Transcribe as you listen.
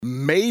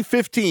May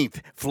 15th,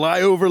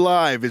 Flyover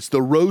Live. It's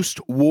the Roast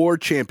War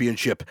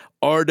Championship.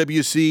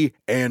 RWC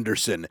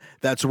Anderson.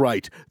 That's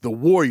right. The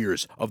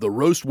Warriors of the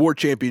Roast War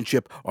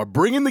Championship are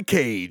bringing the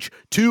cage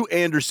to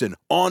Anderson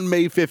on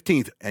May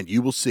 15th, and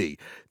you will see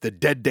the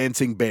Dead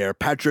Dancing Bear,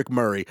 Patrick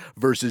Murray,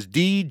 versus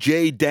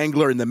DJ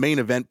Dangler in the main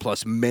event,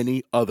 plus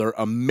many other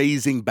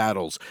amazing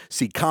battles.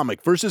 See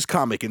comic versus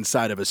comic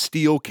inside of a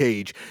steel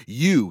cage.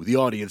 You, the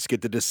audience,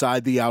 get to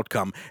decide the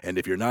outcome, and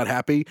if you're not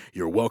happy,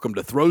 you're welcome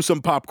to throw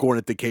some popcorn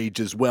at the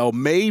cage as well.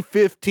 May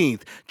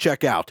 15th,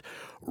 check out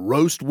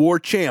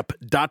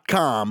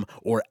roastwarchamp.com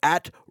or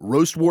at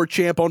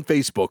roastwarchamp on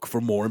Facebook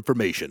for more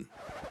information.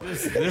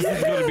 This is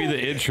going to be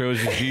the intro,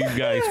 is just you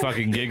guys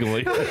fucking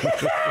giggling.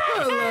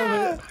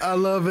 I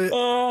love it.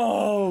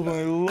 Oh,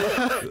 my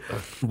Lord.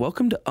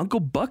 Welcome to Uncle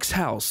Buck's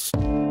house. I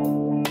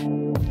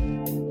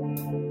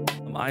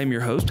am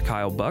your host,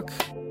 Kyle Buck.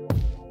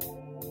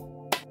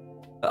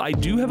 I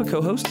do have a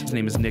co-host. His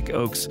name is Nick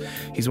Oakes.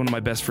 He's one of my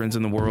best friends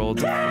in the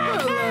world. I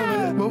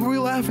love it. What were we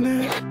laughing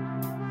at?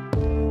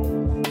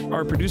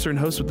 Our producer and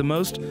host with the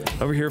most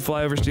over here at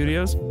Flyover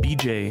Studios,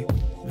 BJ,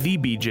 the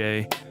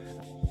BJ.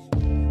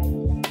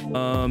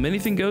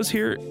 Anything goes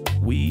here.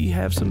 We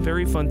have some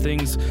very fun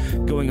things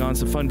going on,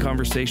 some fun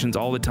conversations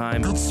all the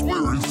time. It's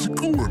where it's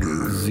going.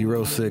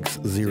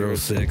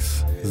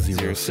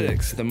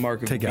 060606. The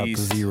mark of Take out the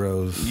beast.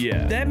 zeros.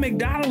 Yeah. That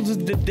McDonald's is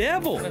the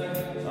devil.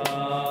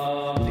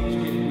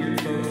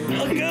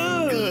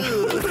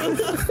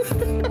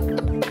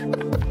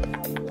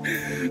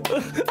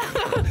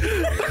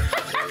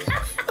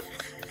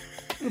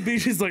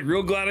 BJ's like,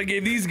 real glad I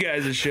gave these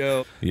guys a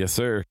show. Yes,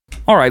 sir.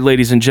 All right,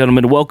 ladies and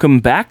gentlemen,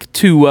 welcome back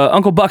to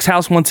Uncle Buck's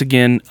house once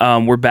again.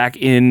 We're back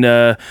in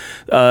Flyover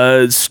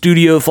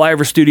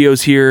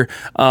Studios here.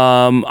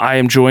 I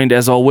am joined,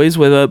 as always,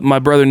 with my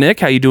brother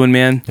Nick. How you doing,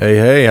 man?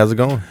 Hey, how's it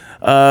going?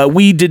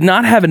 We did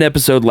not have an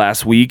episode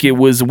last week.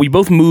 We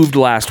both moved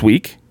last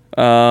week.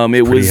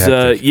 It was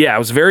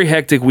a very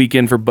hectic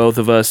weekend for both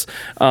of us.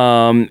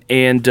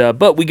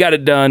 But we got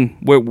it done.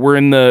 We're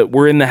in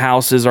the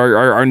houses,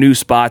 our new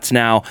spots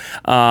now.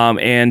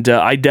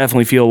 I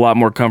definitely feel a lot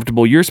more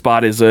comfortable. Your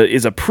spot is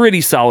a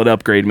pretty solid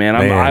upgrade, man.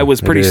 I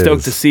was pretty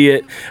stoked to see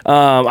it.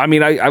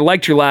 I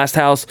liked your last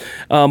house,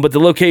 but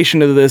the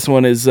location of this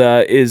one is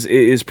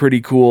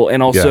pretty cool.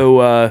 And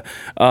also,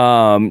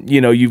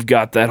 you've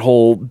got that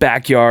whole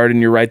backyard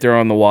and you're right there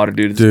on the water,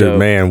 dude. It's dope.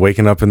 Man,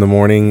 waking up in the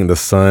morning, the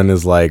sun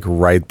is like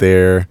right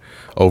there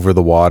over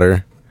the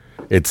water.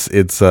 It's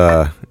pretty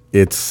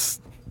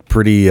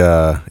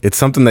it's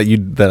something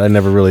that I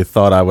never really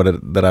thought I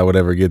would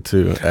ever get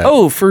to.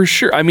 For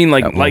sure. I mean,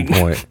 like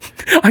point.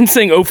 I'm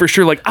saying, for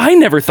sure. Like, I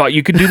never thought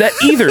you could do that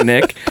either,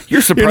 Nick.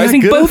 You're surprising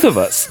both of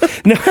us.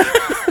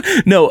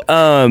 No.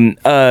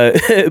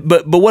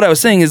 But what I was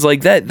saying is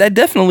like that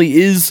definitely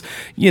is,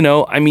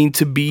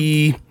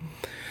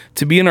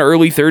 to be in our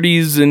early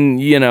 30s and,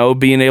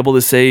 being able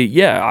to say,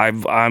 yeah,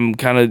 I'm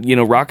kind of,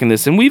 rocking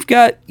this. And we've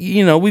got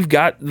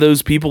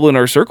those people in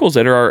our circles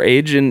that are our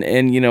age and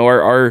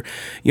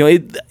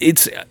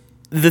it's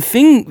the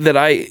thing that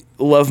I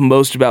love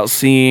most about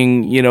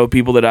seeing,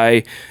 people that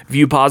I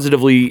view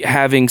positively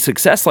having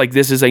success like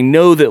this is I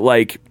know that,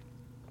 like,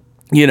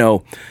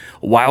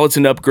 while it's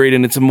an upgrade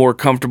and it's a more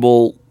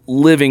comfortable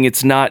living,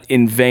 it's not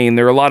in vain.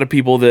 There are a lot of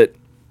people that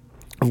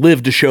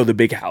live to show the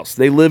big house.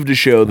 They live to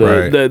show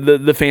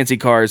the fancy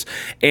cars,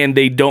 and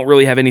they don't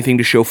really have anything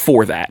to show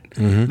for that.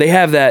 Mm-hmm. They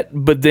have that,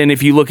 but then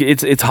if you look,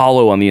 it's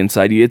hollow on the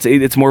inside.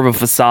 It's more of a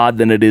facade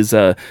than it is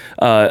a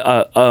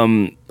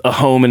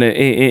home and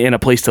a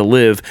place to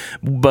live.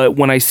 But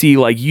when I see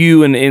like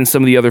you and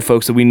some of the other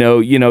folks that we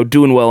know,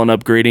 doing well and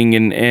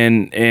upgrading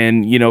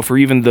and for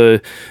even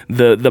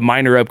the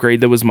minor upgrade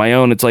that was my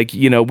own, it's like,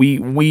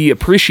 we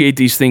appreciate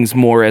these things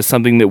more as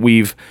something that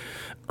we've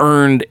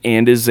earned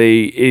and is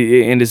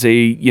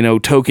a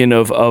token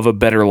of a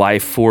better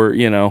life for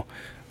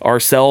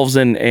ourselves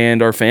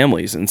and our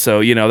families. And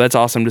so that's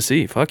awesome to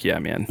see. Fuck yeah,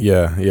 man.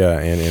 Yeah,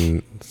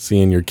 and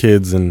seeing your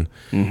kids and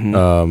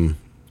and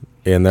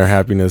their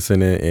happiness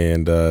in it,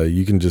 and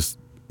you can just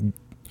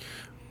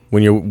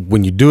when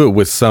you do it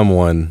with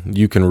someone,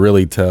 you can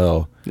really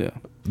tell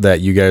that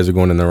you guys are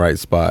going in the right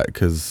spot,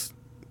 because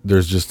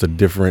there's just a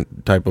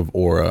different type of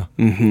aura,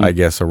 I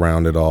guess,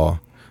 around it all.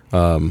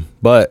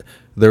 But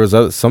there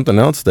was something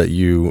else that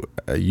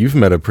you've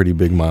met a pretty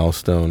big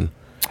milestone.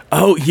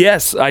 Oh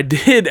yes, I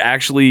did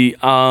actually.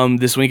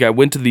 This week I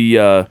went to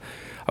the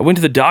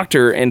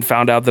doctor and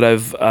found out that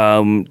I've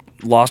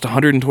lost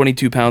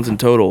 122 pounds in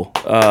total.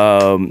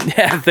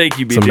 Thank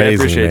you, BJ. Amazing, I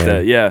appreciate man.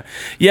 that. Yeah.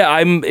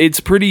 It's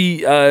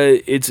pretty.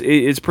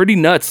 It's pretty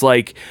nuts.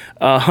 Like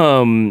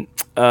I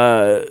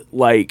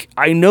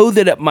know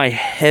that at my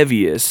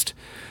heaviest.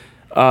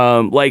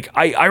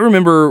 I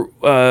remember,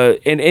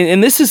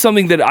 and this is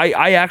something that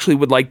I actually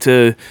would like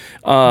to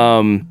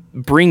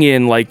bring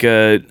in like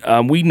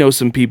we know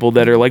some people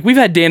that are like, we've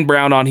had Dan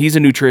Brown on. He's a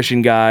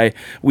nutrition guy.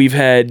 We've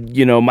had,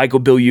 Michael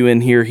Bilyeu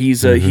in here.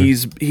 He's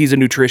a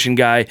nutrition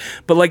guy.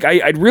 But like,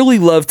 I'd really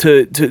love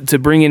to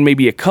bring in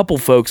maybe a couple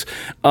folks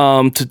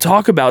to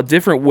talk about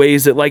different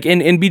ways that like,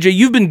 and BJ,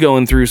 you've been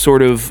going through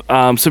sort of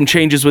some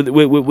changes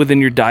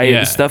within your diet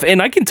and stuff.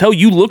 And I can tell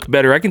you look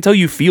better. I can tell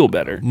you feel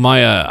better.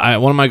 My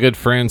one of my good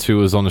friends who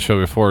was on the show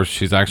before,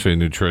 she's actually a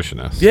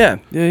nutritionist. Yeah.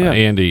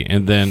 Andy.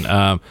 And then,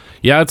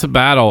 it's a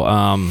battle.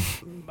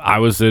 I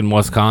was in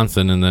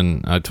Wisconsin, and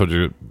then I told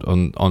you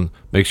on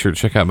make sure to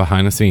check out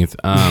behind the scenes.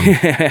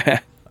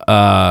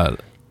 My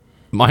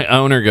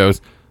owner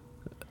goes,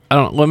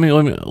 let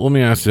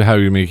me ask you how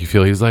you make you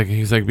feel. He's like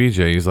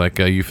BJ. He's like,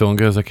 you feeling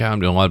good? I was like, yeah, I'm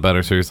doing a lot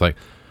better. So he's like,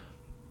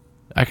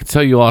 I could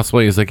tell you lost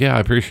weight. He's like, yeah, I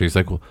appreciate it. He's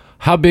like, well,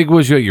 how big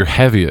was you at your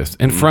heaviest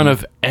in front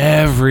of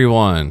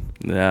everyone?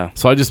 Yeah.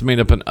 So I just made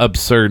up an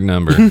absurd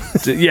number.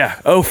 Yeah.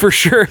 Oh, for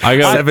sure. I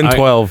go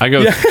 712.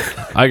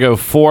 I go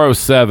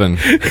 407.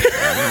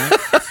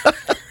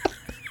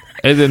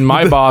 And then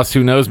my boss,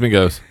 who knows me,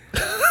 goes,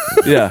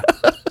 yeah.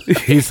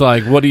 He's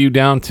like, what are you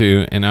down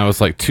to? And I was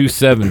like,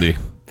 270.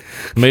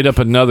 Made up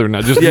another,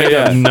 made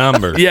up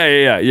numbers.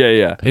 Yeah.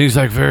 And he's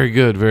like, very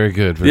good.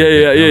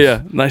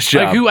 Yeah. Nice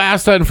job. Like, who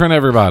asked that in front of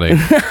everybody?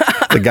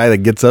 The guy that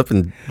gets up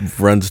and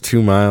runs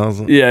 2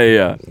 miles.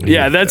 Yeah.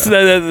 That's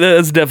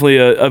definitely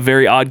a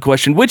very odd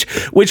question,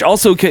 which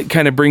also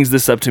kind of brings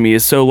this up to me.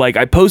 Is so like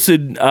I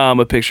posted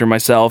a picture of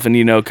myself and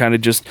kind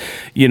of just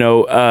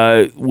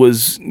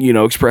was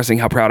expressing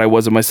how proud I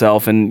was of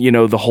myself and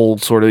the whole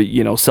sort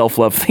of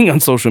self-love thing on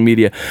social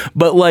media.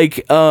 But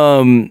like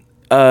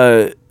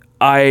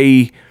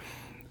I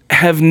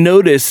have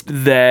noticed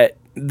that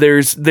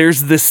there's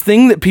this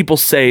thing that people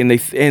say and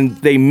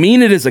they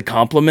mean it as a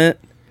compliment.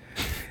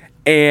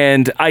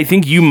 And I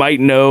think you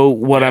might know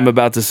what I'm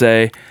about to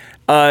say.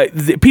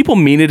 People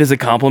mean it as a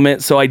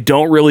compliment, so I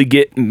don't really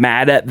get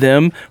mad at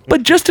them.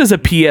 But just as a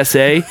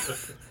PSA,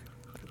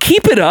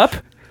 keep it up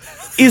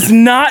is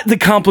not the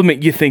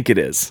compliment you think it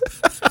is.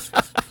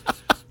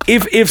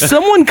 If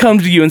someone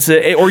comes to you and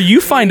say, or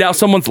you find out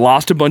someone's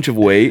lost a bunch of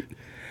weight,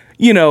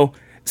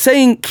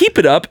 saying keep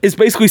it up is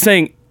basically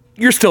saying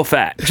you're still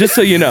fat. Just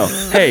so you know,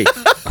 hey,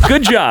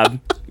 good job.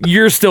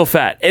 You're still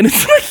fat. And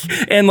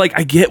it's like,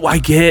 I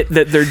get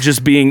that they're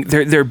just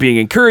being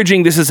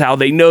encouraging. This is how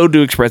they know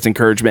to express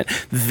encouragement.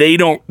 They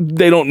don't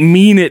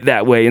mean it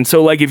that way. And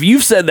so like, if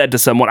you've said that to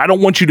someone, I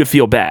don't want you to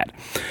feel bad,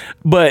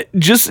 but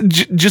just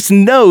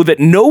know that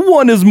no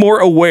one is more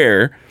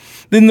aware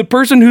than the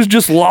person who's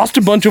just lost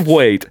a bunch of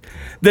weight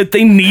that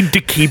they need to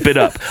keep it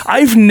up.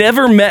 I've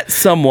never met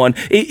someone,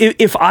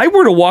 if I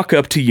were to walk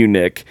up to you,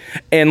 Nick,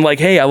 and like,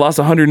 hey, I lost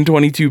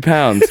 122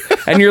 pounds,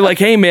 and you're like,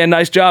 hey man,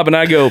 nice job. And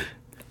I go,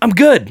 I'm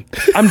good.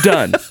 I'm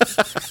done.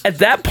 At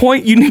that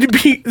point, you need to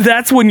be,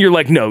 that's when you're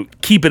like, no,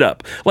 keep it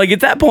up. Like at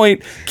that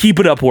point, keep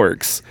it up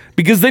works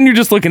because then you're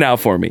just looking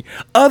out for me.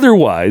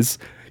 Otherwise,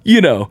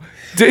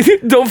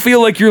 don't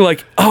feel like you're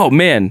like, oh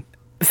man,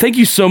 thank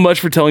you so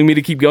much for telling me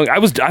to keep going. I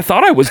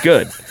thought I was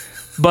good,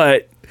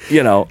 but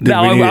now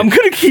I'm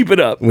going to keep it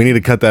up. We need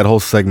to cut that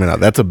whole segment out.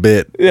 That's a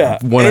bit. Yeah.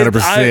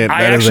 100%. I that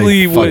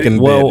actually is a fucking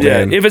would, bit. yeah.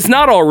 Man. If it's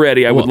not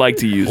already, I would like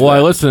to use that.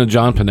 I listened to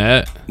John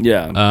Panette.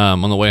 Yeah.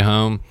 On the way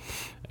home.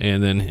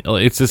 And then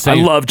it's the same.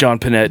 I love John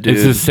Panette, dude.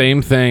 It's the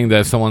same thing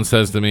that someone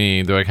says to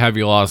me. They're like, have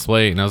you lost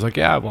weight? And I was like,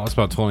 yeah, I've lost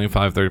about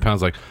 25, 30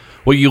 pounds. Like,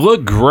 well, you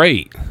look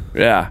great.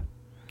 Yeah.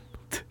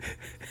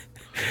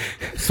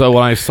 So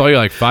when I saw you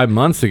like 5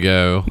 months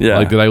ago,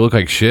 like, did I look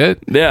like shit?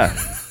 Yeah.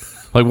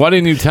 Like, why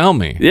didn't you tell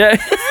me?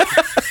 Yeah.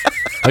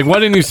 Like, why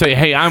didn't you say,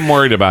 hey, I'm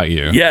worried about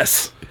you?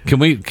 Yes.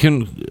 Absolutely.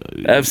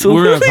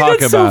 We're going to talk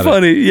That's about so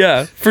funny.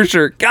 Yeah, for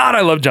sure. God,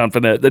 I love John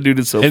Panette. That dude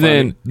is so funny. And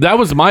then that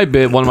was my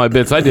bit. One of my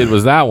bits I did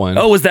was that one.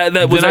 Oh, was that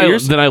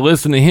yours? Then I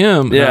listened to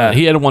him. Yeah.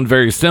 He had one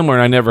very similar,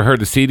 and I never heard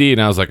the CD,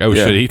 and I was like, oh,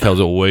 shit, he tells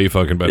it way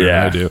fucking better than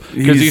I do.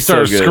 Because he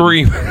started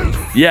screaming.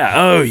 Yeah.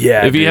 Oh,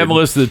 yeah. If you haven't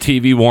listened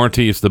to TV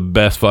Warranty, it's the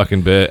best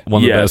fucking bit.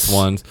 One of the best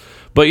ones.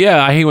 But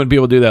yeah, I hate when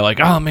people do that. Like,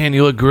 oh, man,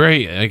 you look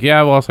great. Like, yeah,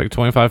 I lost like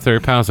 25,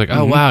 30 pounds. Like,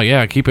 oh, wow,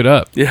 yeah, keep it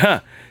up. Yeah.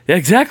 Yeah,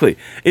 exactly.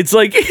 It's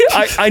like,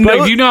 I know.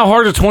 Like, do you know how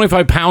hard a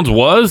 25 pounds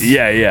was?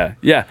 Yeah.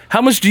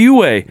 How much do you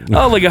weigh?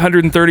 Oh, like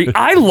 130.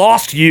 I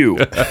lost you.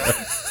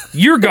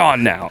 You're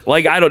gone now.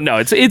 Like, I don't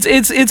know.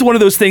 It's one of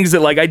those things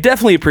that, like, I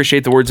definitely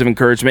appreciate the words of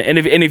encouragement. And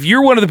if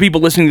you're one of the people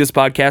listening to this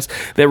podcast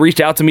that reached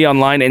out to me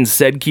online and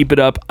said, keep it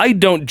up, I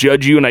don't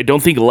judge you and I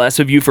don't think less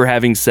of you for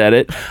having said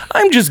it.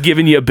 I'm just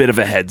giving you a bit of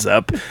a heads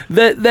up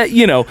that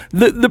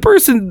the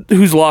person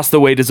who's lost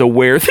the weight is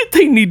aware that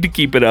they need to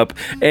keep it up,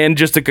 and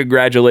just a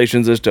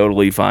congratulations is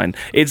totally fine.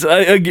 It's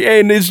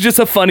and it's just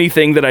a funny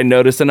thing that I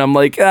noticed, and I'm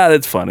like,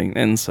 that's funny.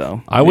 And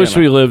so I wish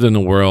we lived in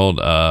a world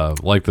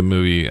like the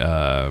movie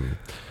The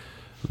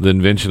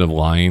Invention of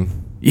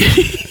Lying.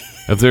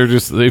 If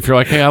you're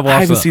like, hey, I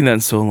haven't seen that in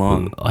so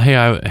long. Hey,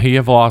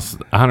 I've lost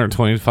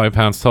 125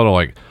 pounds total.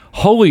 Like,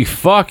 holy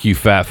fuck, you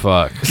fat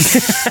fuck.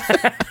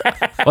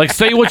 Like,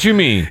 say what you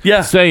mean.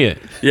 Yeah. Say it.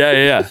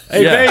 Yeah.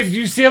 Hey, babe, do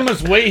you see how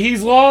much weight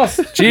he's lost?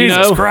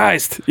 Jesus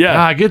Christ.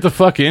 Yeah. Get the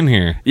fuck in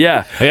here.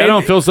 Yeah. Hey, I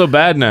don't feel so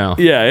bad now.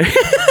 Yeah.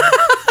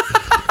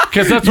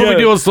 Because that's what we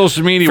do on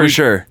social media. For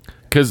sure.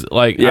 Because,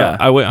 like, Yeah.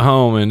 I went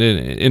home, and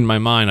in my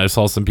mind, I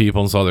saw some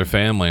people and saw their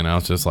family, and I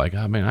was just like,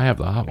 oh, man, I have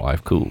the hot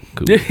life. Cool.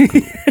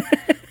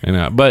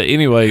 But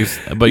anyways,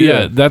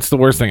 yeah, that's the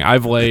worst thing.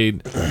 I've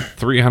weighed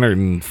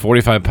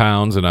 345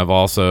 pounds, and I've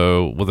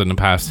also, within the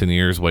past 10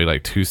 years, weighed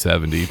like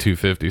 270,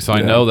 250. So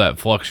I know that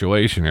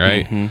fluctuation,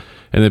 right? Mm-hmm.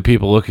 And then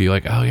people look at you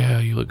like, oh, yeah,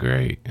 you look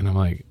great. And I'm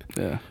like,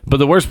 yeah. But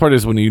the worst part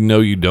is when you know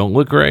you don't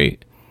look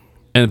great,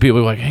 and people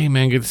are like, hey,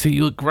 man, good to see you.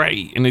 You look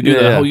great. And they do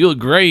that whole, you look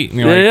great. And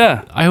you're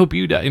like, I hope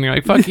you die. And you're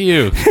like, fuck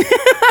you.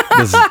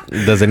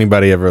 Does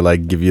anybody ever,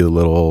 like, give you a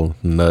little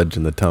nudge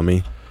in the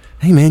tummy?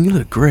 Hey, man, you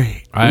look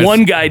great.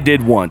 One guy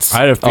did once.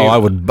 I had a few. I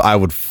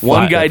would.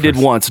 One guy did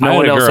once. No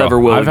one else ever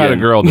will. I've had a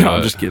girl do it. No,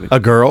 I'm just kidding. A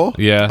girl?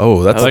 Yeah.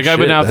 Oh, that's like I've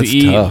been out to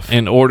eat tough.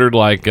 and ordered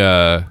like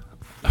I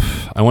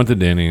went to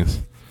Denny's,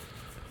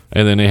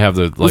 and then they have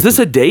the. Like, was this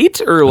a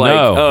date or like?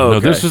 No,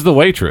 this is the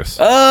waitress.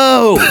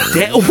 Oh, what?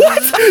 The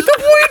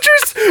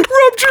waitress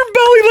rubbed your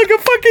belly like a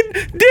fucking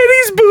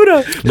Denny's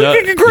Buddha,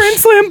 like a Grand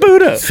Slam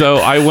Buddha. So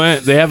I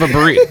went. They have a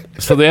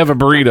burrito. So they have a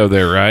burrito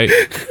there, right?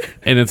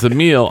 And it's a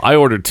meal. I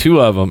ordered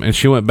 2 of them, and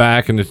she went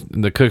back, and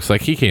the cook's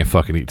like, he can't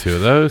fucking eat 2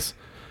 of those.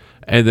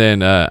 And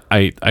then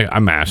I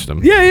mashed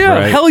them. Yeah,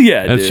 right? Hell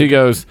yeah. And dude. she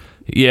goes,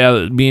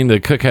 yeah, me and the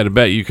cook had a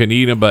bet you couldn't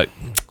eat them, but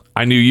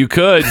I knew you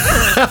could.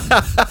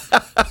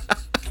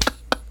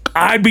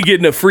 I'd be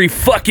getting a free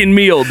fucking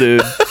meal,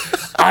 dude.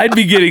 I'd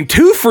be getting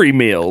 2 free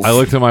meals. I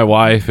looked at my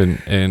wife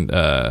and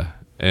oh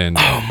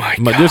my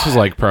God. This was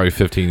like probably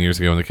 15 years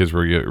ago when the kids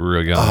were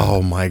real young.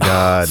 Oh my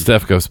God.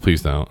 Steph goes,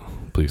 please don't.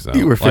 Please don't.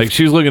 You were like,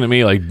 she was looking at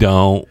me like,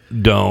 don't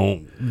go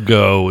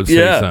and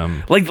say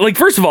something. Like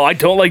first of all, I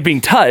don't like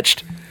being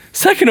touched.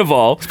 Second of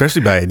all,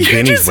 especially by a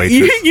Denny's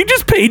waitress. You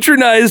just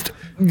patronized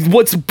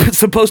what's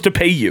supposed to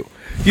pay you.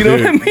 You know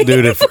what I mean?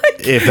 Dude, if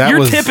that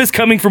your tip is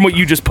coming from what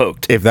you just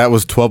poked. If that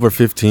was 12 or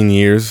 15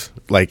 years,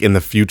 like in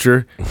the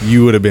future,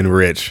 you would have been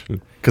rich.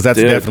 Because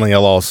that's definitely a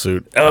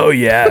lawsuit. Oh,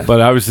 yeah.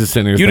 But I was just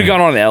sitting here You'd have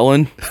gone on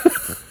Ellen.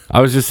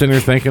 I was just sitting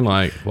here thinking,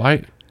 like,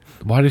 why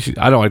did she...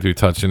 I don't like to be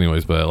touched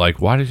anyways, but, like,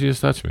 why did she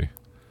just touch me?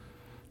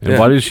 And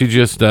why did she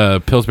just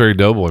Pillsbury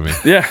Doughboy me?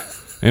 Yeah.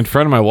 In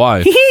front of my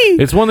wife.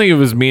 It's one thing if it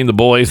was me and the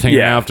boys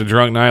hanging out after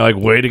drunk night, like,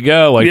 way to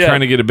go, like, trying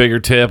to get a bigger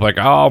tip, like,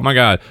 oh my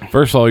God.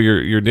 First of all,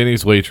 you're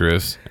Denny's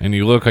waitress, and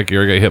you look like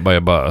you're gonna get hit by a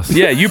bus.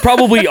 Yeah, you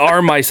probably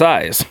are my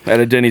size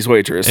at a Denny's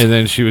waitress. And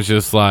then she was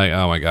just like,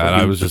 oh my God,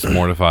 I was just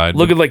mortified.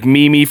 Looking like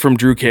Mimi from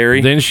Drew Carey.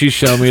 Then she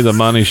showed me the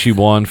money she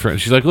won for.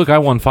 She's like, look, I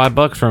won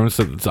 $5 from him.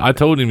 So I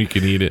told him you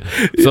can eat it.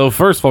 So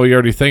first of all, you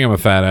already think I'm a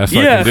fat ass,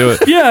 so I can do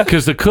it. Yeah.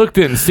 Because the cook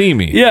didn't see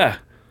me. Yeah.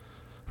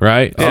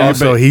 Right? Oh,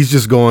 so he's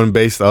just going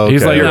based on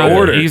He's like, your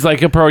order. He's like,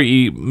 he'll probably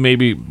eat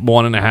maybe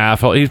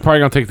 1.5. He's probably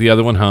going to take the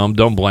other one home.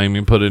 Don't blame me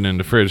and put it in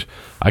the fridge.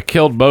 I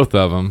killed both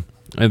of them.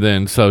 And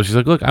then, so she's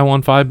like, look, I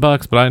won $5,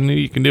 but I knew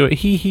you can do it.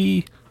 Hee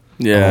hee.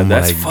 Yeah,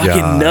 that's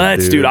fucking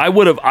nuts, dude. I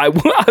would have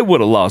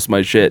lost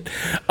my shit.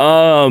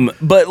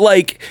 But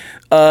like,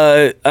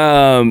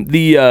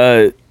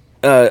 the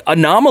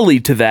anomaly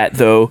to that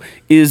though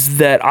is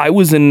that I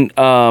was in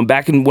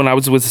back in when I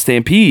was with the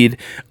Stampede.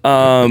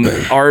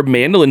 Our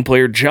mandolin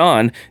player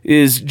John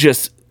is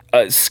just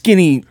a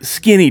skinny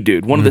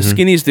dude, one of the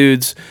skinniest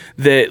dudes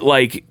that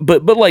like,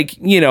 but like,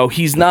 you know,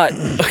 he's not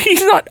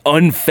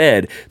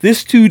unfed.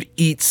 This dude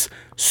eats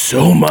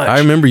so much. I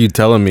remember you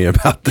telling me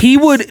about this. He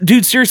would,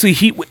 dude, seriously,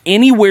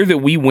 anywhere that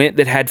we went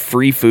that had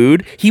free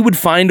food, he would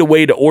find a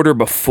way to order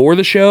before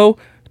the show,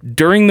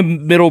 during the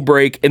middle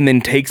break, and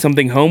then take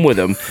something home with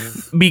him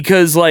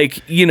because,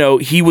 like, you know,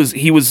 he was,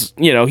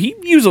 you know, he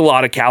used a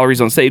lot of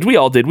calories on stage. We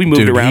all did. We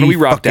moved around and we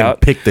rocked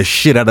out. Picked the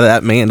shit out of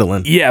that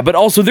mandolin. Yeah, but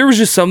also there was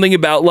just something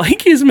about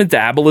like his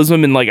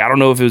metabolism and like I don't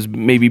know if it was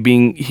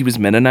maybe he was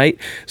Mennonite,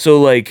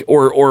 so like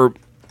or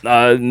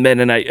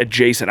Mennonite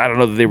adjacent. I don't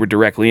know that they were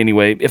directly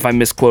anyway. If I'm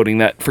misquoting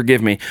that,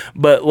 forgive me.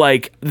 But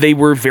like they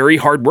were very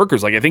hard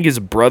workers. Like I think his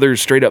brother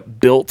straight up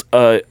built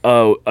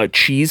a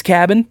cheese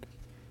cabin.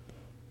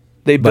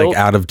 They built like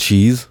out of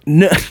cheese.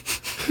 No. I'm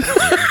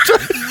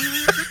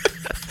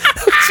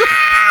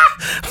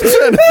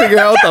trying to figure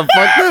out what the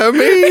fuck that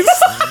means.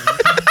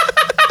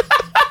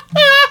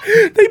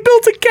 They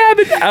built a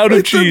cabin out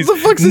of cheese. What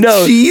the fuck's a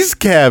cheese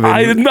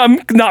cabin? I'm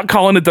not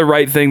calling it the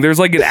right thing. There's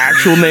like an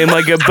actual name,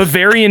 like a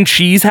Bavarian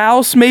cheese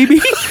house, maybe.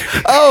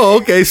 Oh,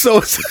 okay. So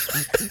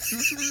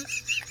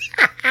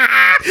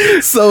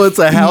it's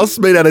a house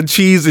made out of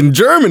cheese in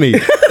Germany.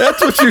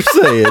 That's what you're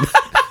saying.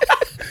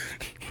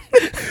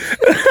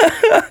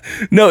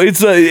 No,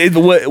 it's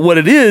what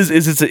it is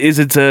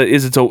it's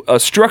a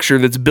structure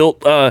that's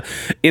built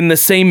in the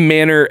same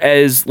manner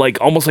as like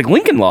almost like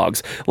Lincoln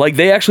logs. Like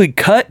they actually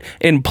cut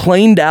and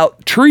planed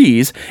out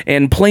trees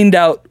and planed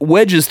out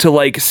wedges to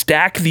like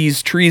stack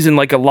these trees in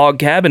like a log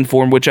cabin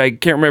form, which I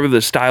can't remember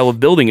the style of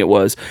building it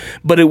was,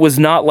 but it was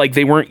not like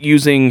they weren't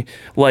using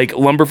like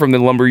lumber from the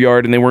lumber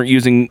yard and they weren't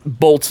using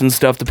bolts and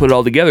stuff to put it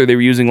all together. They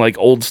were using like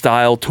old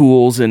style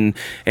tools and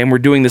we're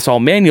doing this all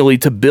manually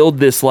to build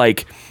this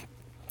like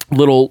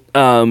little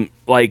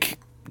like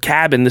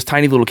cabin, this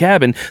tiny little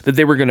cabin that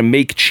they were going to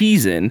make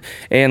cheese in,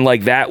 and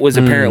like that was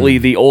apparently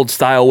the old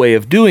style way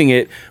of doing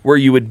it, where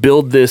you would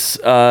build this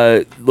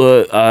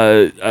little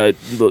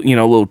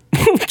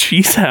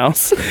cheese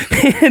house,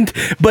 and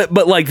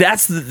but like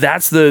that's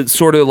the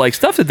sort of like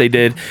stuff that they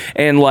did,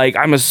 and like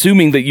I'm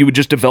assuming that you would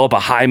just develop a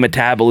high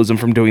metabolism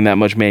from doing that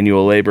much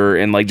manual labor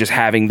and like just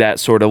having that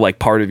sort of like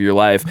part of your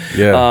life,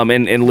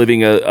 and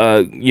living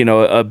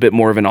a bit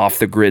more of an off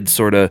the grid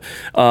sort of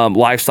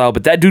lifestyle.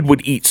 But that dude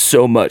would eat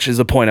so much, is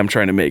the point I'm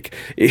trying to make,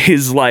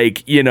 is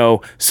like,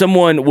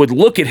 someone would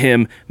look at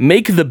him,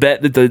 make the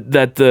bet that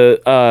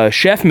the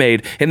chef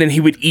made, and then he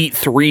would eat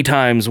 3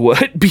 times what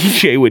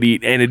BJ would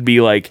eat, and it'd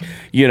be like,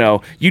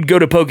 you'd go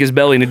to poke his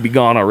belly and it'd be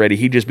gone already.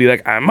 He'd just be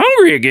like, I'm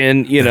hungry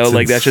again.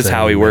 That's just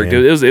how he worked.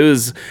 It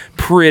was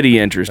pretty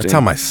interesting. That's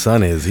how my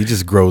son is. He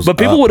just grows up.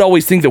 But people would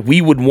always think that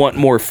we would want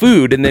more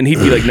food, and then he'd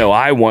be like, no,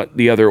 I want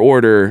the other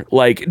order.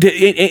 Like,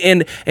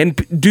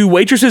 and do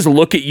waitresses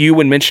look at you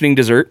when mentioning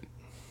dessert?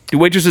 Do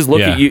waitresses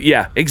look at you?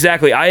 Yeah,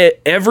 exactly.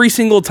 Every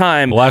single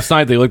time. Last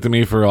night they looked at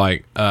me for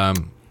like, so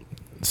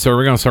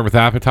we're going to start with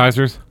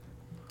appetizers?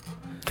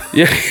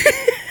 Yeah.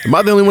 Am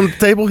I the only one at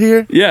the table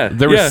here? Yeah.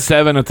 There were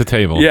 7 at the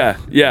table.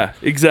 Yeah,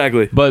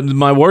 exactly. But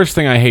my worst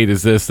thing I hate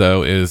is this,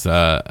 though, is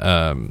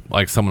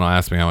like someone will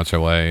ask me how much I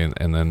weigh,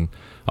 and then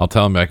I'll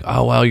tell them, like,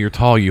 oh, well, you're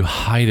tall. You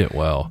hide it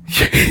well.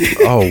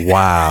 Oh,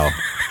 wow.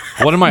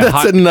 What am I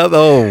hiding?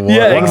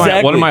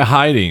 What am I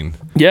hiding?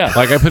 Yeah.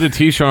 Like I put a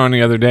t-shirt on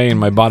the other day and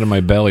my bottom of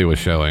my belly was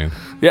showing.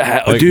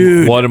 Yeah. Like,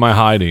 dude. What am I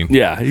hiding?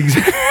 Yeah.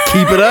 Exactly.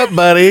 Keep it up,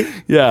 buddy.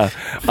 Yeah.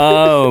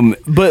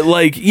 But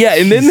like, yeah.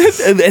 And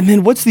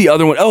then what's the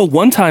other one? Oh,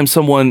 one time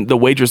the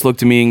waitress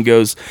looked at me and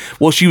goes,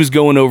 well, she was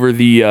going over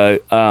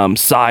the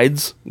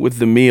sides with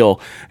the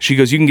meal. She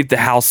goes, you can get the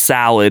house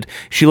salad.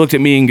 She looked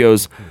at me and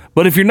goes,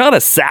 but if you're not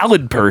a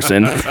salad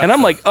person, and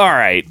I'm like, all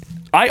right,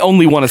 I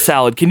only want a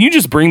salad. Can you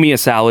just bring me a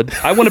salad?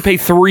 I want to pay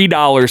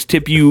 $3,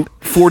 tip you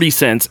 40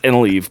 cents,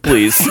 and leave,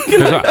 please.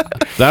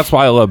 That's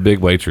why I love big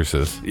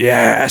waitresses.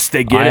 Yes,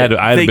 they get it.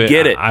 They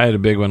get it. I had a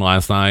big one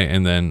last night,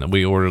 and then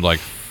we ordered like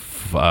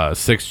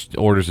 6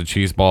 orders of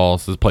cheese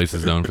balls. This place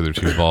is known for their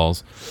cheese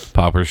balls,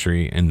 Poplar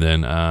Street. And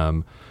then,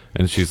 and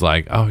she's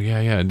like, oh, yeah,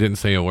 it didn't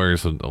say a word.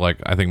 So, like,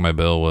 I think my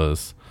bill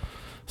was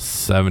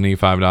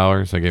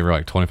 $75. I gave her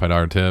like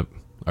 $25 tip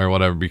or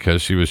whatever,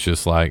 because she was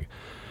just like,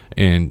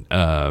 and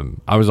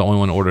I was the only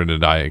one who ordered a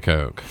Diet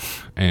Coke,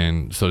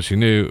 and so she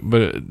knew.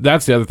 But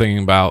that's the other thing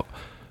about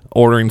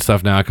ordering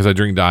stuff now, because I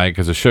drink Diet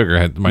because of sugar.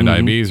 I had my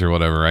diabetes or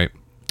whatever, right?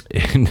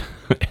 And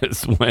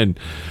it's when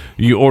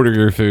you order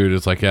your food,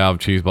 it's like, yeah, I'll have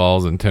cheese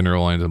balls and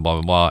tenderloins and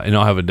blah blah blah, and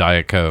I'll have a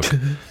Diet Coke,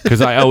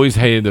 because I always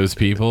hated those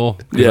people.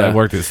 Yeah, I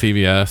worked at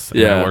CVS.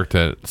 And I worked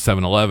at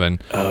 7-Eleven.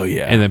 Oh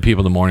yeah. And then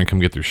people in the morning come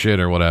get their shit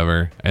or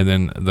whatever, and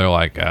then they're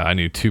like, I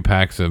need 2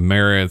 packs of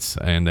Merritts,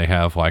 and they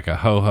have like a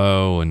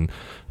ho-ho and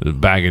a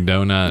bag of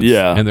donuts.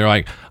 Yeah. And they're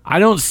like, I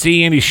don't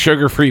see any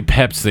sugar-free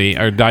Pepsi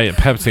or Diet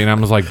Pepsi. And I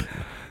was like,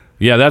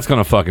 yeah, that's going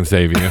to fucking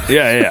save you.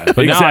 Yeah.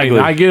 But exactly.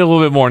 now I get a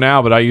little bit more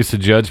now, but I used to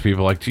judge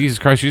people like, Jesus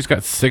Christ, you just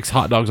got 6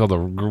 hot dogs on the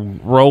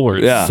roller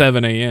at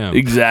 7 a.m.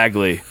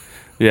 Exactly.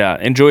 Yeah,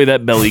 enjoy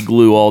that belly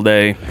glue all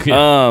day.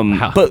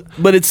 But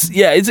it's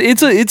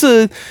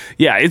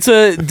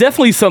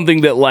definitely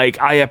something that, like,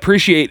 I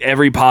appreciate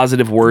every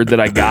positive word that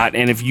I got,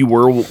 and if you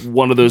were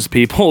one of those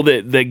people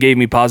that gave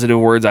me positive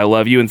words, I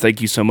love you and thank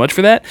you so much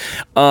for that.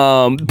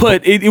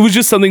 But it was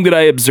just something that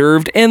I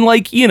observed, and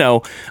like,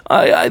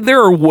 there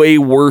are way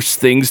worse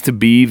things to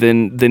be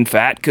than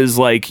fat, because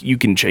like you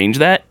can change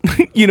that.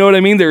 You know what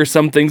I mean? There are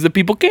some things that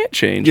people can't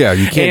change. Yeah,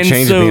 you can't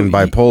change being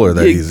bipolar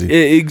that easy.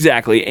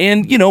 Exactly,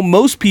 and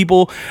most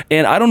people,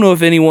 and I don't know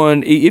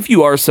if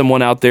you are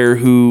someone out there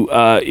who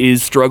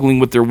is struggling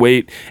with their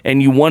weight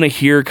and you want to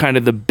hear kind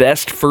of the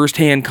best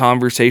firsthand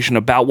conversation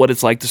about what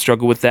it's like to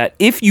struggle with that,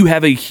 if you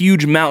have a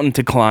huge mountain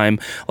to climb,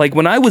 like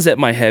when I was at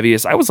my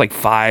heaviest, I was like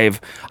 5,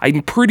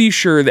 I'm pretty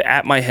sure that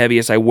at my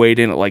heaviest I weighed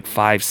in at like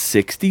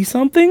 560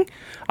 something,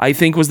 I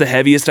think was the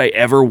heaviest I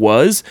ever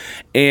was.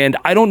 And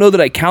I don't know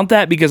that I count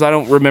that because I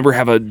don't remember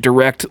have a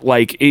direct,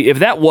 like, if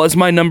that was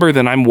my number,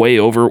 then I'm way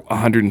over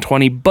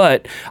 120.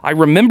 But I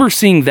remember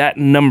seeing that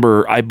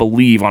number, I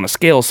believe, on a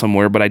scale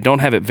somewhere, but I don't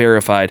have it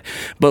verified.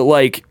 But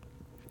like,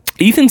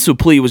 Ethan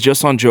Suplee was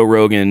just on Joe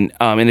Rogan,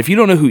 and if you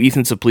don't know who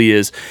Ethan Suplee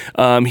is,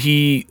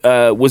 he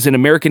was in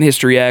American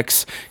History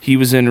X, he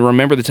was in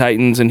Remember the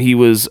Titans, and he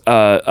was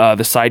the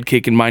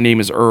sidekick in My Name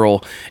is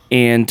Earl,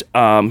 and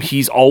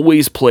he's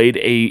always played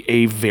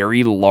a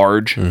very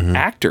large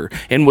actor,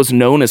 and was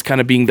known as kind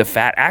of being the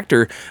fat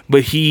actor,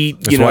 but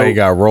That's why he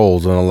got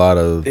roles on a lot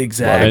of...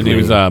 Exactly. And he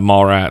was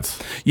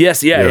Mallrats.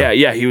 Yes,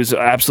 yeah. He was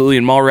absolutely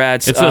in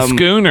Mallrats. It's a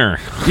schooner.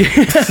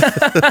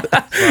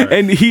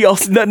 And he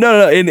also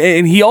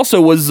and he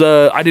also was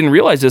I didn't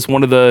realize this,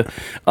 one of the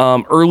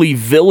early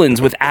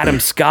villains with Adam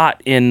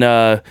Scott in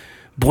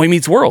Boy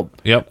Meets World.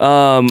 Yep.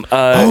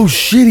 oh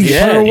shit, he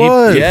sure he-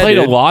 was. He yeah, played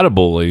dude. a lot of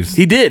bullies.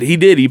 He did. He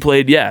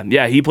played,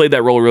 he played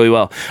that role really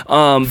well.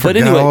 But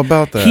anyway, all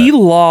about that. he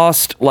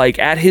lost, like,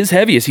 at his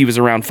heaviest, he was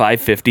around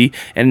 550,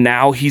 and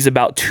now he's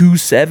about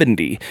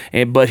 270.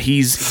 But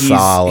he's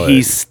Solid.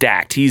 he's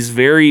stacked. He's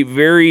very,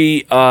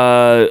 very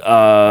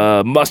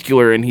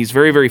muscular, and he's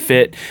very, very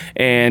fit.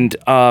 And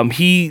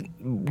he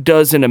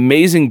does an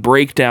amazing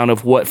breakdown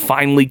of what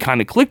finally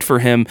kind of clicked for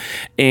him.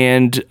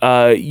 And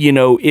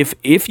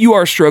if you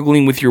are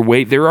struggling with your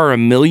weight, there are a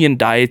million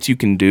diets you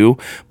can do,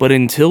 but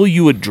until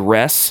you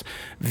address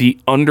the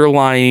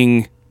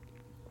underlying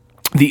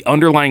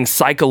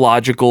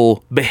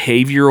psychological,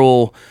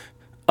 behavioral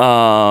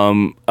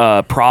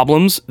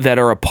problems that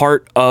are a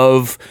part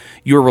of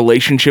your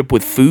relationship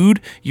with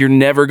food, you're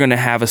never going to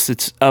have a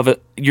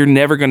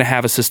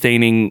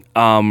sustaining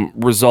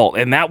result.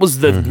 And that was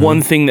the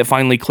one thing that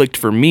finally clicked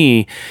for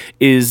me,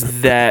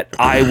 is that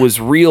I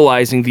was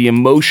realizing the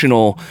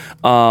emotional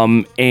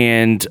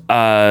and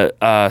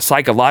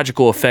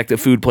psychological effect that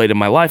food played in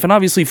my life. And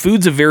obviously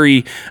food's a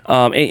very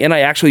and I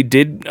actually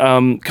did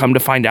come to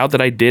find out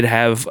that I did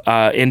have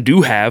and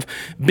do have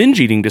binge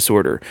eating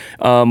disorder,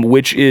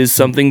 which is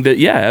something that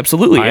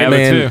absolutely. I have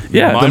it too.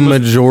 Yeah. The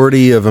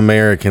majority of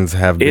Americans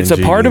have It's a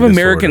binge part of eating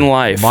American disorder.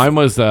 life. Mine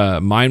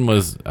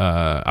was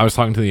I was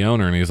talking to the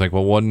owner, and he was like,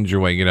 well, what did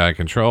your weight get out of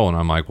control? And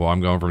I'm like, well, I'm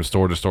going from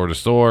store to store to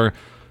store.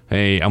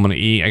 Hey, I'm going to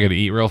eat. I got to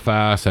eat real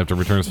fast. I have to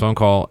return this phone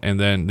call. And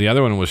then the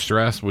other one was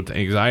stress with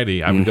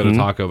anxiety. I would go to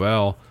Taco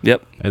Bell.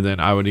 Yep. And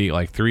then I would eat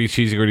like 3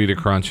 cheesy gordita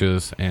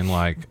crunches and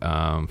like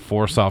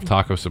 4 soft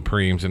taco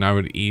supremes, and I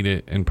would eat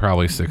it in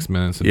probably 6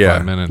 minutes and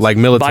 5 minutes. like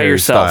military By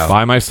yourself. style.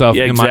 by myself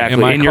Yeah, in my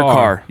exactly. In your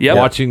car. Yep.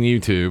 watching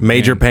YouTube.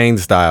 Major and- pain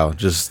style.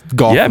 Just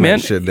golfing Yeah, man.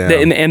 that shit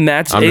down. And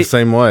that's I'm the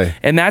same way.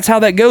 And that's how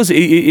that goes.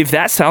 If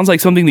that sounds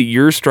like something that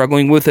you're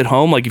struggling with at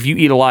home, like if you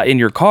eat a lot in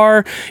your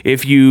car,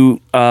 if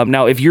you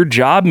now if your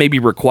job maybe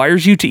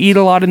requires you to eat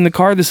a lot in the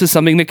car, this is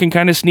something that can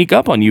kind of sneak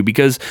up on you,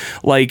 because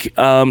like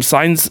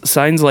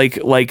signs like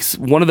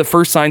one of the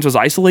first signs was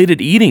isolated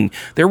eating.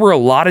 There were a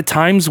lot of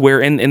times where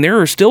and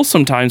there are still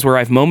some times where I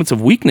have moments of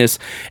weakness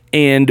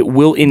and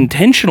will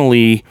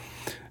intentionally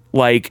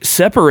like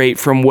separate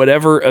from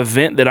whatever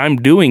event that I'm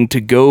doing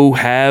to go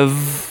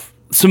have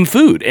some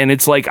food. And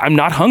it's like, I'm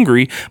not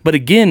hungry, but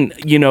again,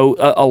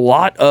 a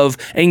lot of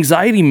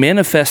anxiety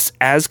manifests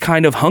as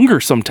kind of hunger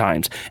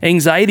sometimes.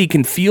 Anxiety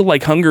can feel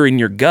like hunger in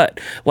your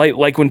gut.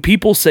 Like when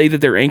people say that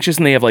they're anxious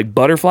and they have like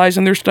butterflies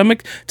in their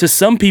stomach, to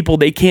some people,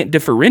 they can't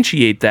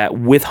differentiate that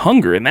with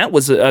hunger. And that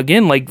was,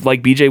 again, like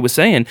BJ was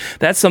saying,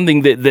 that's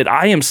something that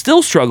I am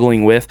still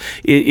struggling with,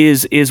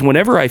 is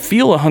whenever I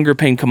feel a hunger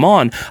pain come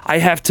on, I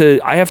have to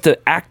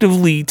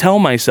actively tell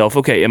myself,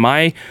 okay, am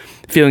I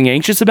feeling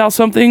anxious about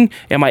something?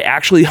 Am I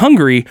actually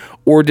hungry?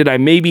 Or did I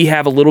maybe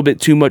have a little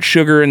bit too much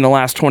sugar in the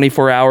last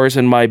 24 hours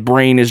and my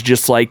brain is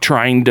just like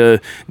trying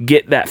to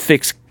get that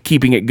fix,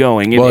 keeping it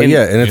going? And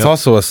it's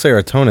also a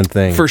serotonin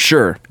thing. For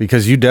sure.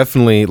 Because you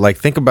definitely, like,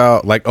 think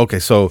about, like, okay,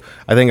 so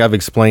I think I've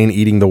explained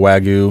eating the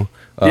Wagyu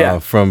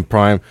from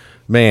Prime.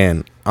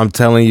 Man, I'm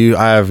telling you,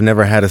 I have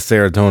never had a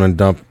serotonin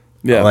dump.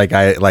 Yeah.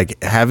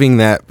 Like having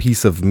that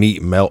piece of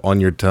meat melt on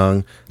your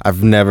tongue.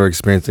 I've never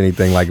experienced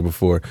anything like it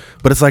before.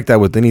 But it's like that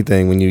with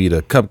anything. When you eat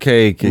a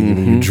cupcake,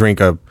 and you drink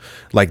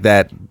like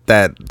that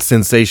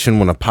sensation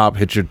when a pop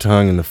hits your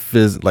tongue and the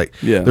fizz.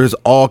 There's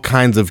all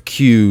kinds of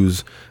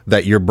cues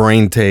that your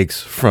brain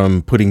takes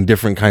from putting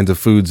different kinds of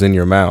foods in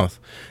your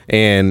mouth.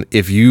 And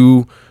if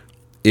you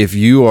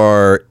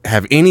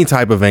have any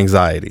type of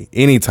anxiety,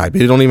 any type,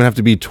 it don't even have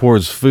to be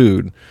towards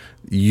food,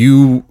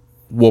 you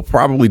will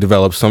probably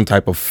develop some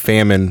type of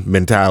famine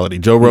mentality.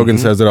 Joe Rogan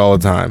says it all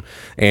the time.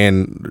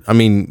 And I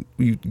mean,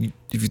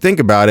 if you think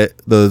about it,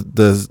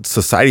 the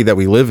society that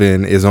we live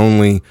in is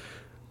only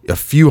a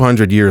few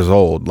hundred years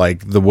old.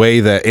 Like the way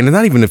that, and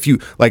not even a few,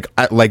 like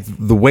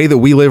the way that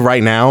we live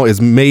right now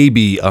is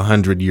maybe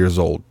 100 years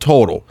old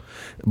total.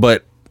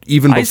 But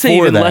even I say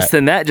even less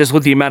than that, just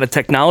with the amount of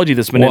technology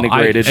that's been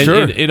integrated.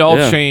 It all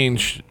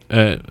changed.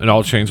 It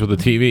all changed with the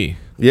TV.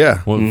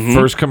 Yeah. Well,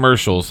 first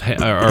commercials,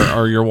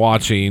 or you're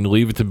watching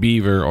Leave It to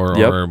Beaver,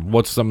 or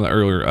what's some of the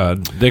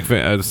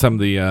earlier some of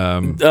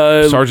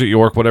the Sergeant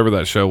York, whatever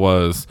that show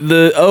was.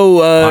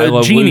 I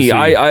Love Jeannie.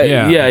 Lucy.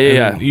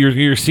 Yeah.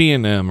 You're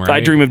seeing them, right? I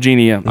Dream of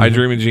Jeannie. Yeah. I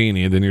Dream of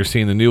Jeannie, and then you're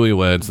seeing the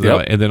Newlyweds,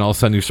 and then all of a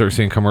sudden you start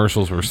seeing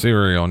commercials for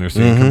cereal, and you're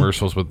seeing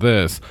commercials with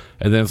this,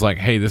 and then it's like,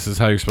 hey, this is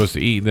how you're supposed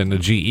to eat. Then the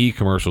GE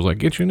commercials, like,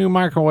 get your new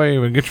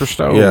microwave and get your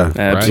stove. Yeah, right?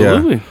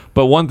 absolutely. Yeah.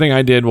 But one thing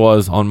I did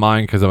was on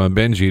mine, because I'm a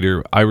binge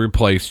eater, I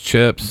replaced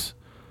chips,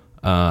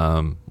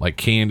 like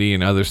candy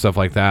and other stuff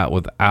like that,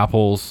 with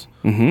apples,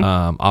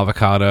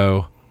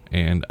 avocado,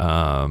 and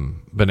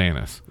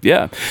bananas.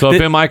 Yeah. So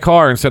if in my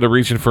car, instead of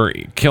reaching for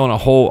killing a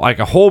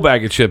whole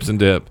bag of chips and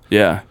dip,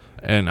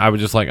 and I would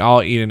just like,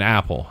 I'll eat an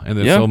apple, and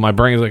then so my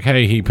brain's like,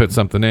 hey, he put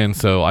something in.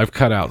 So I've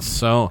cut out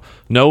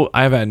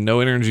I've had no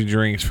energy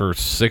drinks for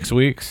 6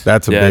 weeks.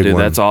 That's a big one.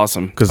 That's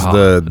awesome. Because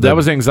that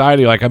was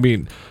anxiety. Like, I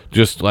mean,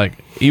 just like,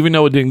 even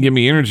though it didn't give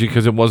me energy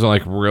because it wasn't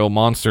like real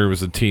Monster, it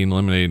was a tea and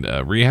lemonade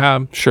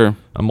rehab. Sure.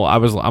 I'm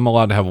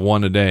allowed to have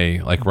one a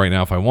day, like right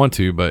now if I want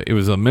to, but it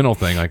was a mental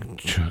thing, like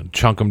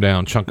chunk them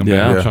down.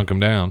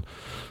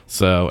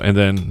 So, and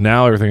then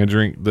now everything I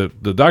drink, the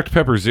Dr.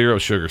 Pepper Zero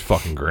Sugar is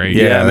fucking great.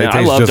 Yeah, man, it I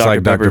tastes love just Dr.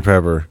 like Dr.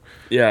 Pepper.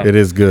 Yeah. It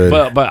is good.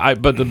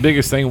 But the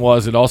biggest thing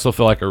was it also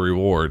felt like a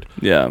reward.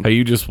 Yeah. Hey,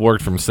 you just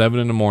worked from 7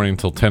 in the morning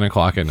till 10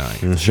 o'clock at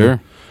night. Sure.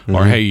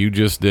 Or hey, you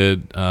just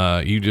did 2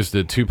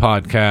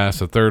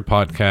 podcasts, a third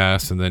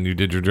podcast, and then you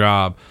did your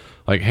job.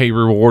 Like, hey,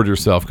 reward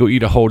yourself. Go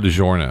eat a whole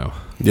DiGiorno.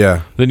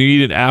 Yeah. Then you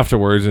eat it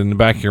afterwards, and in the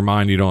back of your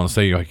mind, you don't want to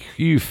say, you're like,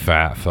 you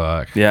fat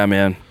fuck. Yeah,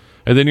 man.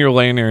 And then you're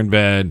laying there in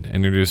bed,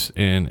 and you're just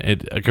in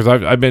it. Because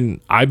I've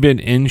been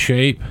in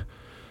shape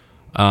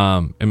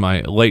in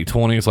my late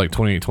 20s, like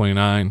 28,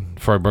 29,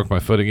 before I broke my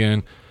foot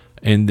again.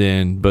 And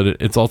then, but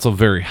it's also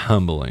very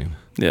humbling.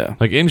 Yeah.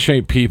 Like, in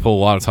shape people,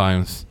 a lot of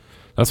times,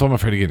 that's why I'm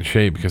afraid to get in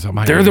shape, because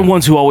they're the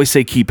ones who always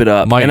say keep it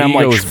up, and I'm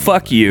like,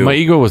 fuck you. My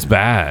ego was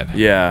bad.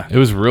 Yeah, it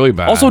was really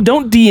bad. Also,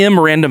 don't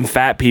DM random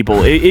fat people.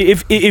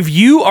 If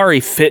you are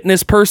a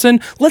fitness person,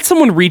 let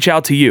someone reach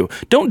out to you.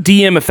 Don't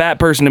DM a fat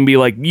person and be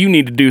like, you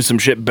need to do some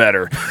shit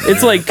better.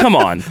 It's like, come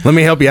on. Let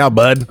me help you out,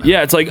 bud.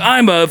 Yeah, it's like,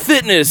 I'm a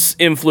fitness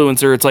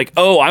influencer. It's like,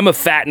 oh, I'm a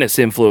fatness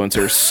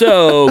influencer.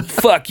 So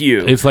fuck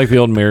you. It's like the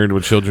old Married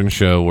with Children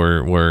show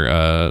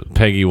where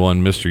Peggy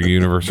won Mr.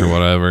 Universe or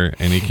whatever,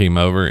 and he came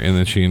over, and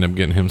then she ended up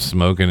getting him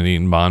smoking and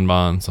eating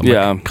bonbons. I'm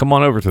like, come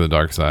on over to the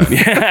dark side.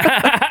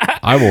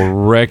 I will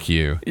wreck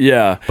you.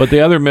 Yeah. But the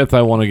other myth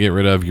I want to get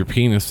rid of, your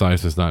penis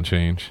size does not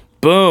change.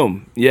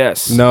 Boom.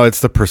 Yes. No, it's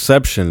the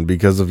perception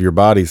because of your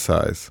body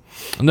size.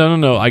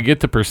 No. I get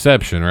the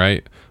perception,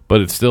 right?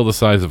 But it's still the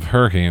size of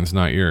her hands,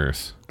 not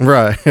yours.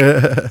 Right.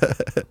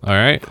 All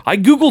right. I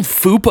Googled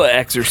FUPA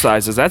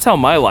exercises. That's how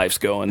my life's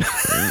going.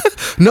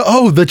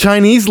 No, the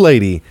Chinese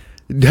lady.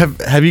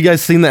 Have you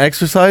guys seen the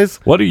exercise?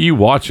 What are you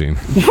watching?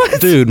 What?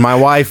 Dude, my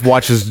wife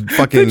watches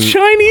fucking... The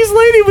Chinese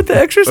lady with the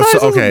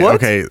exercises?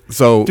 Okay,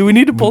 so... Do we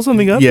need to pull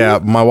something up? Yeah,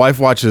 my wife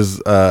watches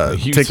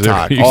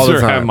TikTok all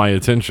the time. Have my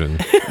attention.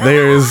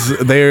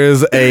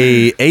 There's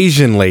a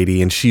Asian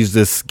lady, and she's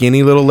this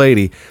skinny little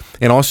lady,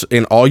 and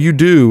all you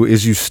do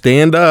is you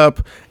stand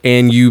up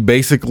and you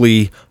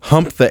basically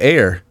hump the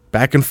air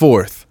back and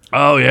forth.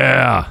 Oh,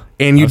 yeah.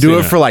 And you do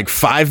it for like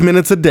 5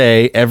 minutes a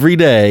day, every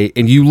day,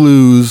 and you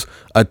lose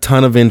a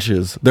ton of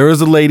inches. There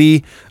is a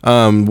lady,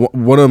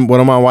 one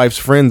of my wife's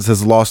friends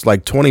has lost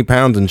like 20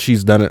 pounds, and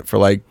she's done it for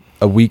like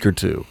a week or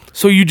two.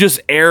 So you just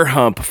air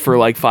hump for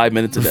like 5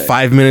 minutes a day?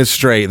 5 minutes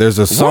straight. There's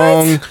a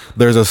song. What?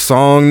 There's a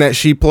song that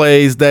she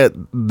plays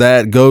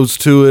that goes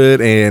to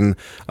it, and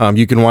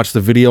you can watch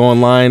the video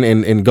online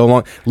and go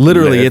on.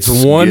 Literally, it's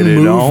one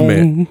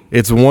movement.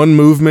 It's one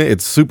movement.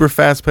 It's super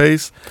fast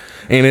paced,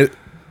 and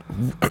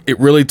it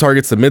really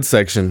targets the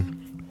midsection.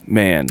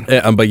 Man.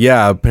 But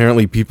yeah,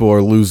 apparently people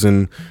are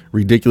losing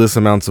ridiculous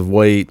amounts of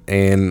weight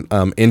and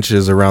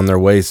inches around their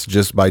waist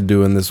just by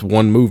doing this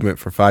one movement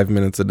for 5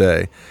 minutes a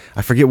day.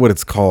 I forget what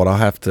it's called. I'll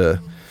have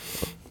to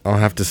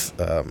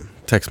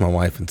text my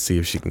wife and see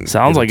if she can.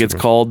 Sounds like it's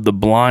called the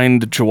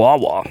blind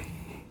Chihuahua.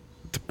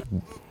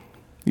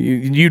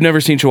 You've never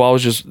seen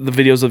Chihuahuas, just the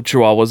videos of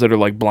Chihuahuas that are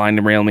like blind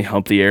and randomly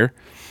hump the air?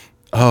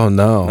 Oh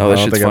no! Oh, that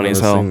shit's funny as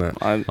hell.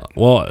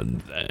 Well,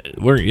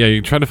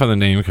 you try to find the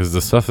name because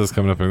the stuff that's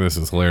coming up in this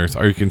is hilarious.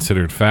 Are you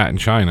considered fat in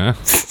China?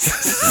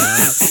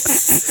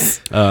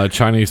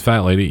 Chinese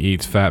fat lady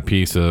eats fat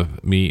piece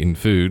of meat and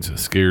foods.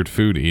 Scared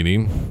food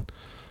eating,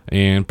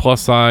 and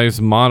plus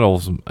size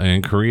models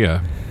in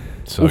Korea.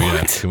 So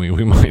what? Yeah,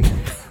 we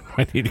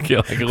might need to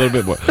get like a little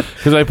bit more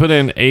because I put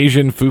in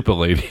Asian fupa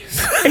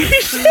ladies.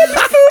 Asian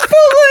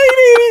fupa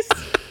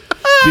ladies.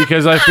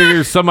 Because I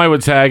figured somebody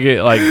would tag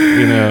it, like,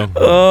 you know.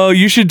 Oh,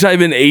 you should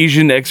type in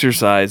Asian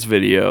exercise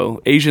video.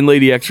 Asian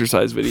lady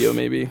exercise video,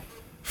 maybe.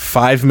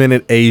 5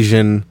 minute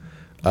Asian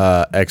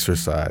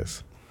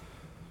exercise.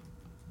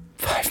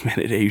 5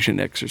 minute Asian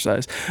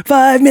exercise.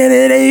 5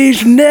 minute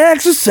Asian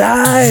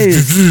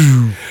exercise.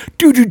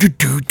 Do do do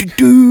do do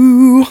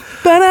do.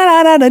 Ba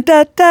da da da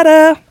da da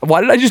da.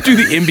 Why did I just do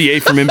the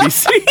NBA from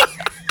NBC?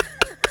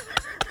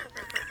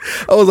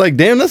 I was like,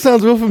 damn, that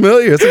sounds real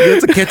familiar.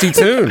 It's a catchy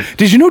tune.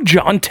 Did you know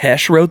John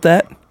Tesh wrote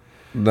that?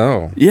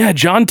 No. Yeah,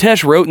 John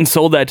Tesh wrote and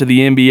sold that to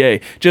the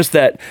NBA. Just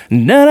that.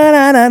 It's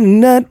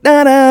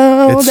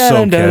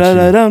so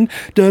catchy.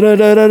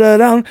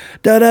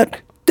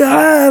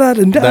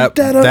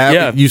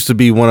 That used to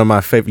be one of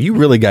my favorite. You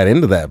really got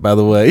into that, by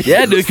the way.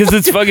 Yeah, dude, because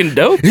it's fucking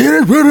dope.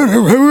 That's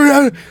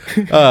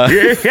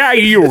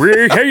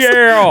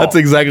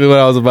exactly what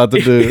I was about to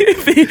do.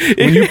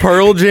 When you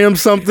Pearl Jam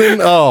something,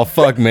 oh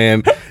fuck,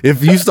 man!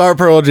 If you start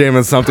Pearl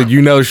Jamming something,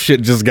 you know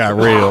shit just got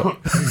real.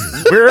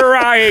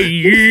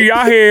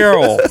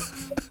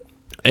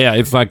 Yeah,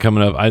 it's not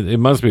coming up. It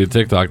must be a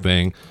TikTok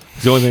thing.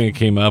 The only thing that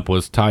came up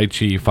was Tai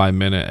Chi 5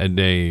 minute a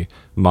day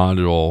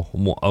module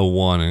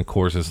 01, and of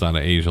course it's not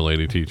an Asian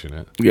lady teaching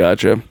it.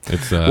 Gotcha.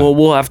 It's well,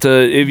 we'll have to,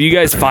 if you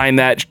guys find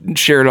that,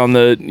 share it on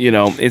the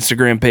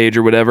Instagram page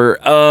or whatever.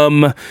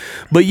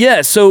 But yeah,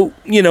 so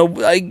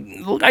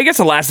I guess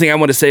the last thing I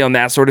want to say on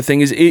that sort of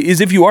thing is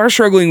if you are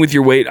struggling with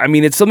your weight, I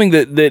mean, it's something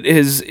that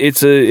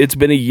it's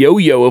been a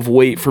yo-yo of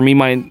weight for me.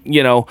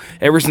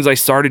 Ever since I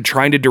started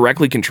trying to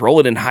directly control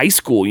it in high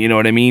school, you know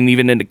what I mean,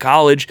 even into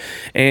college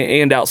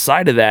and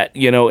outside of that,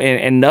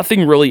 and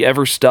nothing really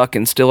ever stuck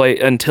until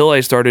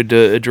I started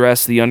to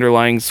address the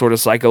underlying sort of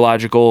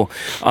psychological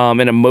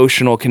and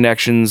emotional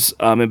connections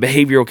and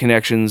behavioral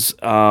connections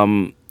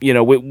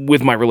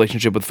with my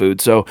relationship with food.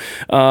 So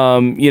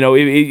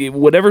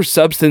whatever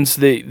substance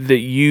that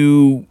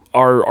you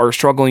are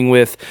struggling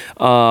with,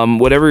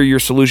 whatever your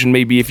solution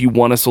may be, if you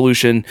want a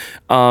solution,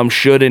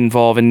 should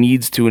involve and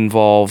needs to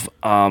involve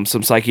some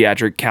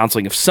psychiatric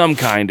counseling of some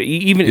kind.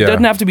 It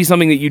doesn't have to be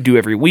something that you do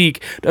every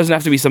week. It doesn't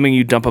have to be something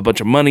you dump a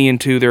bunch of money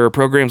into. There are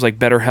programs like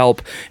BetterHelp,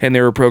 and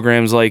there are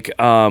programs like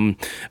I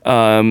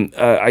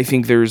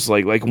think there's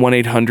like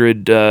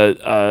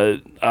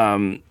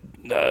 1-800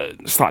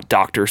 it's not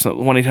doctor,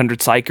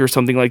 1-800-psych or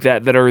something like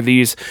that are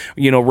these,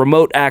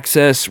 remote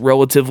access,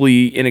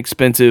 relatively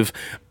inexpensive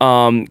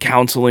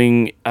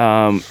counseling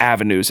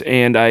avenues.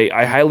 And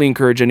I highly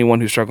encourage anyone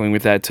who's struggling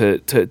with that to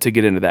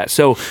get into that.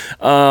 So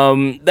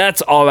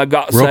that's all I've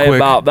got to say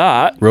about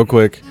that. Real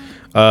quick.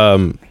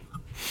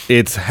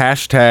 It's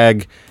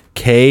hashtag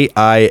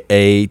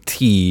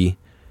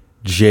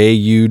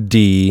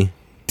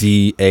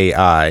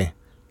KIATJUDDAI.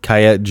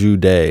 Kayat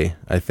Juday,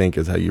 I think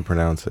is how you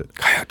pronounce it.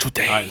 Kayat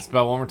Juday. all right,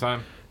 spell one more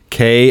time.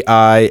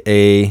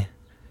 KIATJUDDAI.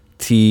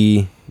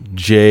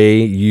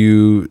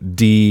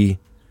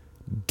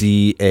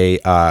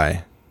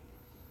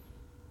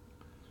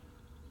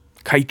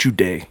 Kayat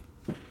Juday.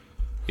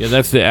 Yeah,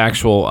 that's the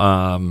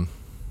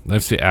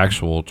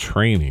actual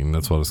training.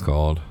 That's what it's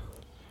called.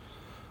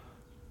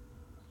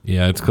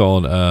 Yeah, it's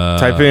called.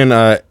 Type in.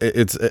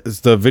 It's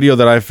the video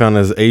that I found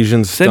as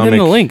Asian stomach. Send him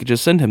the link.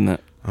 Just send him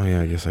that. Oh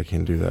yeah, I guess I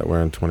can do that.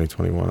 We're in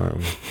 2021, aren't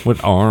we?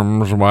 With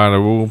arms wide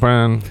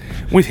open.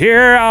 With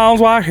hair arms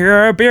wide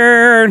hair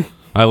beard.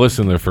 I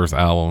listened to their first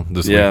album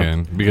this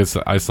weekend because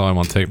I saw him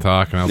on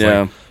TikTok and I was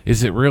like,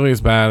 is it really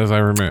as bad as I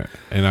remember?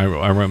 And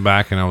I went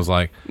back and I was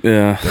like,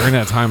 during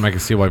that time I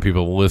could see why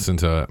people listen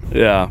to it.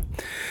 Yeah.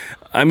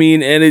 I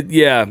mean, and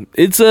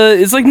it's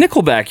like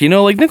Nickelback,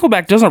 like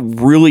Nickelback doesn't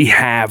really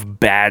have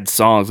bad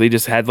songs. They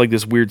just had like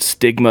this weird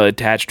stigma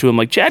attached to him.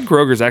 Like Chad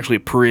Kroger's actually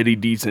a pretty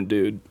decent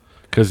dude.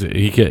 Because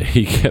he kept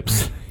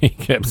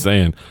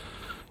saying,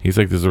 he's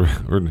like, is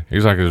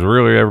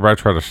really everybody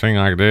try to sing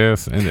like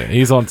this? And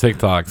he's on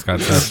TikTok.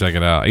 Scott Stapp, check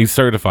it out. He's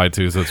certified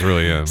too, so it's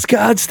really him.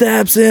 Scott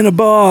Stapp's in a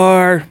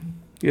bar.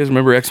 You guys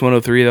remember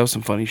X103? That was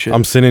some funny shit.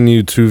 I'm sending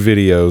you 2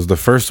 videos. The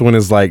first one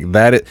is like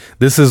that.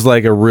 This is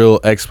like a real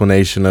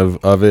explanation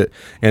of it.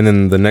 And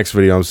then the next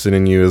video I'm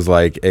sending you is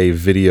like a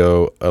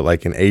video,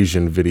 like an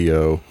Asian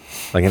video,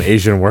 like an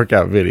Asian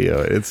workout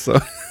video. It's so...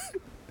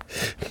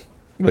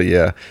 But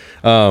yeah,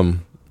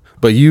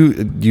 but you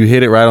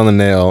hit it right on the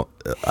nail.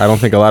 I don't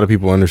think a lot of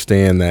people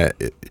understand that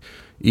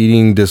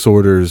eating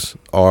disorders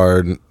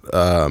are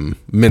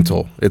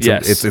mental.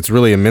 It's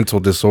really a mental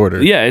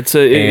disorder. Yeah, it's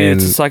a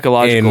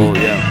psychological.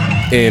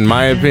 In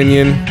my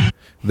opinion,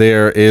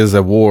 there is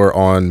a war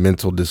on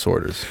mental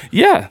disorders.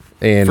 Yeah,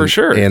 for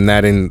sure. And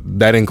that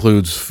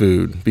includes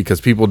food,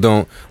 because people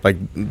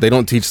they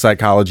don't teach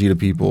psychology to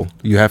people.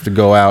 You have to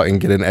go out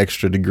and get an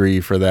extra degree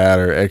for that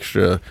or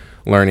extra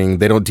learning.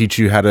 They don't teach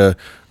you how to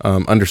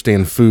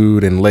understand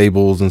food and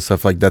labels and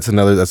stuff like that's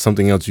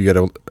something else you got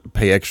to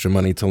pay extra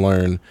money to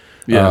learn.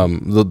 Yeah.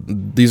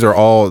 These are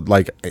all,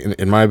 like,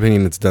 in my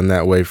opinion, it's done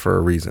that way for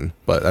a reason,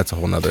 but that's a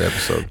whole nother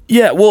episode.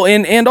 Yeah, well,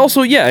 and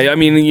also, I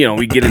mean,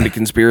 we get into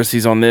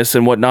conspiracies on this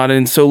and whatnot,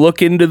 and so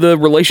look into the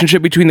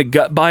relationship between the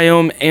gut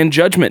biome and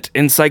judgment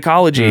and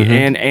psychology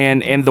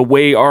and the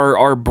way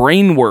our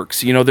brain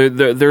works.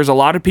 There's a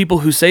lot of people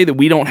who say that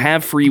we don't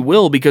have free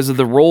will because of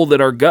the role that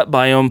our gut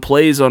biome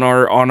plays on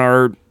our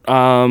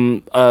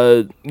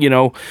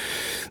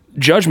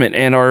judgment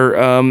and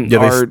our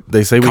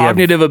they say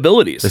cognitive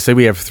abilities. They say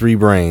we have 3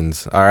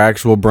 brains: our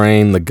actual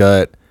brain, the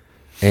gut,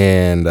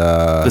 and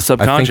the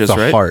subconscious, I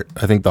think right? Heart.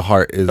 I think the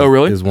heart is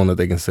is one that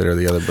they consider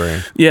the other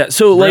brain. Yeah,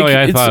 so like really,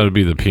 I thought it would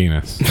be the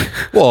penis.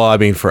 Well, I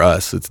mean, for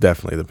us, it's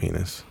definitely the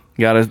penis.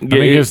 Gotta I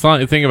mean, it's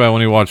not, think about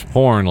when you watch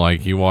porn,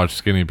 like you watch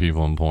skinny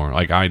people in porn,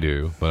 like I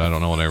do, but I don't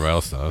know what everybody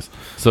else does.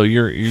 So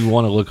you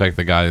want to look like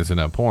the guy that's in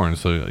that porn,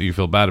 so you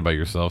feel bad about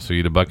yourself, so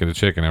you eat a bucket of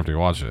chicken after you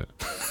watch it.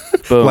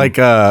 boom. Like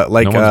No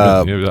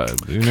one's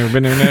been, you've never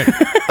been there, Nick?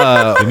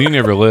 And you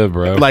never lived,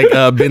 bro. like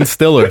Ben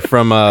Stiller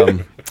from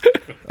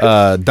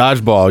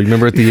Dodgeball. You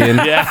remember at the end?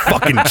 Yeah.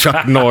 Fucking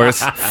Chuck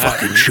Norris.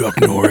 Fucking Chuck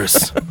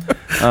Norris.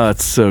 Oh,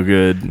 it's so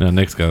good. No,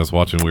 Nick's got us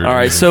watching weird. All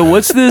right, movies. so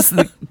what's this?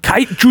 The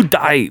Kite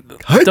Judai.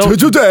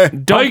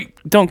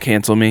 Don't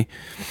cancel me.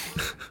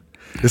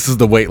 This is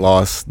the weight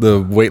loss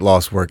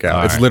workout.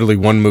 All It's right. literally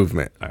one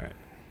movement. All right.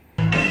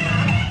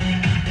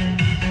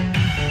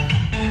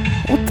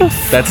 What the?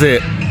 That's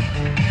it.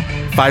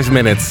 5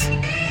 minutes.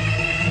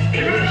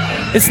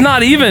 It's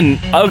not even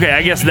okay.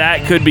 I guess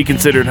that could be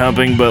considered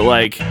humping, but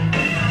like,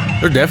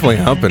 They're definitely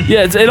humping.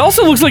 yeah, it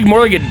also looks like more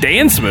like a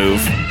dance move.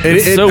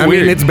 It's so I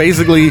weird. mean, that's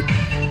basically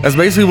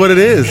what it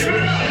is.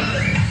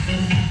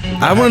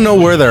 I want to know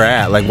where they're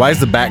at. Like, why is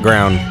the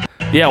background?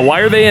 Yeah,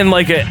 why are they in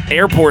like an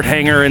airport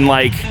hangar and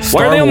like why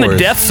Star are they on the Wars.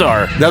 Death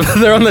Star?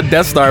 They're on the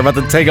Death Star about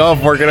to take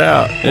off working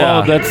out.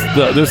 Well,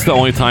 this is the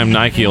only time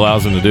Nike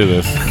allows them to do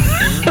this.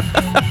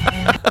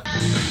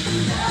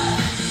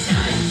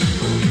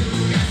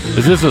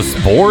 Is this a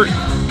sport?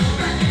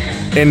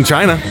 In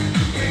China.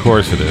 Of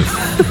course it is.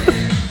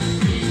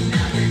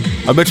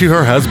 I bet you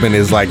her husband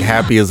is like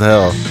happy as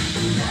hell.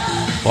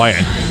 Why?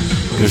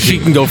 She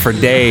can go for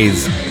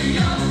days.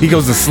 He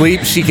goes to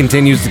sleep. She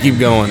continues to keep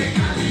going.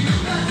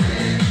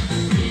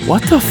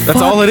 What the fuck?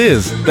 That's all it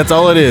is. That's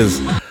all it is.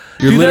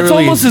 You're Dude, that's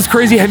literally. almost as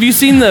crazy. Have you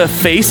seen the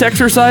face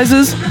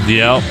exercises?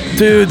 Yep.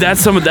 Dude,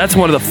 that's one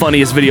of the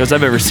funniest videos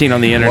I've ever seen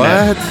on the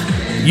internet. What?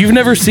 You've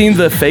never seen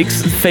the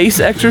face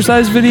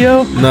exercise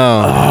video?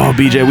 No. Oh,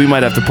 BJ, we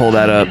might have to pull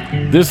that up.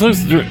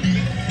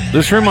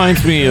 This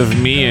reminds me of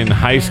me in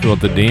high school at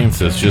the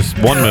dances. Just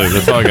one move.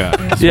 That's all I got.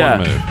 Just Yeah.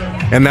 one move.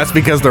 And that's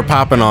because they're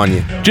popping on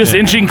you. Just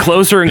inching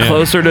closer and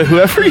closer to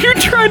whoever you're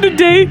trying to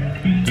date.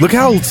 Look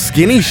how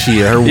skinny she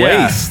is. Her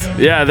waist.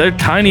 Yeah, they're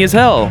tiny as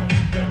hell.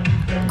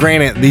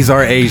 Granted, these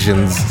are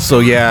Asians, so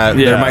yeah,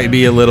 there might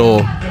be a little,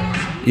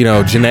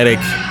 genetic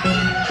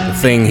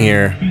thing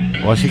here.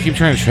 Why she keep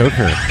trying to choke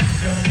her?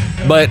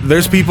 But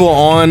there's people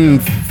on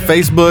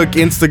Facebook,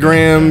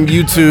 Instagram,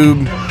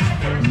 YouTube.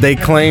 They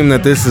claim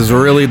that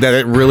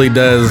it really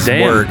does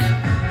Damn. work.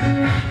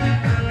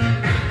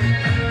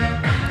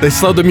 They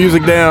slowed the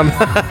music down.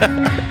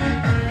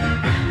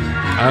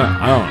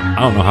 I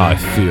don't know how I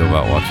feel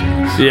about watching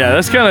this. Yeah,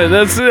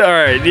 that's all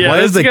right. Yeah, Why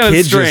is that's the kinda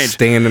kid strange. just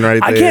standing right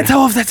there? I can't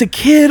tell if that's a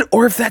kid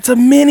or if that's a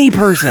mini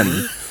person.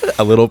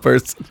 A little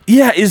person.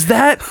 Yeah, is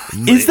that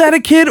a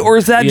kid or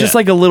is that just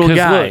like a little 'Cause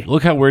guy?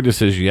 Look how weird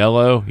this is.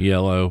 Yellow,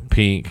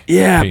 pink.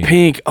 Yeah,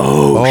 pink.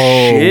 Oh,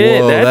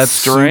 shit, whoa, that's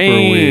super weird.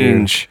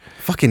 strange.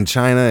 Fucking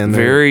China and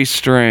their Very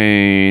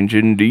strange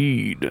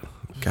indeed.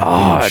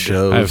 goddamn God.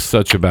 shows. I have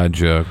such a bad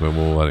joke, but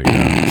we'll let it go.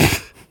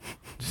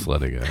 Just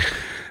let it go.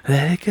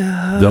 Let it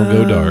go. Don't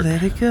go dark.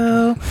 Let it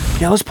go.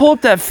 Yeah, let's pull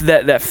up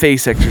that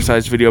face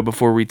exercise video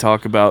before we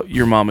talk about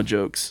your mama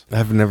jokes.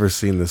 I've never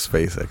seen this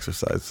face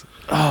exercise.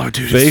 Oh,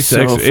 dude, it's Face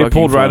so it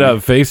pulled fucking right funny.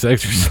 up. Face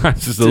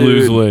exercises to Dude.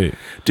 lose weight.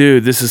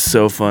 Dude, this is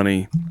so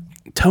funny.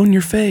 Tone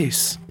your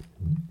face.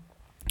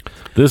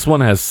 This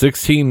one has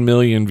 16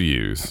 million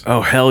views.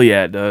 Oh, hell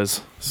yeah, it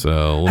does.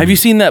 So Have you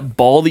seen that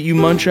ball that you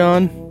munch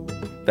on?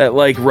 That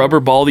like rubber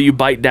ball that you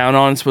bite down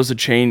on, supposed to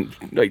change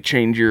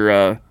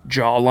your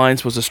jawline,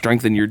 supposed to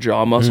strengthen your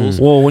jaw muscles.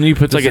 Well, when you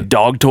put It's like a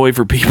dog toy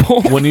for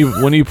people. when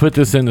you put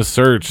this into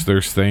search,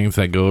 there's things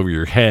that go over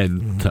your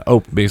head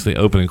to basically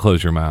open and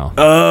close your mouth.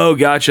 Oh,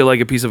 gotcha, like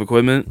a piece of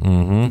equipment.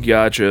 Mm-hmm.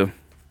 Gotcha.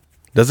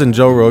 Doesn't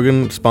Joe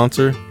Rogan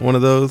sponsor one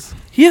of those?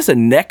 He has a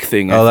neck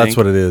thing. Oh, I that's think.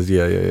 what it is.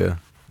 Yeah.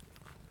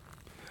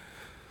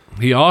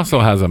 He also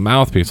has a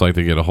mouthpiece like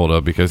to get a hold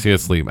of because he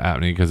has sleep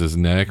apnea because his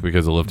neck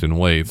because of lifting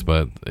weights,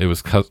 but it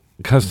was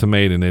custom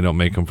made and they don't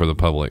make them for the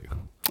public.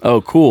 Oh,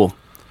 cool.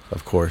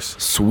 Of course.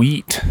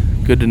 Sweet.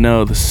 Good to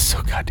know. This is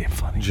so goddamn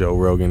funny. Joe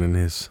Rogan and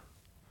his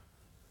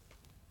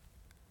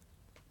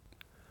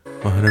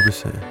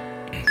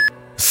 100%.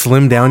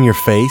 Slim down your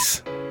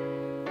face?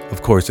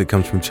 Of course, it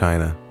comes from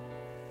China.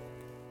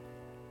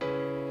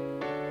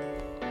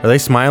 Are they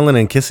smiling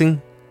and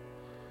kissing?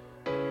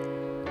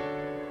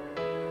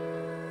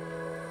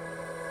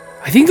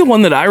 I think the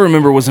one that I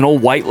remember was an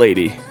old white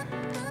lady.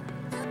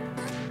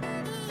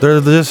 They're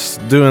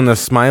just doing the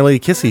smiley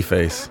kissy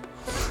face.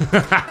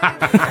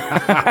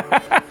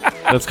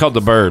 That's called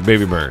the bird,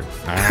 baby bird.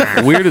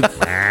 Weird.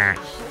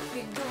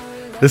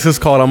 This is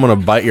called I'm gonna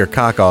bite your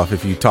cock off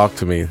if you talk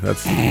to me.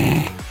 That's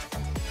I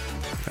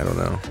don't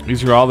know.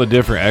 These are all the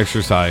different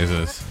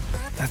exercises.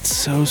 That's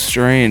so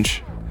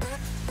strange.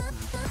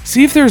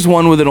 See if there's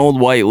one with an old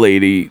white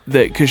lady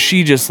because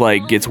she just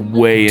like gets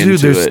way Dude, into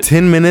there's it.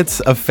 10 minutes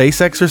of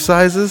face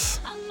exercises.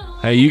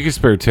 Hey, you can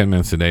spare 10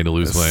 minutes a day to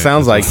lose weight.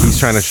 Sounds like he's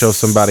trying to show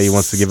somebody he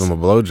wants to give him a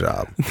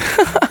blowjob.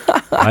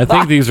 I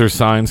think these are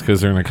signs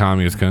because they're in a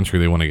communist country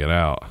they want to get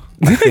out.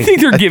 I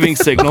think they're giving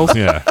signals.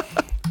 Yeah.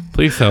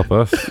 Please help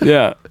us.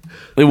 Yeah.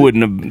 They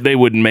wouldn't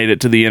made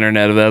it to the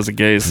internet if that was the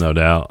case. No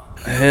doubt.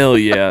 Hell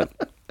yeah.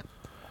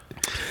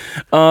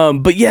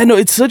 But yeah, no,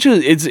 it's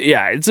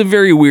a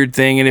very weird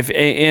thing.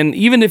 And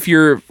even if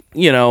you're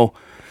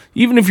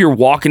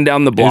walking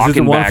down the block Is it the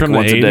and one back from the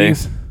once a day,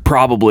 80s?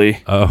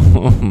 probably. Oh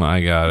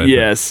my god.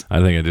 Yes.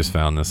 I think I just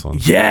found this one.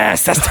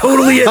 Yes, that's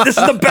totally it. This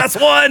is the best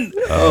one.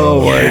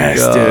 Oh my Yes,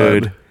 god,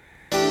 dude.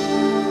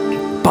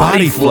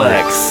 Body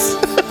flex.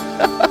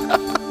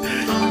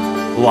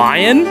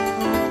 Lion?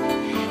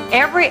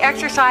 Every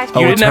exercise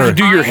You it's didn't have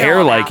to her. do your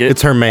hair like it.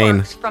 It's her mane.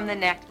 works from the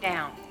neck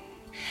down.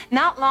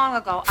 Not long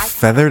ago, I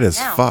Feathered taught as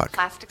a fuck.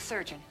 plastic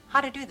surgeon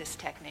how to do this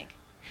technique,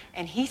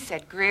 and he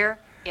said, "Greer,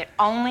 it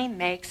only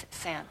makes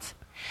sense.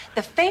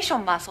 The facial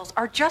muscles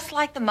are just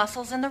like the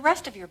muscles in the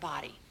rest of your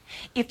body.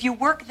 If you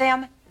work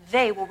them,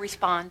 they will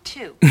respond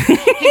too." He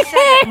said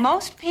that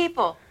most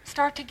people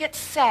start to get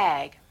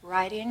sag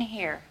right in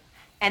here,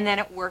 and then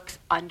it works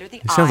under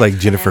the eyes. sounds like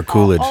and Jennifer then all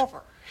Coolidge.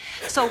 over.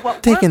 So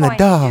what Taking we're the going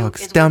to do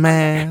dogs, is we're gonna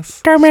dumbass.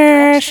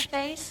 stretch the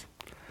face.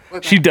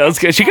 We're She gonna does.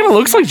 She kind exercise of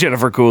looks the like muscles.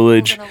 Jennifer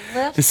Coolidge. We're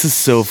gonna lift, This is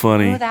so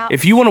funny. smooth out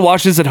If you want to the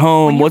watch this at When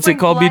home, you what's it bring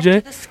called, blood BJ?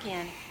 to the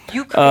skin,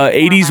 you create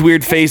Eighties more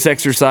weird face elasticity,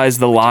 exercise,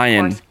 the which, of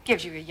lion. course,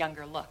 gives you a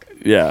younger look.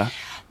 Yeah.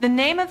 The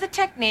name of the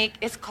technique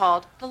is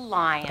called the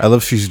lion. I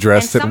love she's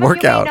dressed And in some of you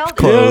may workout know that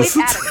clothes.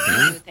 we've added some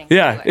new things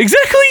Yeah, to it.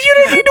 exactly. You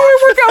don't need to wear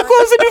workout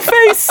clothes in your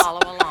face. Follow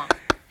along.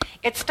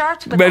 It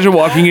starts with Imagine a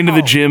walking into the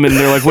low gym and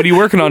they're like, "What are you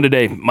working on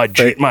today?" My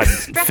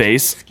stretching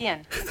face. the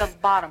skin to the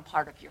bottom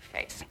part of your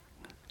face.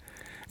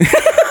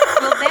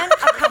 We'll then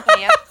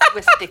accompany it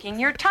with sticking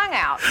your tongue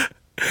out.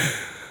 You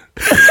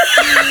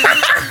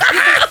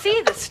can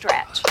see the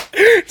stretch.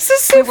 This is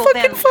so We will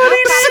then fucking funny.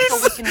 look at it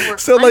so we can work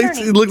So like,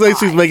 underneath it looks like the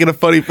she's eye. making a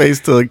funny face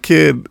to a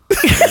kid.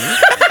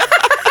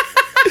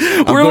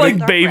 We're like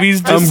Our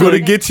babies. breath. I'm Just gonna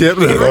like, get you.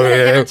 We're going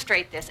to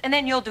demonstrate this, and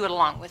then you'll do it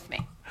along with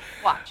me.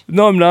 Watch.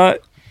 no, I'm not.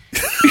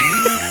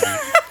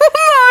 I'm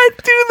not.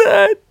 Do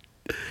that.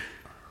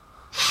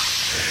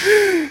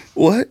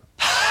 What?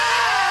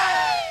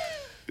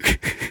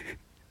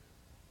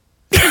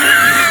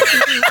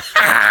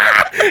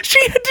 She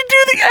had to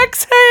do the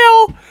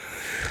exhale.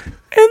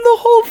 And the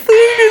whole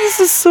thing. This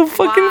is so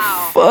fucking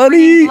Wow. funny.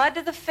 Bringing blood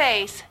to the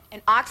face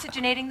and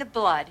oxygenating the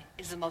blood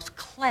is the most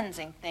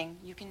cleansing thing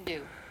you can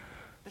do.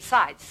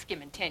 Besides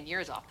skimming 10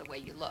 years off the way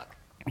you look.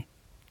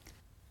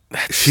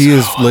 She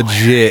is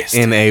legit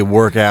in a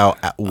workout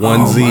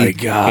onesie Oh my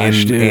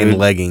gosh, dude. and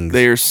leggings.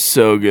 They are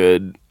so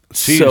good.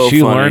 She so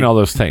she funny. learned all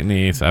those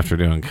techniques after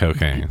doing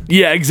cocaine.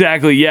 Yeah,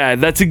 exactly. Yeah,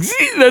 that's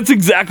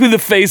exactly the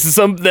face of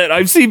some that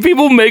I've seen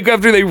people make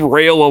after they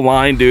rail a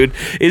line, dude.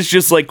 It's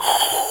just like,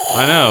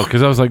 I know,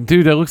 because I was like,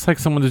 dude, that looks like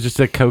someone that just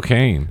did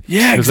cocaine.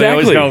 yeah, 'Cause they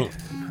always exactly. go,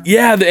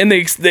 Yeah, and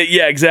they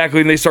yeah, exactly.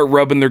 And they start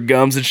rubbing their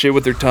gums and shit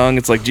with their tongue.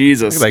 It's like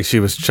Jesus. like she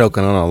was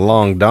choking on a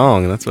long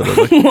dong. That's what it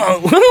looked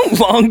like.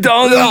 Long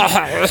Dong.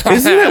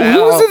 Isn't it? Who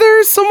was it?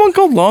 There's someone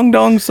called Long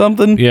Dong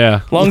something.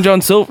 Yeah. Long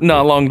John Silver.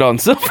 Not Long Don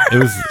Silver. It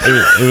was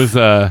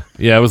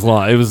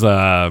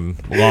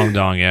long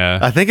dong, yeah.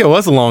 I think it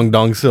was a long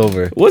dong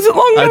silver. Was it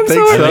Long I Dong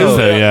think Silver? I think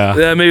so, yeah.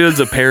 Yeah, maybe it was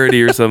a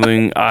parody or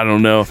something. I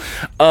don't know.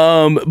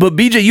 But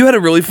BJ, you had a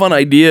really fun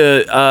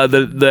idea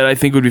that I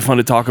think would be fun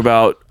to talk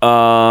about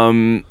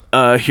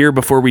here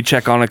before we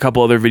check on a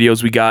couple other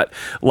videos we got,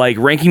 like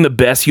ranking the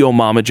best Yo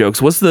Mama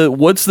jokes. What's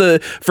the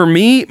for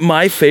me,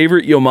 my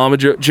favorite Yo Mama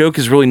joke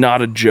is really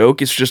not a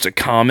joke. It's just a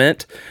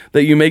comment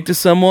that you make to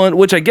someone,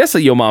 which I guess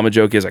a Yo Mama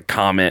joke is a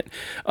comment.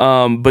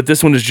 But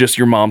this one is just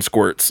your mom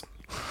squirts.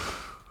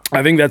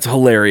 I think that's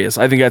hilarious.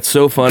 I think that's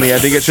so funny. I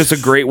think it's just a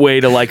great way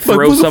to like throw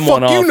Like, who the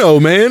someone fuck off. you know,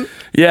 man?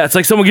 Yeah, it's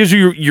like someone gives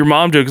you your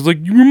mom jokes. It's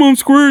like, your mom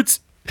squirts.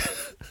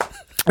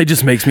 It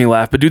just makes me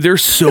laugh. But dude,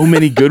 there's so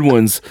many good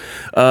ones.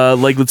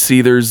 Like, let's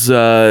see. There's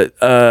Yo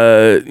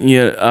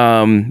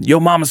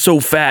Mama's so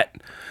fat.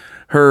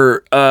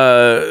 Her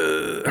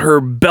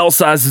bell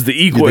size is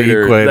the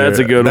equator. That's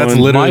a good That's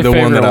one. literally My the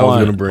one that favorite I was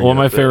going to bring. Well, up.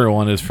 my favorite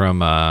one is from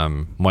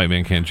White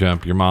Man Can't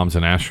Jump. Your mom's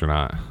an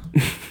astronaut.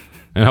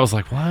 And I was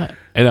like, what?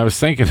 And I was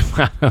thinking,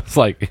 I was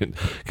like,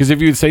 because if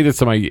you would say that to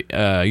somebody,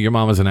 your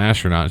mom is an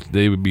astronaut,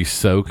 they would be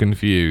so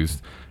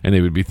confused and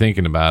they would be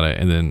thinking about it.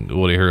 And then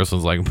Woody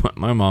Harrelson's like,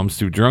 my mom's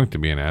too drunk to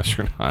be an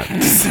astronaut.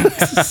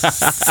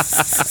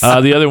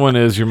 The other one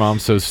is your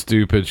mom's so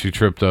stupid she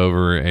tripped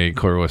over a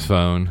cordless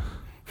phone.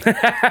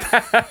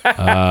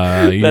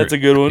 That's a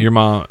good one.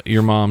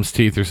 Your mom's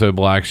teeth are so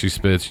black she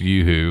spits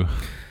yoo-hoo.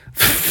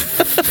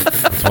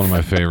 That's one of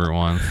my favorite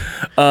ones.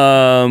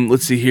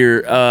 Let's see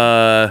here.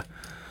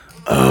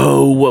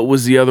 What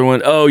was the other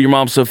one? Oh, your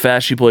mom's so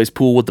fast she plays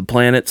pool with the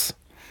planets.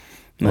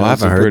 Well, I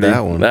haven't heard that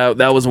one.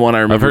 That was one I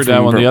remember. I've heard that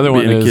from one. The other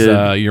one being a is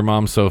kid. your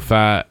mom's so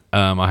fat,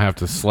 I have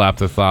to slap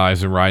the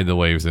thighs and ride the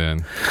waves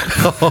in.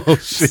 Oh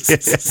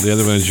shit! The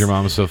other one is your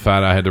mom's so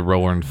fat, I had to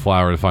roll her in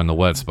flour to find the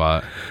wet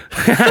spot.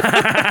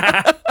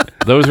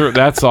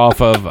 That's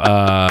off of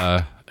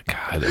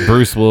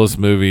Bruce Willis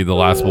movie, The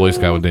Last Boy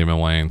Scout with Damon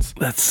Wayans.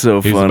 That's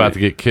so He's funny. about to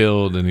get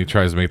killed and he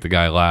tries to make the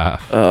guy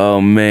laugh. Oh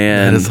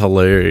man, That is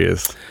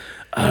hilarious.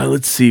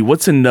 Let's see.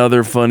 What's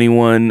another funny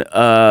one?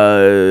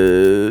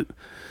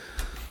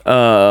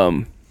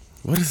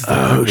 What is that?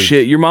 Oh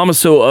shit! Your mama's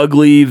so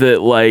ugly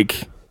that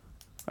like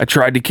I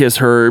tried to kiss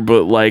her,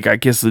 but like I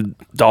kissed the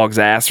dog's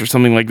ass or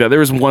something like that. There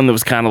was one that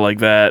was kind of like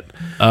that.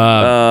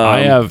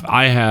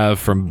 I have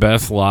from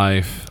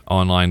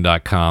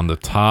bestlifeonline.com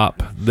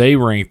they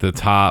rank the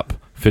top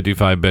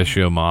 55 best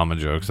Yo Mama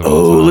jokes of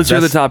all time. Let's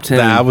hear the top 10.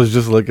 I was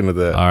just looking at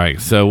that. All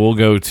right, so we'll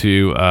go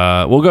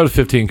to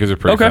 15 because they're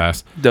pretty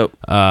fast. Dope.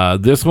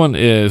 This one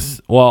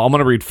is I'm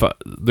gonna read.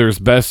 There's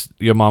best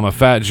Yo Mama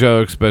fat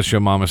jokes, best Yo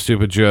Mama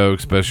stupid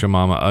jokes, best Yo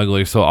Mama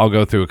ugly. So I'll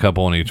go through a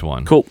couple on each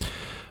one. Cool.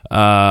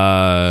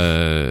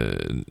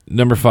 Number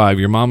 5,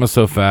 your mama's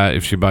so fat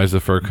if she buys the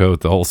fur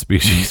coat, the whole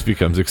species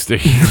becomes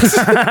extinct.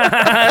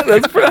 I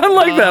like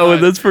that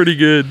one. That's pretty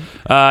good.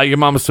 Your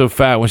mama's so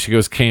fat when she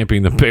goes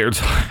camping, the bears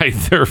hide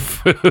their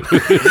food.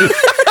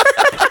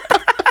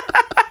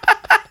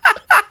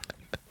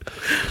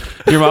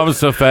 Your mama's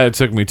so fat it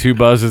took me 2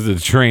 buses of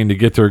the train to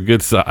get to her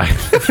good side.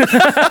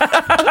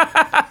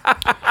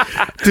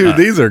 Dude,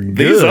 these are good.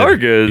 These are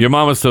good. Your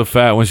mama's so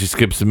fat when she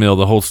skips a meal,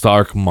 the whole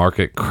stock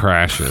market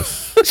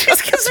crashes. She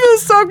just gives me the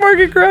stock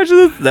market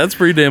crashes. That's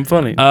pretty damn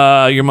funny.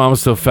 Your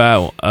mama's so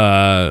fat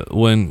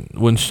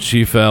when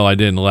she fell, I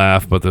didn't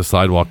laugh, but the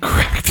sidewalk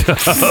cracked up.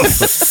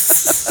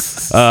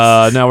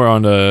 Now we're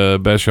on to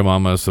best Your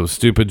Mama so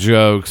stupid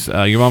jokes.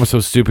 Your mama's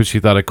so stupid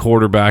she thought a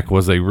quarterback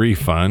was a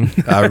refund.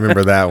 I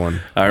remember that one.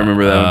 I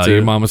remember that one too.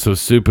 Your mama's so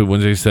stupid when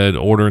they said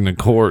order in the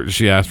court,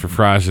 she asked for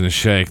fries and a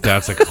shake.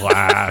 That's a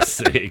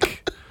classic.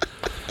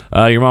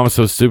 Your mama's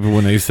so stupid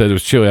when they said it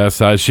was chilly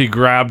outside, she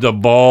grabbed a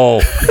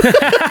bowl.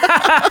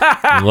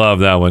 Love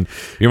that one.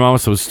 Your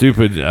mama's so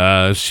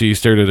stupid she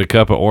stared at a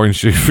cup of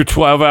orange juice for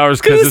 12 hours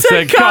because it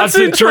said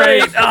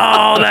concentrate.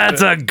 Oh,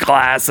 that's a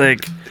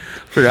classic.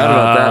 Forgot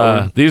about that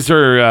one. These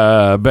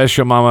are best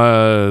Your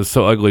Mama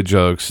so ugly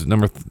jokes.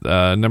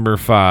 Number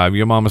 5,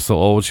 your mama's so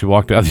old she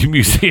walked out of the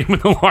museum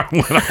and the alarm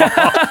went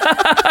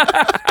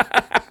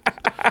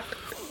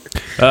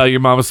off.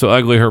 Your mama's so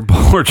ugly her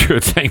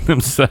portraits hang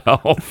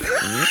themselves.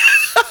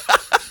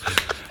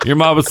 Your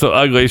mama's so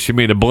ugly she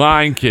made a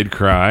blind kid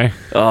cry.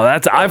 Oh,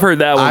 I've heard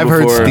that one I've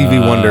before. heard Stevie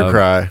Wonder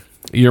cry.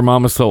 Your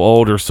mama's so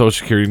old her social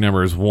security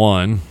number is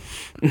 1.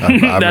 I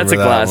remember That's a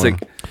that classic.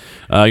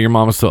 one. Your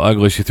mama's so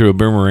ugly she threw a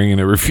boomerang and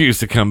it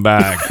refused to come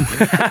back.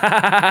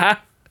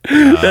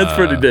 That's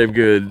pretty damn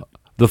good.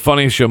 The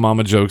funniest Yo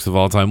Mama jokes of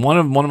all time. One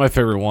of my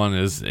favorite one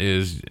is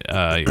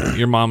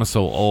your mama's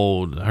so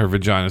old her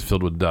vagina's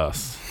filled with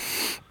dust.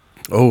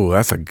 Oh,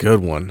 that's a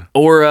good one.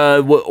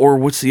 Or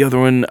what's the other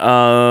one?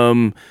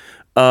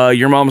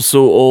 Your mom's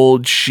so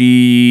old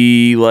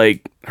she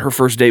like her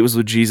first date was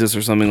with Jesus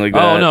or something like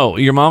that. Oh no,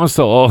 your mama's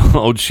so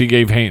old she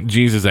gave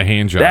Jesus a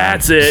hand job.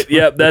 That's it.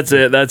 Yep, that's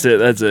it. Yep.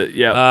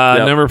 Yep.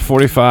 Number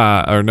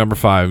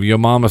 5. Your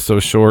mama's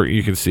so short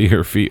you can see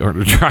her feet on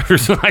her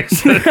driver's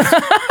license.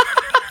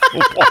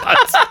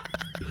 What?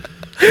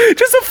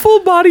 Just a full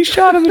body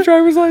shot on the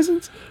driver's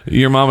license.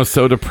 Your mama's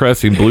so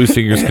depressing. Blues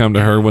singers come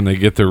to her when they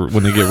get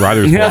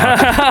writer's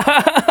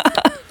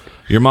block.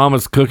 Your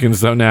mama's cooking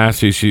so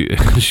nasty.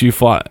 She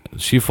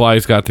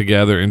flies got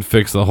together and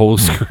fixed the whole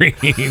screen.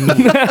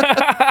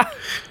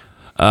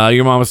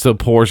 Your mama's so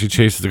poor she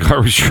chases the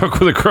garbage truck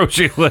with a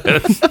crochet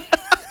list.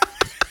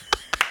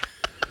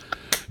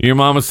 Your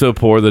mama's so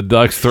poor the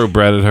ducks throw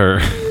bread at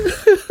her.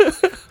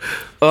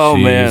 Oh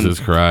man, Jesus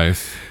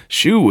Christ.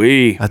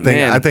 Shoo-wee. I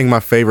think my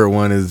favorite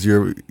one is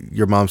your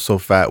mom's so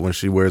fat when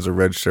she wears a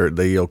red shirt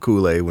they yell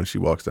Kool-Aid when she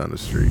walks down the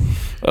street.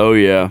 Oh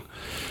yeah.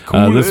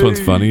 This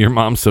one's funny. Your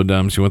mom's so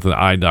dumb she went to the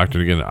eye doctor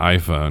to get an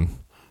iPhone.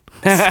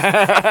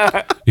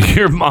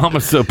 Your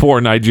mama's so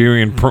poor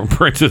Nigerian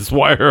princess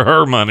wire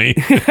her money.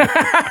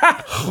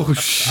 Oh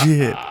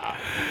shit.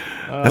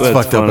 That's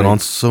fucked up and on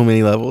so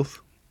many levels.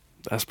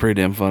 That's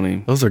pretty damn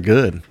funny. Those are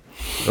good.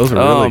 Those are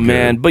really good.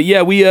 Man, but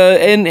yeah, we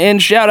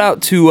and shout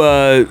out to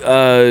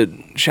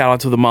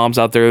the moms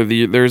out there.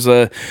 There's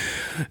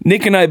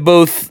Nick and I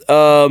both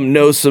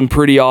know some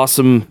pretty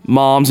awesome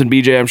moms, and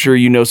BJ, I'm sure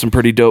you know some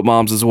pretty dope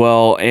moms as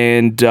well.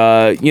 And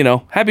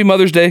happy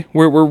Mother's Day.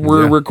 We're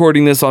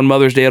recording this on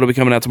Mother's Day. It'll be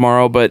coming out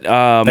tomorrow. But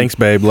thanks,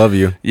 babe. Love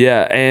you.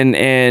 Yeah,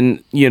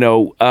 and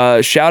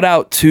shout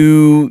out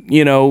to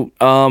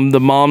the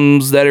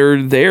moms that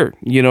are there.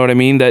 You know what I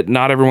mean? That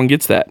not everyone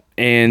gets that.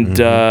 And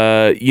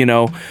to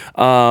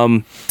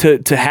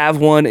have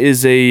one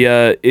is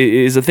a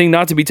thing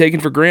not to be taken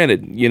for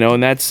granted,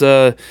 and that's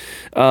something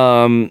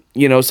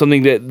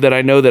that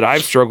I know that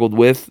I've struggled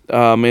with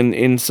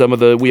in some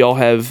of we all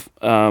have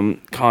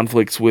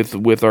conflicts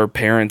with our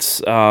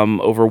parents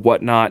over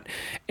whatnot,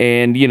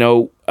 and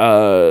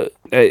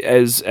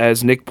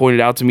as Nick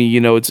pointed out to me,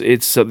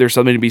 it's there's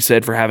something to be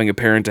said for having a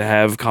parent to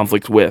have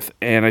conflict with,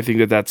 and I think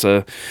that that's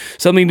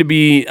something to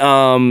be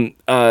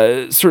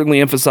certainly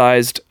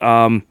emphasized.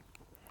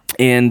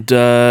 And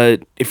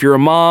if you're a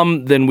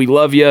mom, then we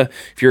love you.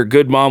 If you're a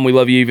good mom, we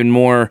love you even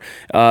more.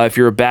 If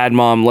you're a bad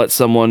mom, let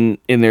someone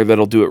in there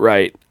that'll do it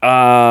right.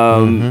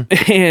 And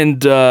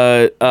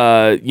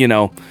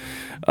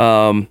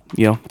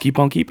keep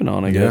on keeping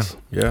on, I guess.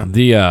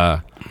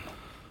 Yeah.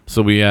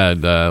 So we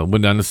had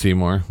went down to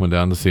Seymour, went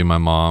down to see my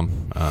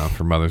mom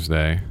for Mother's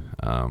Day.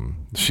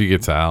 She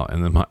gets out,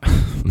 and then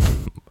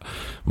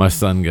my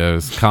son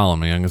goes calling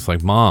me. I'm just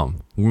like,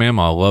 Mom,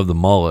 Mama, I love the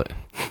mullet.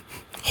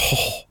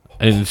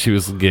 And she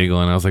was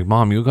giggling. I was like,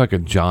 Mom, you look like a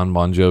John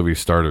Bon Jovi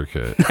starter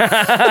kit.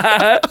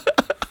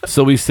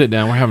 So we sit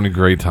down. We're having a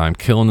great time,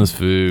 killing this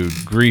food,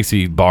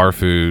 greasy bar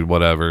food,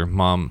 whatever.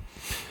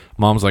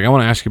 Mom's like, I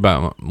want to ask you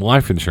about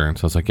life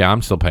insurance. I was like, yeah,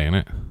 I'm still paying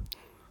it.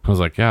 I was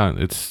like, yeah,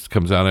 it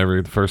comes out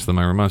every first of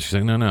every month. She's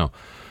like, no.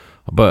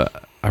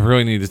 But I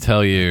really need to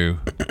tell you,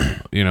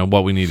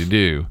 what we need to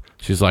do.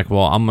 She's like,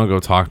 well, I'm going to go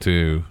talk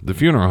to the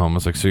funeral home. I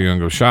was like, so you're going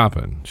to go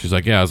shopping? She's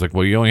like, yeah. I was like,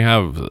 well, you only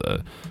have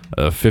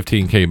a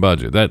 $15K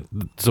budget.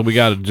 So we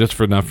got it just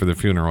for enough for the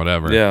funeral,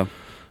 whatever. Yeah.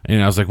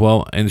 And I was like,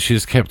 well, and she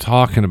just kept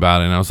talking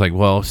about it. And I was like,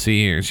 well,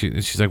 see here.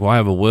 She's like, well, I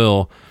have a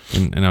will.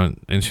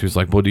 And she was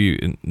like, well,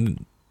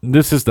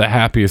 this is the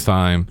happiest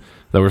time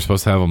that we're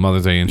supposed to have on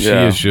Mother's Day. And she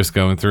is just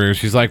going through.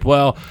 She's like,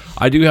 well,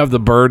 I do have the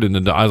bird and the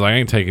dog. I was like, I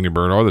ain't taking your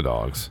bird or the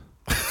dogs.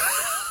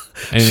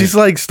 And she's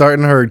like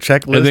starting her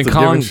checklist. And then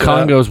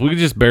Colin goes, we could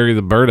just bury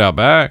the bird out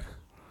back.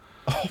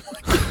 Oh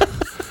my God.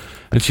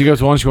 And she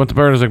goes, why don't you want the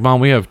bird? I was like, Mom,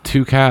 we have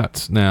 2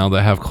 cats now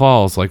that have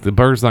claws. Like, the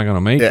bird's not going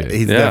to make it.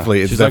 It's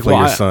definitely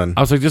your son.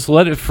 I was like, just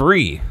let it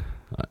free.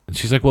 And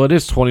she's like, well, it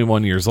is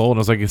 21 years old. And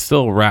I was like, it's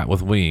still a rat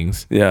with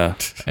wings. Yeah.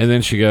 And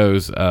then she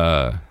goes,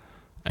 and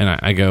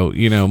I go,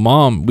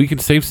 Mom, we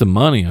could save some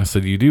money. I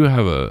said, you do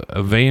have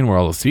a van where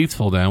all the seats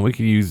fall down. We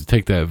could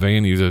take that van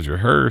and use it as your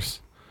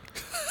hearse.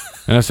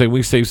 And I said,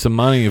 we save some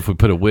money if we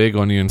put a wig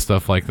on you and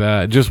stuff like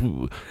that.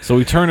 So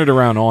we turned it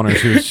around on her.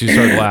 She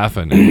started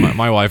laughing. And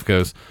my wife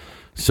goes,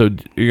 so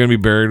you're going to be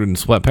buried in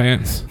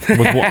sweatpants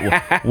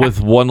with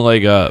one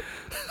leg up?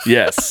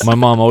 Yes. My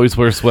mom always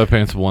wears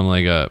sweatpants with one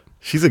leg up.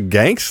 She's a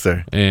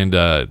gangster. And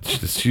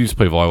she used to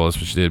play volleyball. That's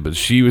what she did. But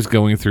she was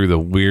going through the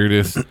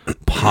weirdest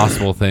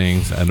possible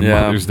things at a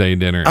Mother's Day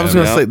dinner. I was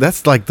going to say,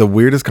 that's like the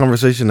weirdest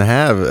conversation to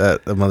have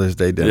at a Mother's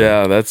Day dinner.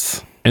 Yeah,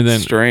 that's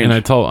strange. And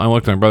I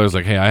looked at my brother's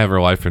like, hey, I have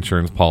our life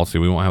insurance policy.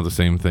 We won't have the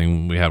same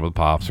thing we had with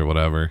Pops or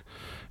whatever.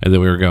 And then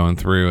we were going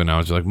through, and I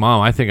was like, Mom,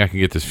 I think I can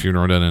get this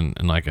funeral done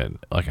in like a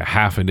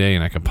half a day,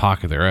 and I can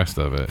pocket the rest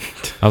of it.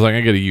 I was like,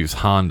 I got to use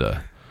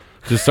Honda.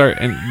 Just start,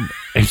 and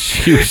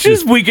she was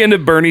just Weekend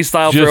at Bernie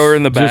style, throw her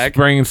in the back. Just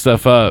bringing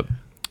stuff up.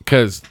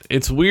 Because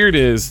it's weird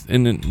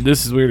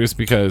this is weirdest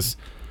because,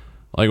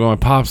 like, when my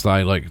pops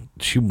died, like,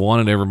 she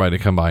wanted everybody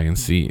to come by and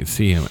see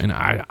him.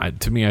 And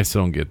to me, I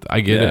still don't get I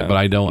get it, but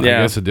I don't. Yeah.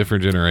 I guess a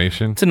different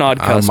generation. It's an odd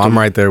custom. I'm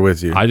right there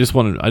with you. I just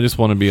want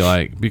to be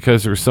like,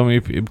 because there's so many,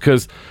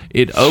 because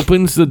it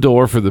opens the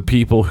door for the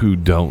people who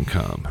don't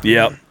come.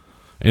 Yep.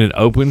 And it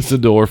opens the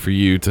door for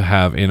you to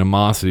have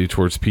animosity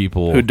towards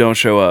people who don't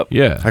show up.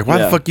 Yeah. Like, why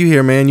the fuck you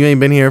here, man? You ain't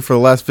been here for the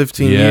last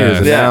 15 years.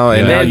 And now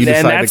you decide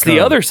and that's to come. the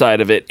other side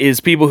of it is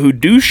people who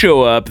do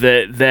show up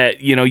that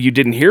you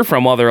didn't hear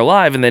from while they're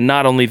alive. And then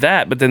not only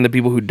that, but then the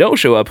people who don't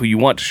show up who you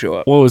want to show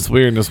up. What was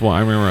weird in this one, I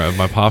remember at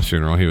my pop's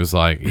funeral, he was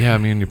like, yeah,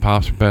 me and your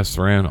pops are best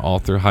friend all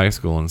through high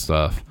school and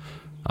stuff.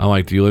 I'm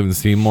like, do you live in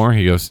Seymour?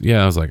 He goes,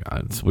 yeah. I was like,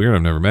 it's weird.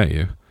 I've never met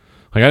you.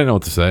 Like, I didn't know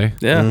what to say.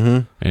 Yeah. Mm-hmm.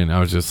 And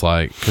I was just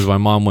like, because my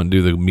mom wouldn't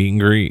do the meet and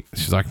greet.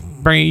 She's like,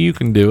 Brandy, you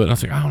can do it. And I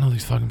was like, I don't know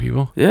these fucking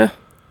people. Yeah.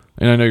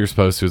 And I know you're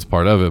supposed to as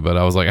part of it, but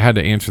I was like, I had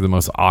to answer the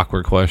most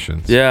awkward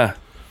questions. Yeah.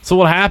 So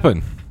what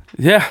happened?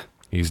 Yeah.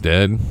 He's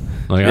dead.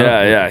 Like,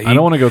 I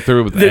don't want to go through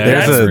it with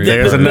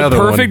there's another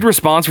the perfect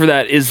response for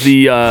that is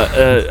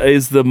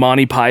the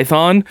Monty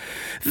Python.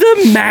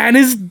 The man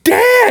is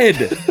dead.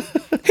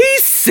 He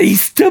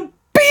ceased to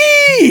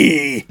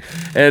be.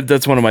 And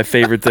that's one of my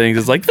favorite things.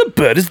 It's like, the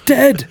bird is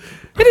dead.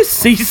 It has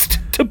ceased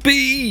to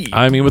be.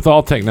 I mean, with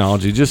all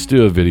technology, just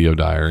do a video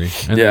diary.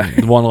 And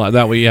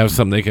that way you have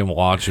something they can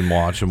watch and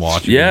watch and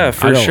watch. Yeah, again.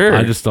 for sure.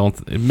 I just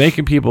don't.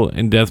 Making people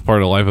in death's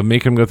part of life, but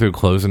making them go through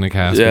closing the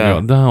casket. Yeah.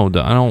 And go,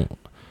 no, I don't.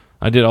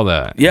 I did all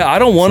that. Yeah, I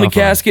don't want a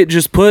casket.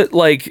 Just put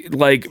like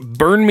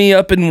burn me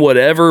up in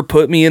whatever,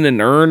 put me in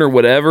an urn or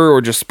whatever, or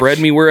just spread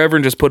me wherever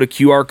and just put a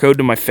QR code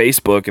to my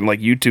Facebook and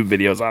like YouTube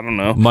videos. I don't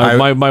know.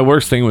 My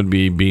worst thing would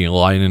be being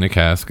lying in a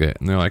casket,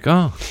 and they're like,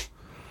 "Oh,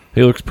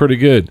 he looks pretty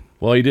good."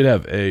 Well, he did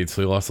have AIDS,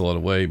 so he lost a lot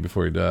of weight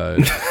before he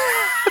died.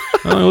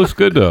 Oh, he looks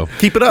good though.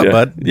 Keep it up,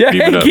 bud. Yeah,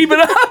 keep it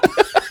up.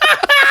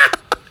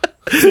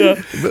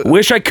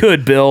 Wish I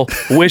could, Bill.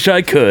 Wish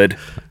I could.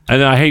 And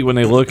then I hate when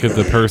they look at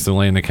the person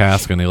laying in the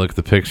casket and they look at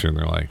the picture and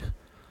they're like,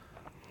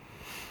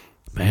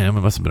 man, it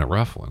must have been a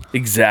rough one.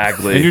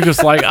 Exactly. And you're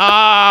just like,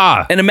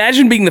 ah. And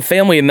imagine being the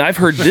family, and I've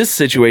heard this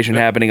situation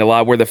happening a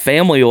lot where the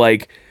family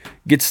like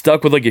gets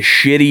stuck with like a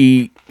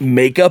shitty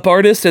makeup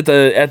artist at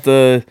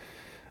the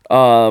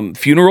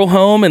funeral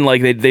home, and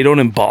like they don't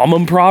embalm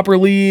them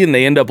properly, and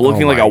they end up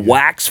looking like a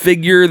wax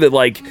figure that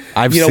like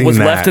I've was seen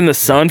left that. in the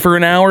sun for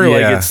an hour.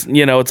 Yeah. Like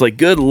it's like,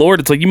 good Lord,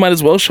 it's like you might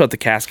as well shut the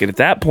casket at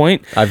that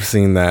point. I've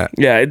seen that.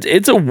 Yeah,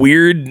 it's a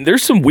weird.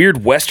 There's some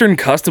weird Western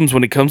customs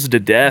when it comes to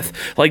death.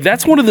 Like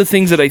that's one of the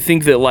things that I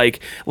think that like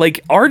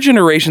our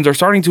generations are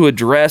starting to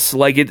address.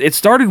 Like it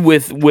started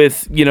with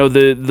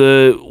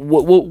the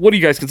what do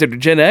you guys consider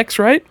Gen X,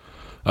 right?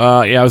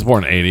 Yeah, I was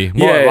born in 80.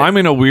 Well, Yeah. I'm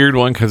in a weird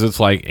one because it's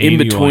like 80. In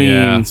between.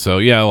 Yeah, so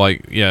yeah,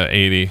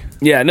 80.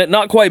 Yeah,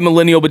 not quite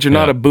millennial, but you're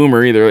not Yeah. a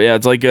boomer either. Yeah,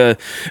 it's like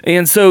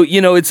and so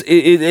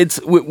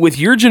it's with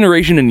your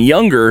generation and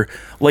younger,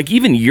 like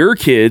even your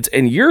kids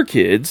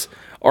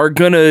are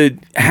gonna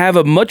have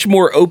a much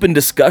more open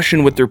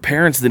discussion with their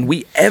parents than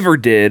we ever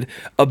did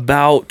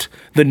about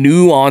the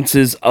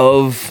nuances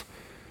of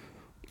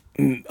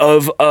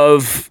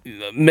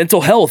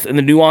mental health and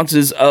the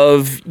nuances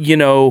of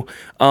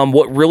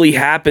what really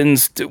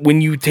happens when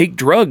you take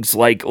drugs.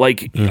 I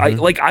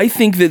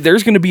think that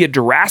there's going to be a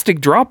drastic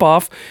drop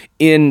off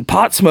in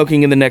pot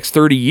smoking in the next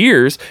 30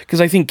 years because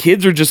I think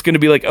kids are just going to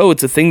be like, oh,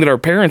 it's a thing that our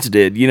parents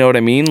did. You know what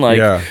I mean?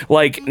 Now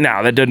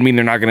that doesn't mean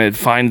they're not going to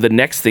find the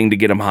next thing to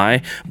get them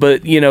high,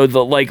 but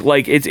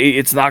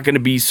it's not going to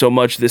be so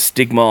much this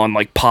stigma on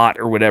like pot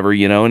or whatever,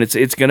 and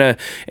it's gonna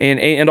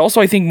and also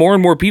I think more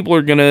and more people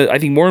are gonna. I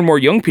think more and more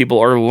young people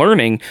are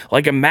learning.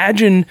 Like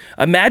imagine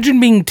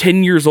being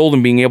 10 years old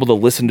and being able to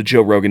listen to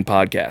Joe Rogan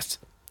podcasts.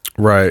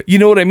 Right. You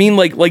know what I mean?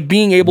 Like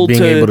being able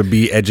to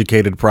be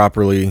educated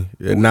properly,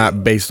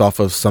 not based off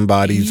of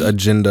somebody's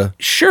agenda.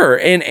 Sure,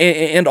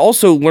 and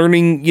also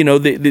learning,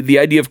 the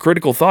idea of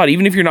critical thought.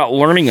 Even if you're not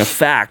learning a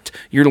fact,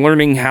 you're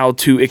learning how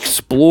to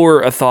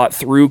explore a thought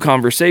through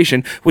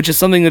conversation, which is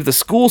something that the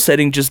school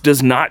setting just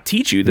does not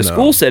teach you. The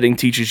school setting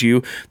teaches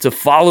you to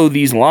follow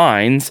these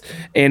lines,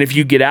 and if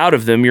you get out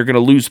of them, you're going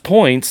to lose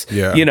points.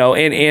 Yeah.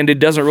 And it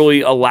doesn't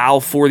really allow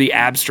for the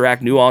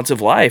abstract nuance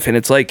of life, and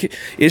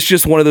it's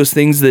just one of those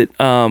things that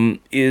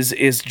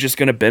is just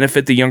going to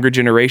benefit the younger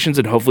generations,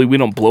 and hopefully we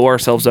don't blow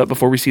ourselves up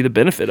before we see the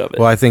benefit of it.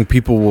 Well, I think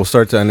people will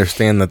start to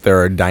understand that there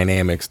are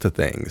dynamics to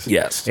things.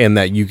 Yes. And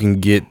that you can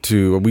get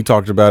to, we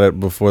talked about it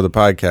before the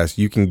podcast,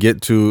 you can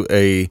get to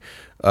a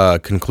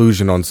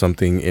conclusion on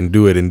something and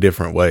do it in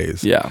different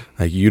ways. Yeah.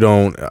 Like you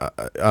don't,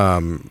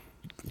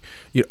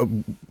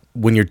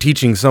 when you're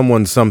teaching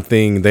someone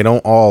something, they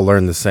don't all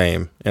learn the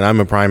same. And I'm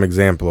a prime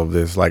example of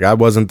this. Like I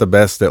wasn't the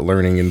best at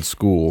learning in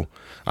school.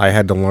 I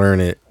had to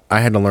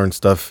learn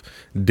stuff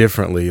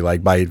differently,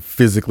 like by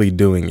physically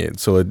doing it.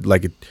 So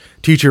like a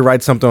teacher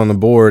writes something on the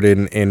board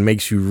and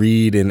makes you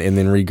read and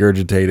then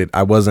regurgitate it.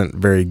 I wasn't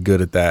very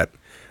good at that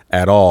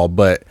at all.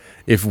 But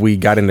if we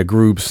got into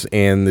groups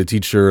and the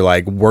teacher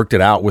like worked it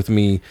out with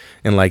me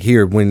and like,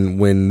 here,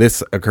 when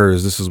this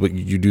occurs, this is what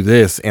you do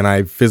this. And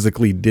I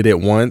physically did it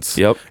once.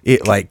 Yep.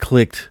 It like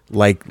clicked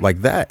like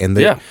that. And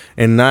Yeah.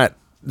 and not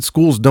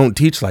schools don't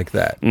teach like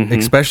that,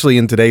 especially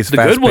in today's The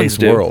good ones fast-paced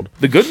do. world.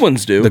 The good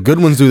ones do. The good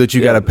ones do that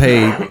you got to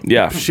pay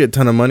Yeah. a shit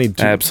ton of money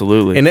to.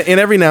 Absolutely. And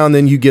every now and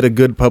then you get a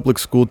good public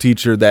school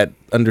teacher that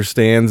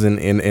understands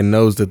and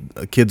knows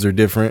that kids are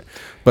different.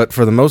 But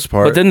for the most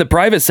part, But then the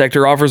private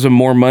sector offers them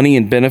more money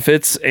and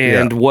benefits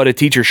and Yeah. what a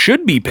teacher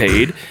should be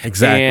paid.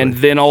 Exactly. And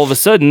then all of a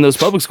sudden, those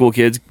public school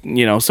kids,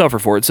 suffer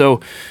for it. So,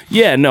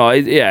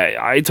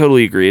 I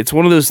totally agree. It's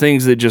one of those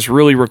things that just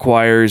really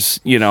requires,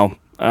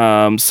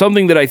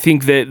 something that I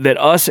think that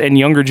us and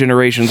younger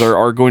generations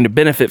are going to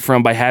benefit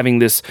from by having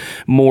this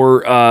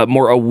more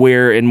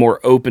aware and more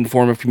open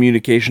form of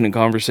communication and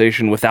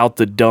conversation without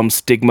the dumb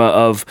stigma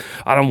of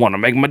I don't want to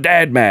make my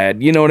dad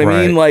mad. You know what I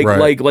mean?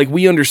 Right. Like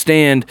we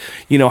understand,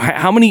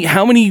 how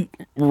many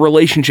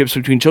relationships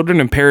between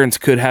children and parents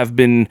could have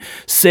been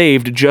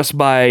saved just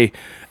by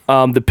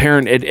the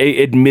parent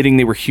admitting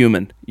they were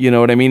human. You know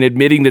what I mean?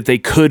 Admitting that they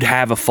could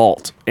have a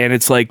fault, and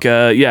it's like,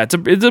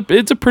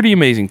 it's a pretty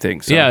amazing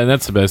thing. So. Yeah, and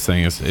that's the best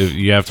thing is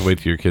you have to wait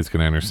till your kids can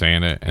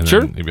understand it, and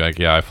Sure. then you'd be like,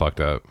 "Yeah, I fucked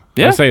up."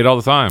 Yeah. I say it all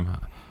the time.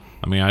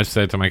 I mean, I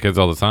say it to my kids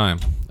all the time,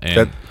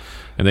 and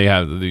they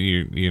have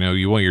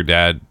you want your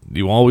dad.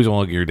 You always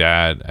want your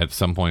dad at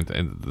some point.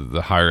 And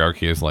the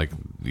hierarchy is like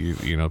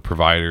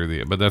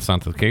provider, but that's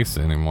not the case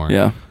anymore.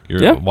 Yeah.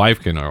 Your wife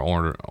can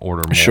order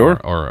more Sure.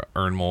 or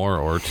earn more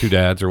or two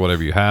dads or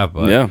whatever you have,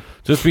 but Yeah.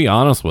 just be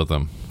honest with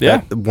them.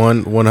 Yeah.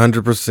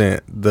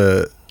 100%.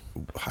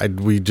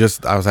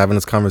 I was having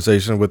this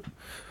conversation with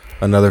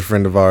another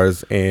friend of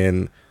ours,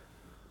 and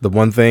the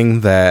one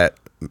thing that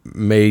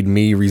made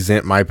me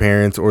resent my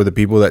parents or the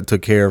people that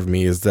took care of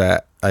me is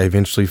that I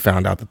eventually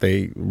found out that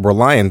they were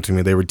lying to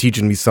me. They were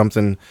teaching me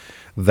something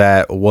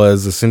that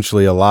was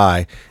essentially a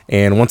lie.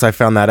 And once I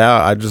found that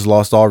out, I just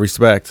lost all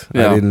respect.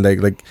 Yeah. I didn't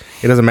like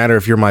it doesn't matter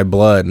if you're my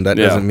blood, and that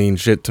Yeah. doesn't mean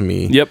shit to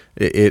me. Yep.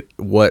 It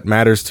what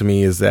matters to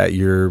me is that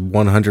you're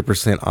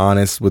 100%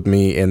 honest with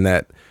me and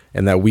that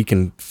we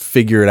can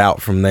figure it out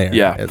from there.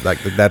 Yeah. Like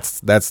that's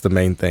the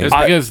main thing. It's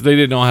because they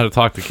didn't know how to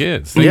talk to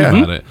kids. Think Yeah.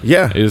 about it.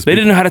 Yeah. It is They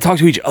didn't know how to talk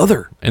to each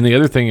other. And the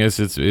other thing is,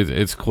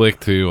 it's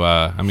quick to.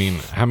 I mean,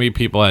 how many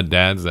people had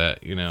dads that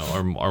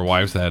or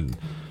wives had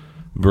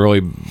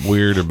really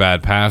weird or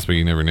bad past, but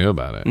you never knew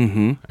about it.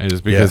 Mm-hmm. And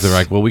just because they're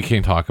like, well, we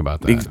can't talk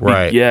about that.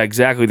 Right. Yeah,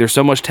 exactly. There's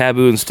so much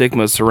taboo and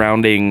stigma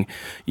surrounding,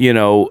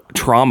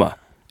 trauma.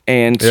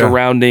 And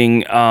surrounding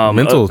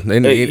mental,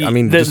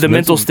 the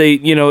mental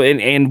state,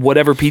 and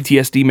whatever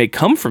PTSD may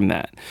come from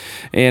that,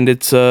 and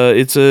it's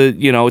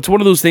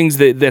one of those things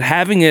that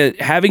having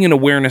an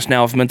awareness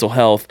now of mental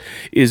health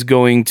is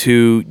going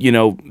to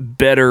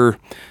better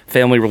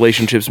family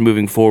relationships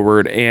moving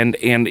forward, and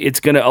it's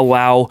going to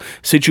allow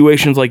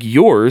situations like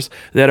yours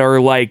that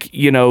are like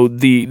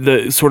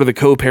the sort of the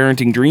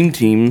co-parenting dream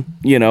team,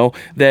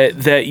 that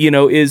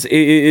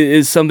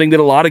is something that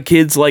a lot of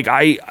kids like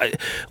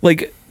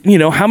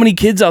how many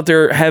kids out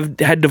there have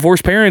had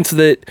divorced parents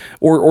that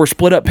or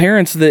split up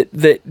parents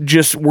that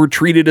just were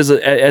treated as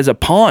a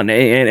pawn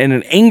and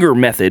an anger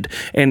method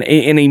and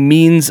a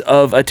means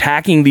of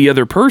attacking the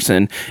other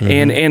person.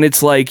 Mm-hmm. And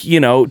it's like,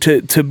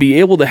 to be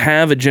able to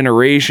have a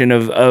generation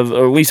of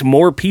or at least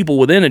more people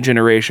within a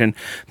generation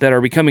that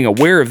are becoming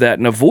aware of that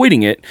and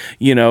avoiding it,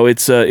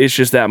 it's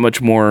just that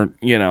much more,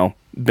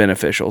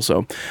 beneficial.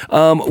 So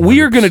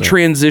we are going to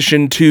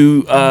transition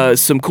to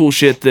some cool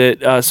shit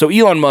that so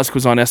Elon Musk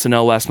was on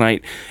SNL last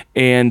night,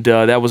 and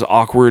that was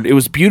awkward. It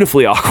was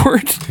beautifully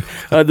awkward,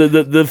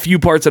 the few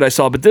parts that I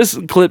saw, but this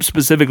clip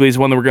specifically is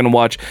one that we're going to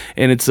watch,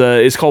 and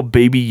it's called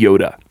Baby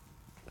Yoda.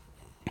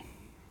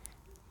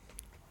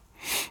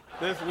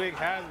 This week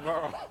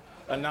Hasbro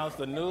announced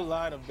a new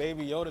line of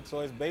Baby Yoda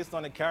toys based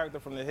on a character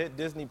from the hit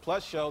Disney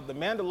Plus show, The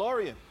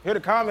Mandalorian. Here the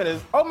comment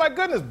is, oh my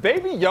goodness,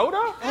 Baby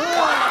Yoda?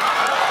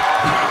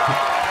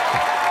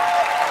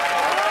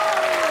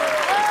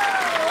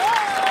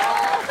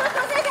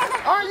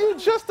 Aren't you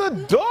just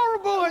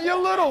adorable in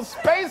your little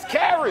space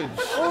carriage?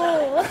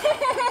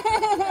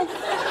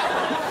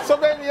 So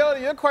Baby Yoda,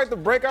 you're quite the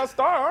breakout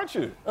star, aren't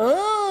you?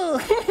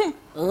 Oh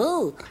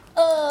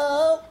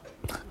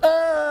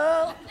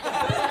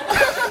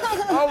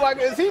my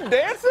God, is he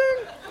dancing?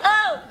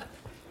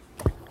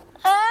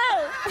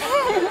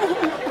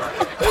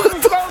 This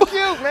is so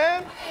cute,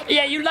 man.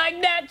 Yeah, you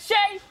like that,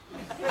 Shay?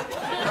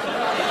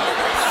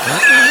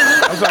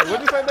 I'm sorry,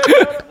 what'd you say, Baby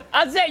Yoda?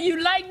 I said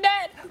you like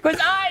that? Because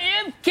I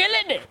am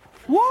killing it.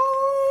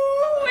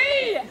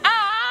 Woo-wee,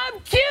 I'm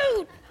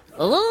cute.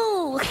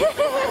 Ooh.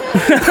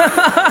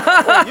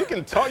 Wait, you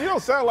can talk, you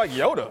don't sound like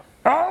Yoda.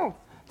 Oh.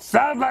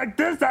 Sound like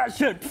this, I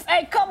should.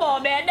 Hey, come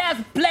on, man.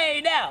 That's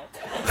played out.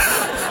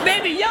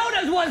 Baby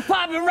Yoda's what's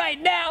popping right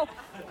now.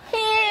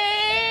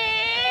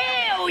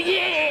 Hell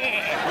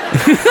yeah.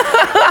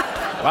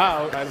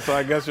 Wow, so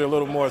I guess you're a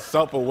little more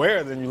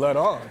self-aware than you let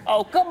on.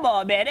 Oh, come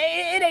on, man.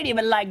 It ain't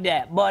even like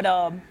that. But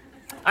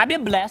I've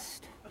been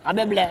blessed.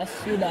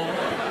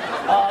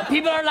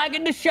 People are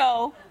liking the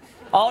show.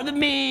 All the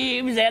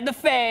memes and the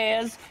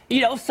fans,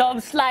 some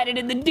sliding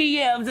in the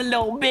DMs a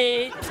little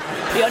bit.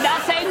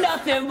 Not saying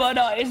nothing, but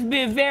it's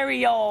been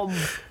very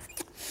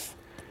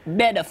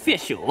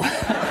beneficial.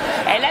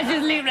 And let's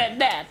just leave it at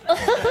that.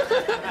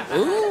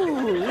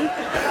 Ooh.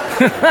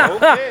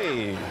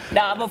 Okay.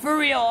 Nah, but for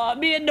real,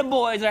 me and the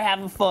boys are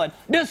having fun.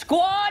 The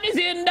squad is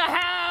in the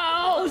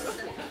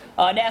house.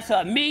 That's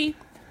me,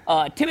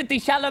 Timothy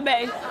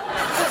Chalamet,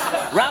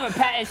 Robert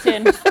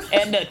Pattinson,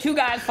 and the two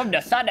guys from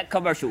the Sonic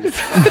commercials.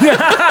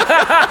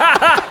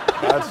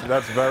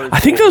 That's very cool. I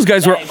think those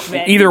guys were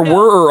either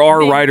were or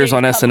are writers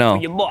on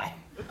SNL. Your boy.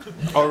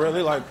 Oh,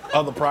 really? Like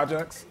other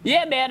projects?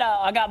 Yeah, man.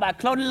 I got my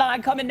clothing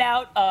line coming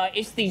out.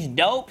 It's these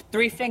dope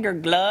 3-finger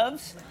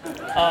gloves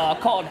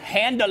called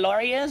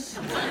Handalorians.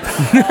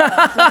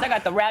 Plus I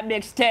got the rap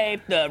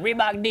mixtape, the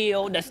Reebok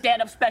deal, the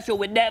stand-up special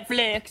with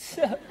Netflix.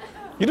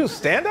 You do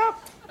stand-up?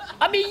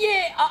 I mean,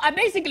 yeah, I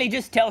basically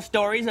just tell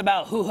stories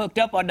about who hooked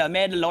up on the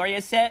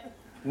Mandalorian set.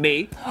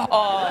 Me.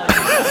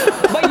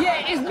 But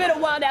yeah, it's been a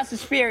wild-ass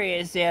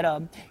experience. And,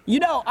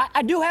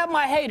 I do have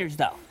my haters,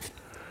 though.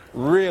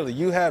 Really?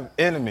 You have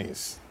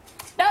enemies?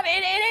 I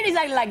mean, it ain't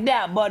exactly like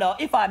that, but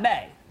if I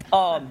may,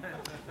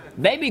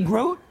 Baby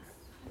Groot,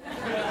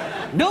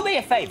 do me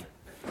a favor.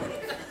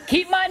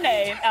 Keep my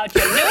name out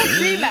your little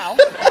tree mouth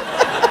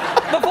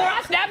before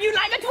I snap you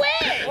like a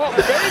twig. Well,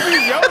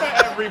 Baby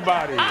Yoda,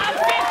 everybody. I'm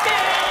 15.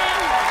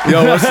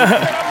 Yo,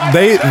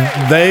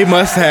 they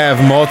must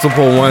have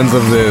multiple ones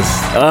of this.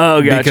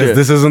 Oh, gotcha. Because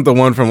this isn't the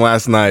one from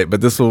last night,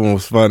 but this one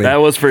was funny. That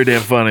was pretty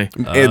damn funny.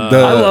 I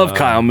love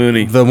Kyle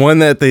Mooney. The one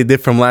that they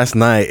did from last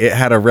night, it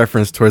had a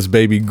reference towards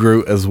Baby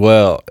Groot as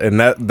well, and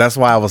that's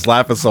why I was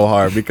laughing so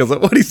hard because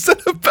of what he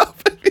said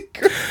about Baby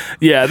Groot.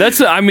 Yeah, dude,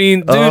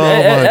 SNL,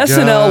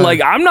 God.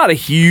 like, I'm not a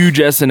huge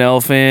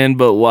SNL fan,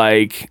 but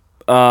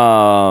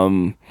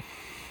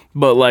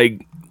at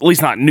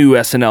least not new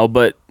SNL,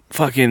 but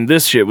fucking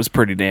this shit was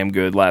pretty damn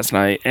good last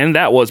night, and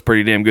that was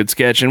pretty damn good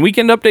sketch, and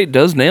Weekend Update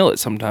does nail it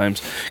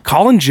sometimes.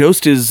 Colin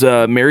Jost is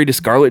married to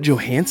Scarlett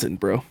Johansson,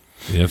 bro.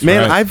 Yeah, that's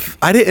Man, right.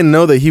 I didn't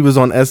know that he was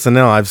on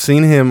SNL. I've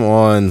seen him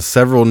on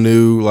several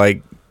new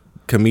like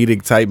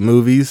comedic type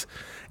movies,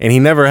 and he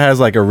never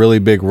has like a really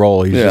big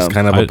role. He's just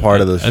kind of a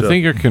part of the show. I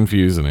think you're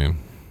confusing him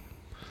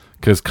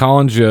because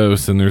Colin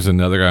Jost and there's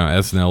another guy on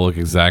SNL look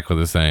exactly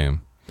the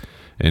same.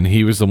 and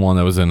he was the one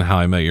that was in How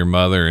I Met Your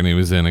Mother, and he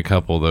was in a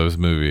couple of those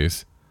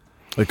movies.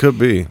 It could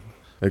be.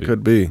 It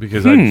could be.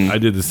 Because I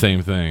did the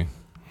same thing.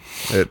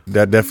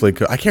 That definitely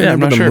could. I can't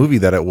remember the movie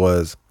that it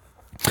was.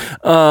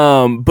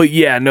 But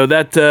yeah, no,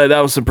 that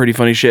was some pretty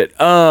funny shit.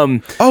 Oh,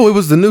 it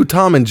was the new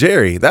Tom and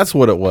Jerry. That's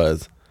what it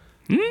was.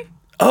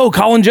 Oh,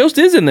 Colin Jost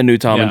is in the new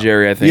Tom and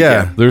Jerry, I think.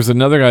 Yeah. There's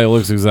another guy that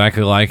looks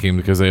exactly like him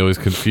because they always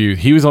confuse.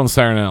 He was on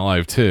Saturday Night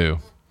Live too.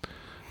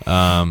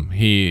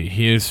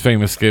 His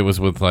famous skit was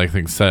with I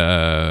think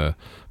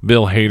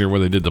Bill Hader,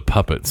 where they did the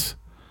puppets,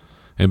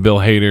 and Bill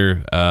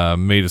Hader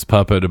made his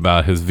puppet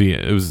about his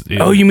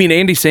Oh, you mean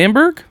Andy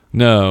Samberg?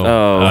 No.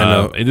 Oh, I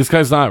know. This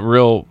guy's not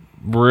real.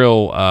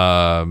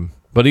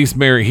 But he's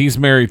married. He's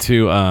married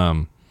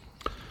to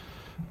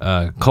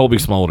Colby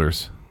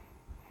Smulders.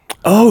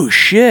 Oh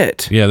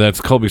shit! Yeah,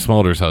 that's Colby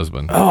Smulders'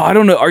 husband. Oh, I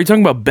don't know. Are you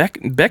talking about Beck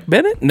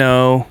Bennett?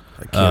 No.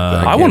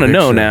 I want to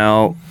know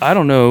now. I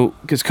don't know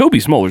because Colby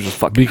Smulders is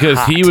fucking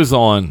hot. he was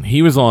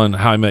on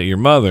How I Met Your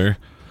Mother,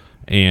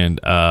 and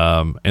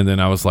then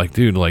I was like,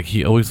 dude, like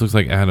he always looks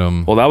like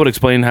Adam. Well, that would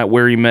explain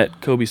where he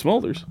met Colby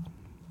Smulders.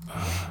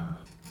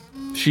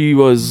 She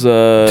was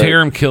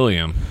Taram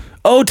Killam.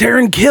 Oh,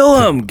 Taran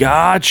Killam.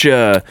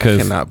 Gotcha. I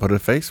cannot put a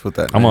face with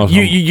that.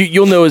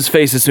 You'll know his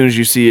face as soon as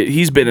you see it.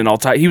 He's been in all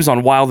types. He was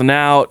on Wild and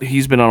Out.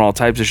 He's been on all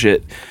types of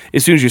shit.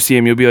 As soon as you see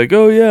him, you'll be like,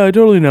 oh yeah, I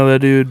totally know that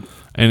dude.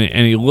 And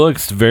he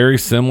looks very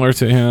similar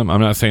to him. I'm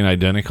not saying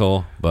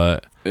identical,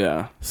 but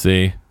yeah.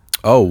 See.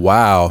 Oh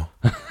wow,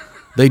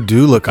 they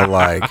do look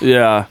alike.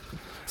 Yeah.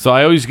 So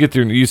I always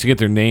used to get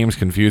their names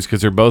confused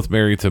because they're both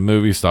married to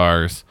movie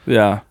stars.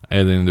 Yeah.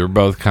 And then they're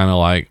both kind of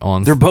like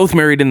on. They're both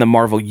married in the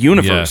Marvel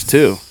universe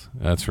too.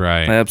 That's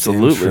right.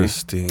 Absolutely.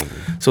 Interesting.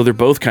 So they're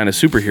both kind of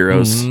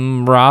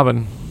superheroes.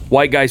 Robin.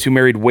 White guys who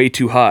married way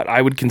too hot.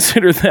 I would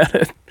consider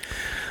that.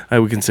 A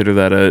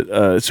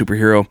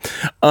superhero.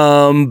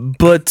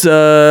 But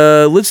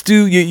let's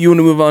do. You want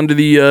to move on to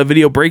the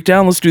video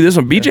breakdown? Let's do this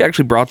one. BJ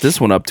actually brought this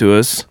one up to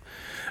us.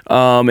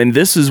 And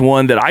this is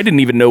one that I didn't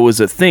even know was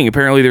a thing.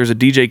 Apparently, there's a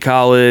DJ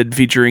Khaled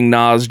featuring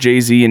Nas,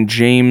 Jay-Z, and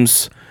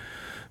James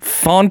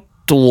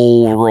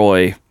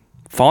Fauntleroy.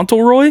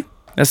 Fauntleroy?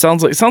 That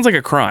sounds like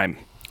a crime.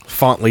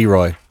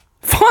 Fauntleroy.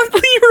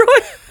 Fauntleroy?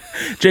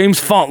 James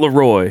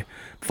Fauntleroy.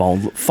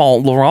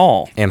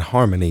 Fauntleroy. And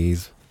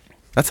Harmonies.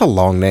 That's a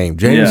long name.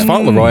 James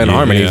Fauntleroy and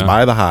Harmonies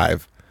by The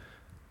Hive.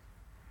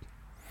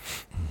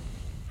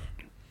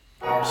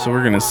 So we're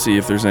going to see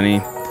if there's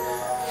any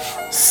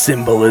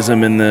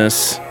symbolism in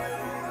this.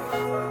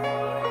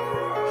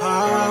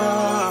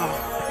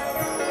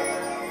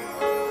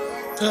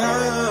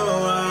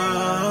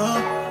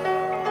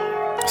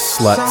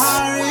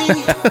 Sluts.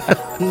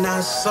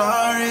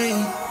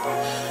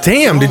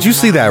 Damn, did you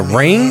see that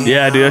ring?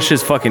 Yeah, dude, that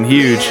shit's fucking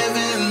huge.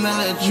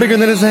 Bigger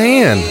than his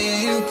hand.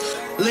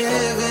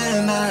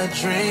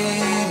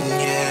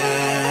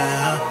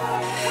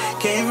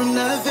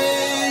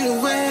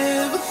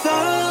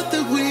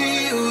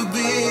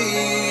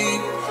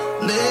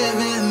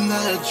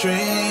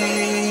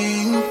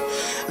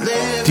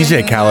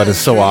 DJ Khaled is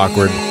so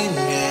awkward.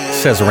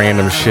 Says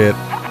random shit.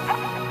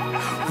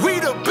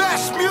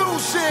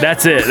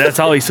 That's it. That's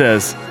all he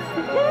says.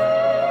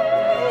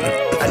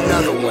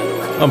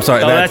 I'm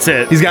sorry. That's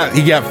it. He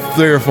got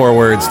 3 or 4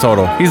 words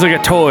total. He's like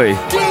a toy.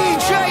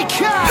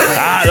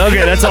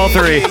 Okay, that's all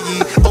 3.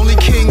 Only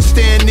kings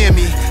stand near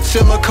me.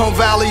 Silicon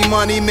Valley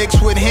money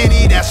mixed with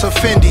Henny, that's a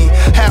Fendi.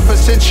 Half a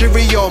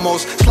century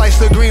almost. Slice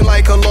the green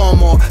like a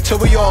lawnmower. Till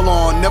we all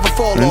on, never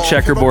fall and off.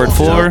 Checkerboard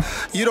floor.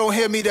 You don't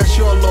hear me, that's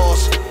your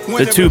loss.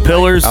 The 2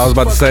 pillars. I was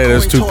about to say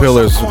there's 2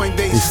 pillars.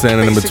 He's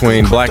standing in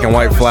between black and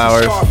white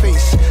flowers.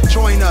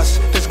 Join us,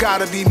 there's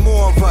gotta be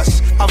more of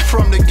us. I'm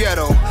from the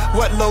ghetto.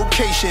 What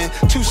location?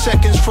 2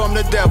 seconds from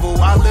the devil.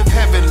 I live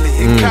heavenly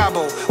in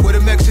Cabo with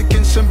a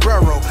Mexican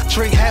sombrero.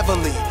 Drink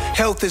heavily.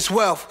 Health is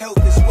wealth.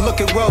 Look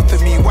at wealth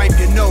in me. Wipe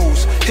your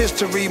nose.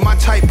 History, my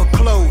type of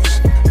clothes.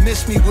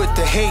 Miss me with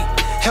the hate.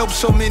 Help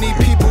so many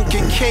people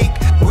get cake.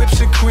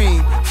 Whips and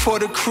cream for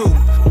the crew.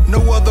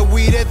 No other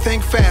weed that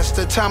think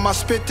faster. Time I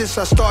spit this,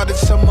 I started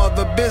some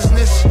other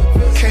business.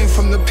 Came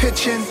from the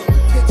pitching.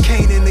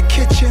 Kane in the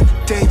kitchen.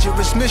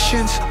 Dangerous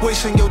missions.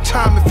 Wasting your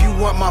time if you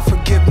want my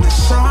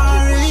forgiveness.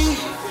 Sorry.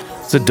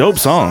 It's a dope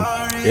song.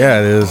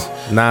 Yeah, it is.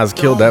 Nas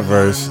killed that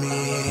verse.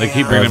 They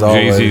keep bringing up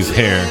Jay-Z's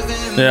hair.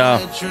 Yeah.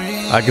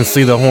 I can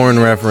see the horn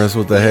reference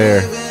with the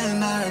hair.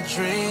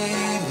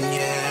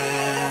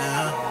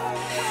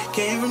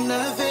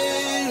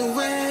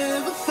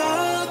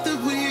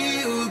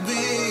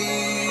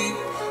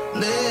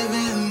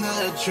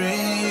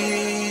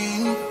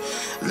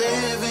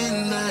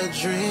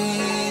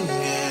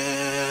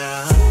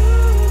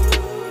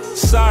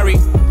 Sorry,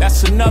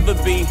 that's another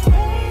beat.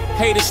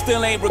 Haters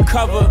still ain't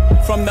recovered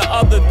from the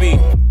other beat.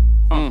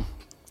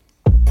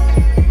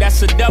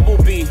 That's a double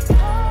B.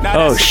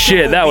 Oh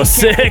shit, that was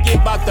sick.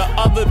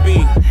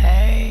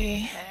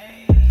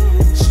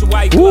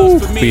 Woo,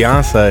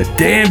 Beyonce.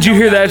 Damn, did you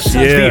hear that?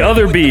 Yeah. The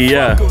other B,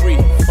 yeah.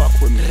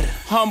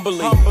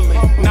 Humbly,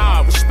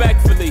 nah,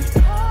 respectfully.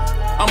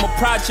 I'm a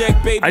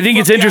project baby. I think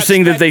it's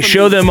interesting that they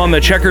show them on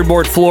the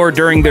checkerboard floor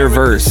during their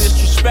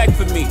verse.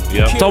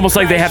 It's almost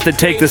like they have to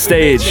take the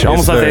stage.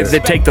 Almost like they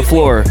take the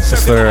floor.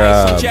 It's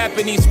their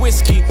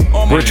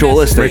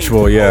ritualistic.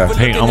 Ritual, yeah.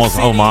 Hey, almost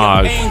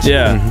homage.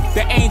 Yeah.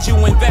 The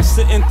angel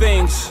invested in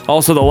things.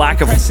 Also the lack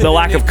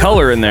of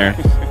color in there.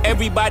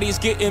 Everybody's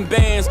getting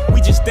bands.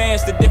 We just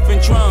dance to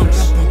different drums.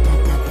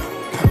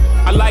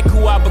 I like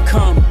who I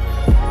become.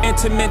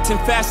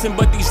 Intermittent fasting,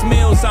 but these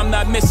meals I'm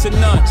not missing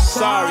none.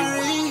 Sorry.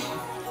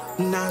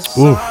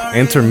 Ooh,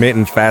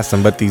 intermittent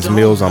fasting, but these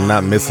meals I'm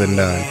not missing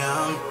none.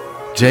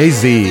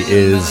 Jay-Z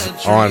is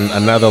on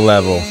another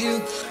level.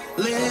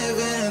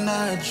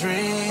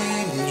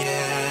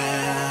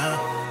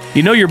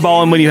 You know you're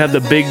balling when you have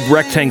the big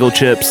rectangle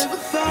chips.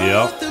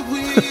 Yep.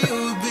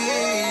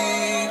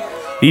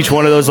 Each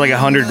one of those like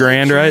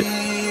 $100,000, right?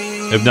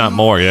 If not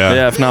more, yeah.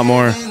 Yeah, if not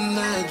more.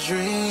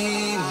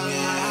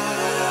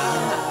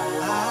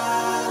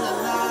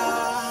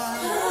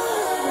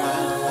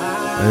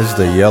 There's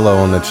the yellow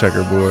on the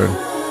checkerboard.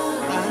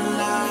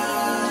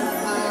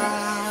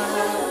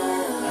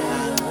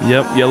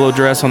 Yep, yellow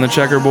dress on the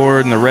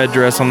checkerboard and the red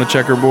dress on the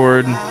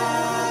checkerboard.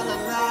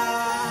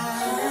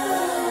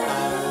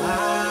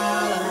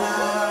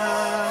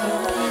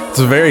 It's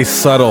very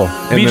subtle.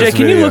 BJ,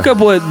 can you look up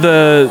what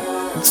the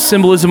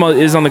symbolism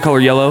is on the color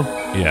yellow?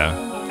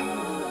 Yeah.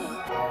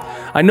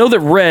 I know that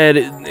red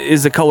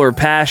is the color of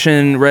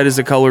passion. Red is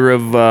the color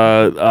of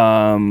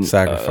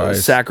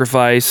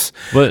sacrifice.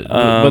 But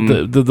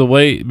the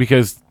way,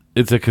 because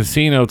it's a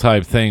casino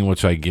type thing,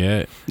 which I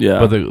get.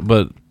 Yeah.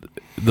 But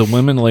the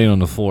women laying on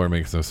the floor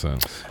makes no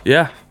sense.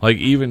 Yeah. Like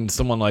even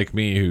someone like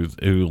me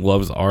who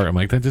loves art, I'm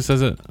like, that just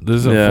doesn't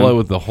flow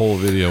with the whole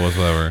video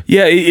whatsoever.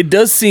 Yeah, it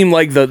does seem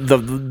like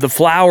the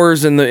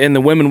flowers and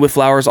the women with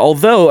flowers.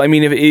 Although, I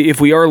mean,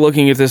 if we are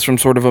looking at this from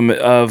sort of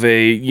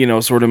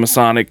a sort of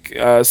Masonic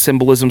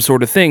symbolism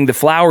sort of thing, the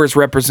flowers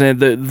represent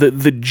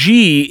the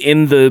G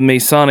in the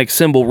Masonic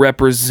symbol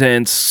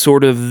represents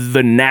sort of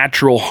the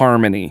natural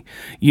harmony.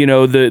 You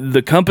know,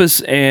 the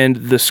compass and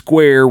the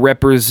square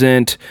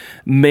represent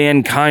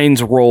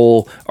mankind's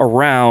role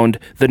around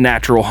the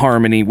natural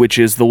harmony, which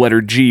is the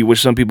letter G, which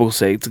some people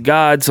say it's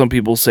God, some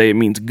people say it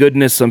means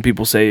goodness, some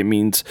people say it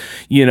means,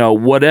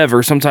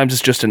 whatever. Sometimes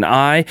it's just an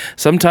I,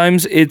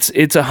 sometimes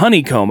it's a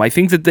honeycomb. I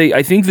think that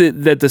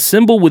the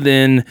symbol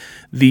within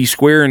the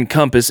square and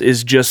compass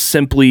is just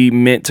simply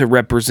meant to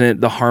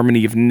represent the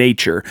harmony of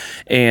nature.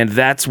 And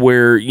that's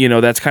where,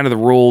 that's kind of the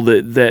role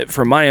that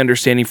from my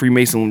understanding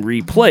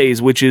Freemasonry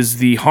plays, which is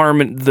the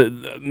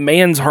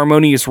man's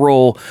harmonious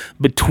role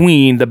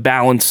between the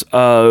balance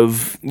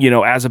of,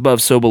 as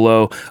above, so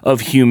below,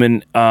 of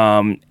human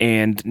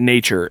and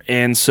nature.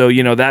 And so,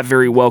 that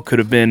very well could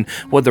have been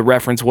what the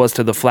reference was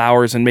to the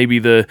flowers and maybe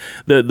the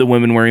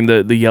women wearing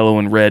the yellow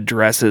and red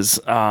dresses.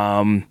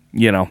 I'm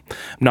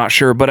not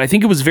sure, but I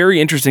think it was very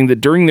interesting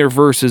that during their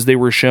verses they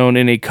were shown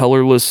in a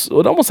colorless,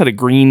 it almost had a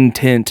green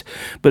tint,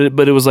 but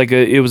it was like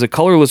it was a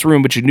colorless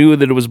room, but you knew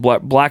that it was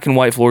black and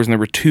white floors, and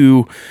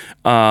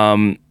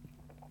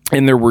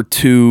there were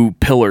two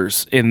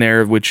pillars in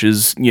there, which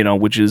is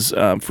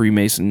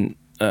Freemason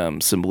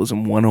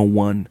symbolism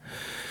 101.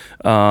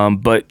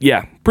 But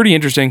yeah, pretty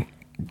interesting.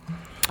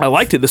 I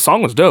liked it. The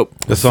song was dope.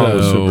 The song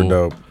was super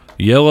dope.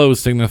 Yellow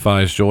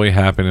signifies joy,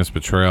 happiness,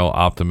 betrayal,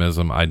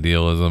 optimism,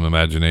 idealism,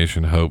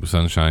 imagination, hope,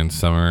 sunshine,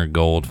 summer,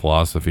 gold,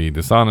 philosophy,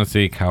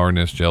 dishonesty,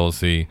 cowardice,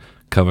 jealousy,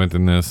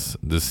 covetousness,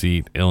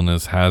 deceit,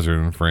 illness,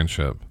 hazard, and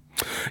friendship.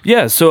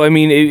 Yeah, so I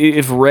mean,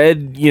 if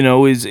red,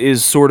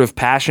 is sort of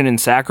passion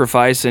and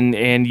sacrifice,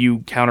 and you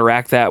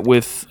counteract that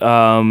with,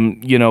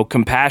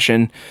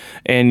 compassion,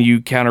 and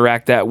you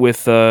counteract that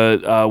with,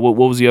 what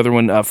was the other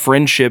one?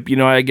 Friendship.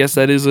 I guess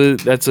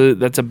that's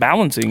a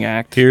balancing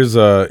act. Here's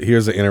an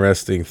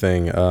interesting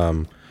thing.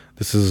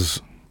 This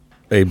is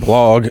a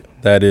blog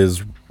that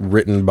is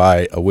written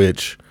by a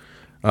witch,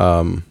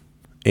 and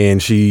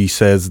she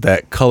says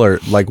that color,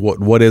 like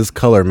what is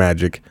color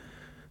magic?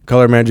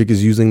 Color magic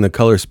is using the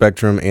color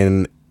spectrum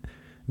and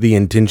the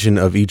intention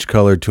of each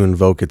color to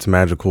invoke its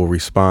magical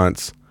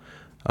response.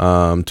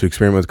 To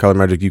experiment with color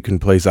magic, you can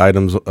place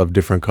items of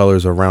different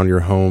colors around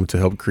your home to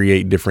help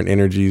create different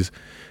energies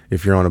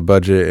if you're on a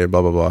budget and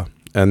blah, blah, blah.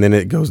 And then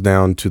it goes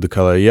down to the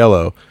color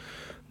yellow.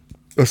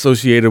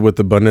 Associated with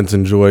abundance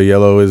and joy,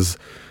 yellow is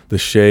the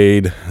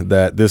shade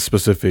that this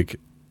specific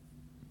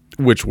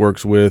witch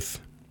works with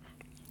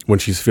when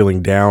she's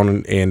feeling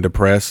down and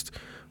depressed,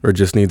 or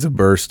just needs a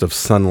burst of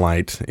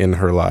sunlight in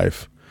her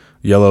life.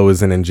 Yellow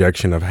is an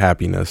injection of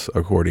happiness,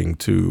 according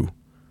to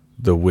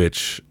the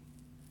witch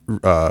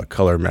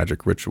color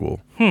magic ritual.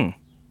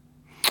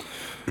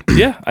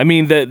 Yeah, I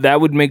mean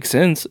that would make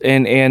sense,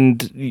 and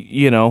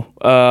yeah,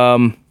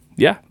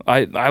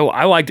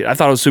 I liked it. I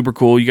thought it was super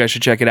cool. You guys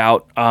should check it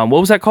out. What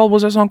was that called? What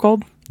was that song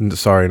called?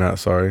 Sorry, Not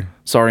Sorry.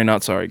 Sorry,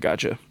 Not Sorry.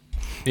 Gotcha.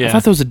 Yeah. I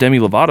thought that was a Demi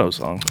Lovato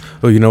song.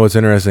 Oh, you know what's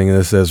interesting?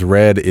 It says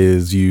red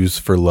is used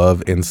for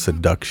love and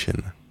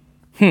seduction.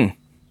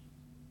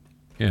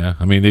 Yeah,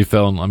 I mean, they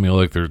fell. I mean,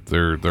 like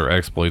their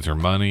exploits are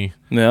money.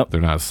 Yep. They're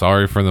not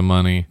sorry for the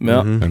money.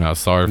 Yep. They're not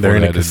sorry for They're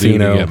in what a they had to do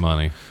casino. to get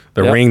money.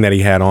 The ring that he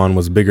had on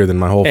was bigger than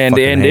my whole and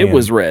fucking hand. it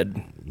was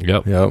red.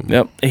 Yep.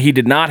 He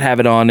did not have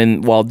it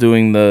on while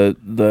doing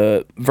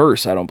the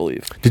verse, I don't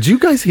believe. Did you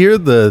guys hear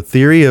the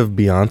theory of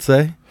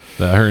Beyonce?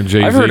 Her and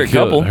Jay-Z I've heard a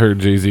couple. Her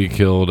Jay-Z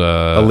killed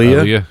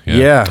Aaliyah?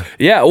 Yeah.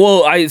 Yeah,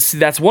 well,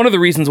 that's one of the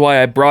reasons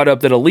why I brought up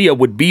that Aaliyah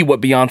would be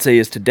what Beyonce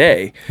is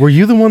today. Were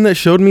you the one that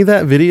showed me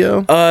that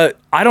video?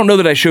 I don't know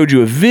that I showed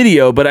you a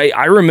video, but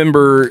I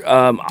remember,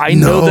 I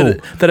know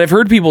that I've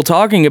heard people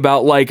talking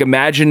about, like,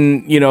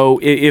 imagine, you know,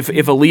 if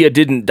Aaliyah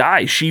didn't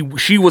die, she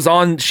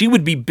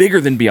would be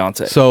bigger than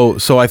Beyonce.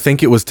 So I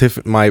think it was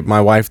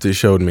my wife that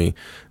showed me.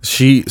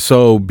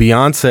 So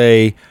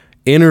Beyonce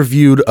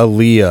interviewed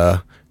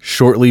Aaliyah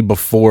shortly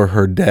before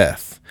her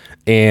death,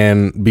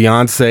 and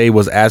Beyonce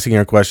was asking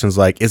her questions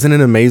like, isn't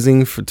it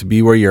amazing to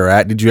be where you're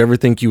at? Did you ever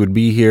think you would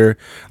be here?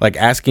 Like,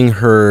 asking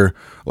her,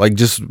 like,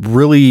 just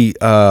really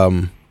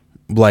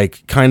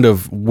like kind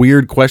of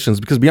weird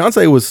questions, because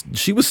Beyonce was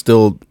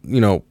still,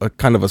 you know, a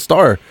kind of a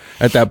star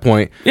at that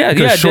point. Yeah.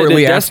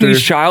 Shortly after Destiny's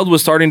Child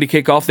was starting to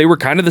kick off. They were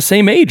kind of the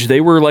same age.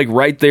 They were like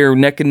right there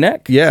neck and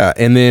neck. Yeah,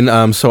 and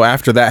then so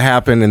after that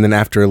happened, and then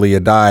after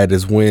Aaliyah died,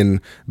 is when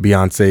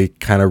Beyonce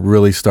kind of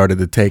really started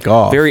to take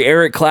off. Very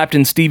Eric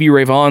Clapton, Stevie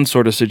Ray Vaughan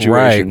sort of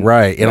situation.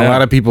 Right. And a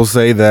lot of people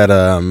say that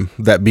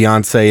that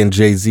Beyonce and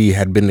Jay-Z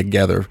had been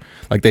together,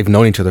 like they've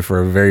known each other for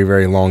a very,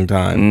 very long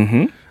time.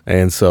 Mm-hmm.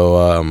 And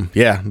so,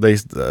 they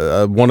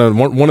one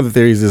of the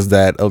theories is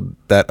that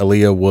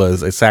Aaliyah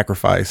was a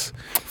sacrifice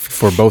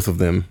for both of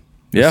them,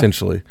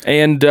 essentially.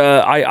 And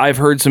I've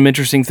heard some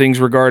interesting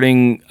things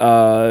regarding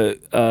Left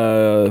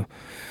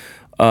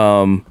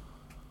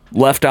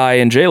Eye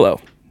and J-Lo.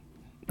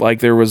 Like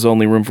there was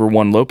only room for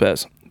one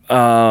Lopez.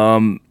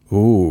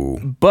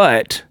 Ooh.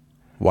 But...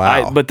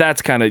 Wow. But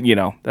that's kind of,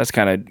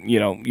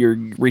 you're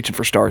reaching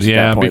for stars at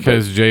that point.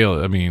 Because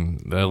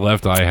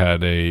Left Eye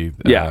had a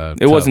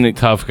wasn't a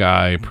tough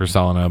guy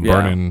persona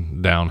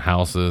burning down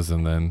houses,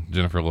 and then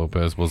Jennifer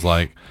Lopez was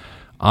like,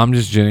 I'm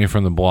just Jenny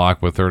from the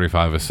block with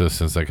 35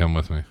 assistants that come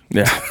with me.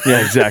 Yeah,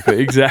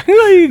 exactly.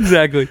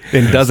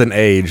 And doesn't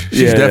age.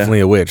 She's definitely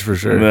a witch for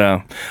sure.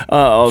 Yeah.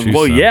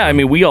 I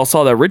mean, we all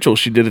saw that ritual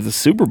she did at the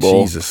Super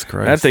Bowl. Jesus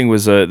Christ. That thing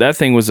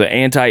was an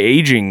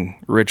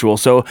anti-aging ritual.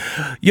 So,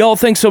 y'all,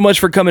 thanks so much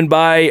for coming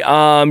by.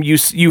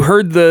 You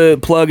heard the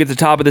plug at the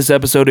top of this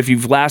episode. If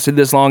you've lasted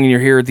this long and you're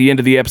here at the end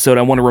of the episode,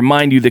 I want to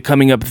remind you that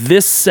coming up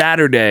this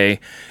Saturday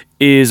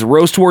is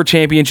Roast War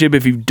Championship.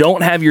 If you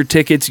don't have your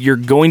tickets, you're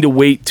going to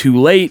wait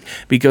too late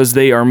because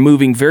they are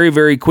moving very,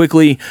 very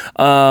quickly.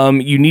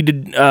 You need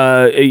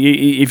to,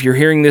 if you're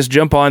hearing this,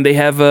 jump on. They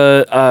have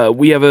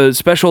we have a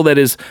special that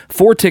is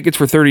 4 tickets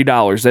for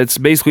 $30. That's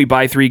basically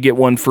buy 3, get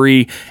 1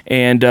 free,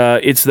 and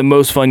it's the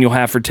most fun you'll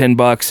have for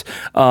 $10.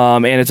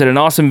 And it's at an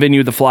awesome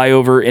venue, the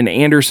Flyover in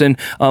Anderson.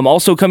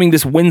 Also coming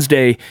this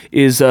Wednesday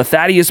is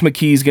Thaddeus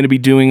McKee is going to be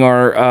doing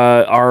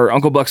our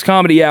Uncle Buck's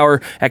Comedy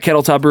Hour at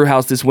Kettletop Brew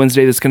House this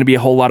Wednesday. That's going to be a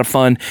whole lot of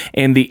fun.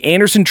 And the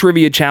Anderson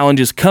Trivia Challenge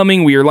is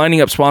coming. We are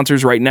lining up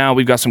sponsors right now.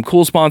 We've got some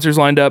cool sponsors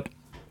lined up.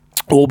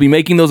 We'll be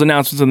making those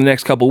announcements in the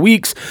next couple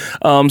weeks.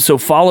 So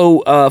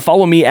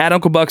follow me at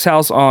Uncle Buck's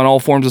House on all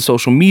forms of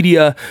social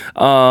media.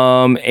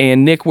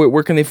 And Nick,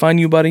 where can they find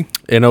you, buddy?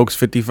 In Oaks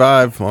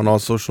 55 on all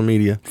social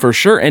media. For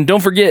sure. And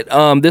don't forget,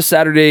 this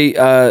Saturday,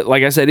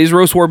 like I said, is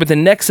Roast War, but the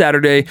next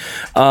Saturday,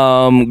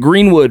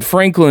 Greenwood,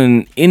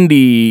 Franklin,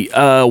 Indy,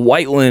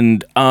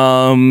 Whiteland,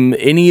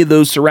 any of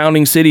those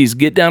surrounding cities,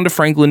 get down to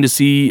Franklin to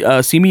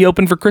see me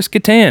open for Chris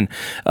Kattan.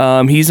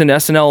 He's an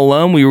SNL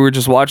alum. We were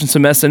just watching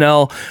some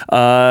SNL.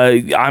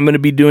 I'm going to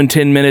be doing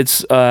 10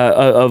 minutes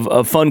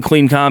of fun,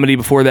 clean comedy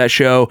before that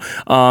show.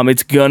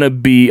 It's going to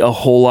be a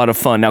whole lot of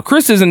fun. Now,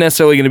 Chris isn't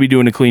necessarily going to be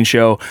doing a clean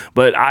show,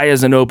 but I,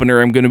 as an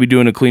opener, am going to be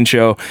doing a clean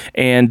show.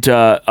 And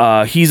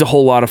he's a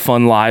whole lot of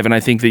fun live, and I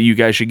think that you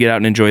guys should get out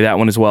and enjoy that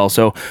one as well.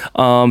 So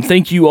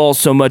thank you all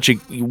so much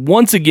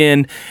once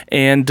again,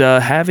 and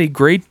have a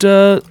great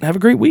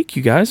week,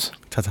 you guys.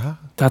 Ta-ta.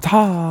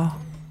 Ta-ta.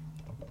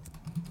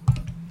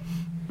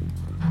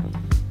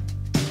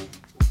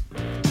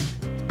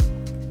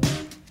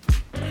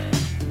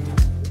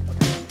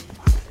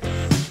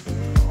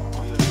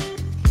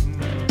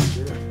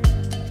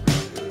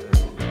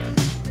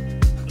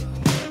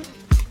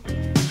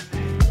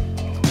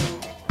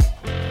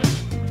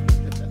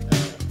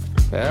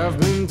 I've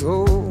been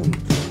told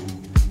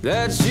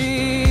that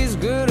she's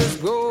good as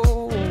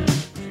gold.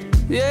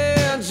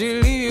 Yeah,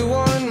 she'll leave you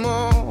wanting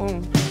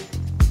more,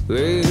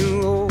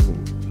 laying low.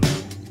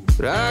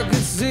 But I could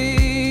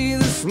see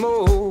the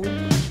smoke.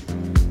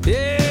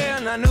 Yeah,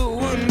 and I knew it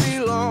wouldn't be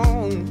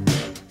long.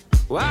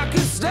 Well, I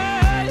could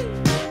stay.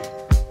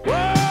 Whoa,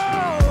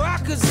 I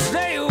could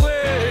stay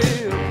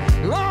away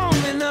long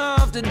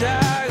enough to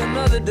die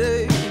another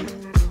day.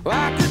 Well,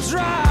 I could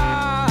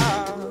try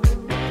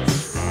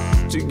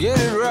to get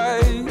it right.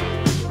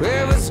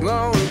 If it's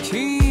gonna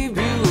keep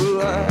you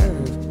alive.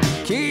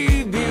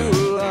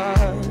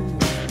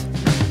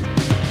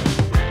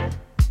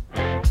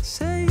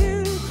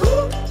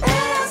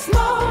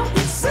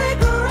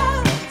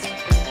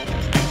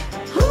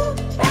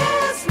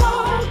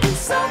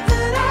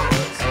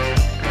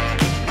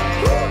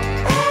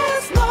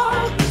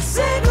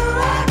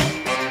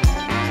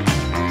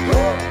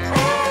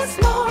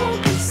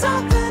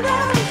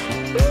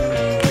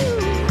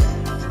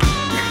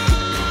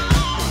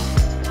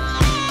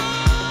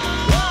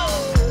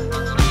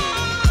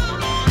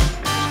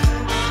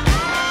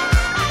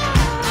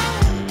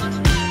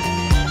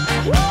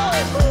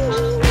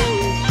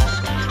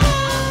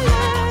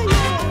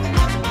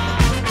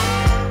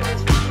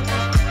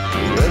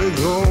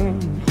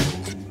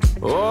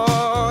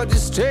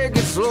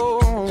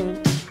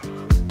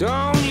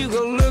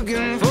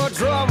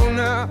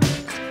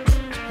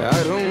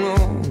 I don't know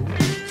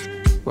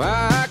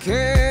why I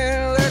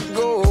can't let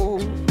go.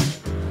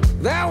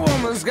 That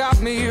woman's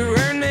got me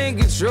rear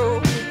naked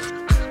show.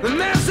 The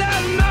man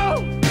said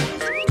no.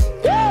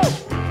 Woo!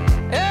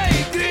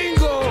 Hey,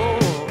 gringo.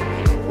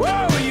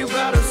 Whoa, you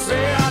gotta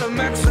stay out of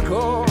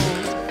Mexico.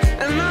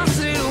 And I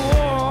say,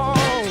 whoa.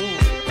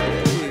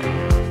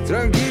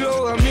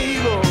 Tranquilo,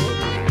 amigo.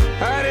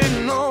 I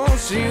didn't know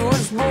she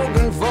was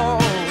spoken for.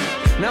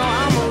 Now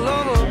I'm a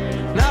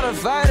lover, not a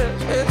fighter.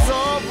 It's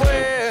all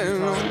bueno.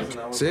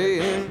 Say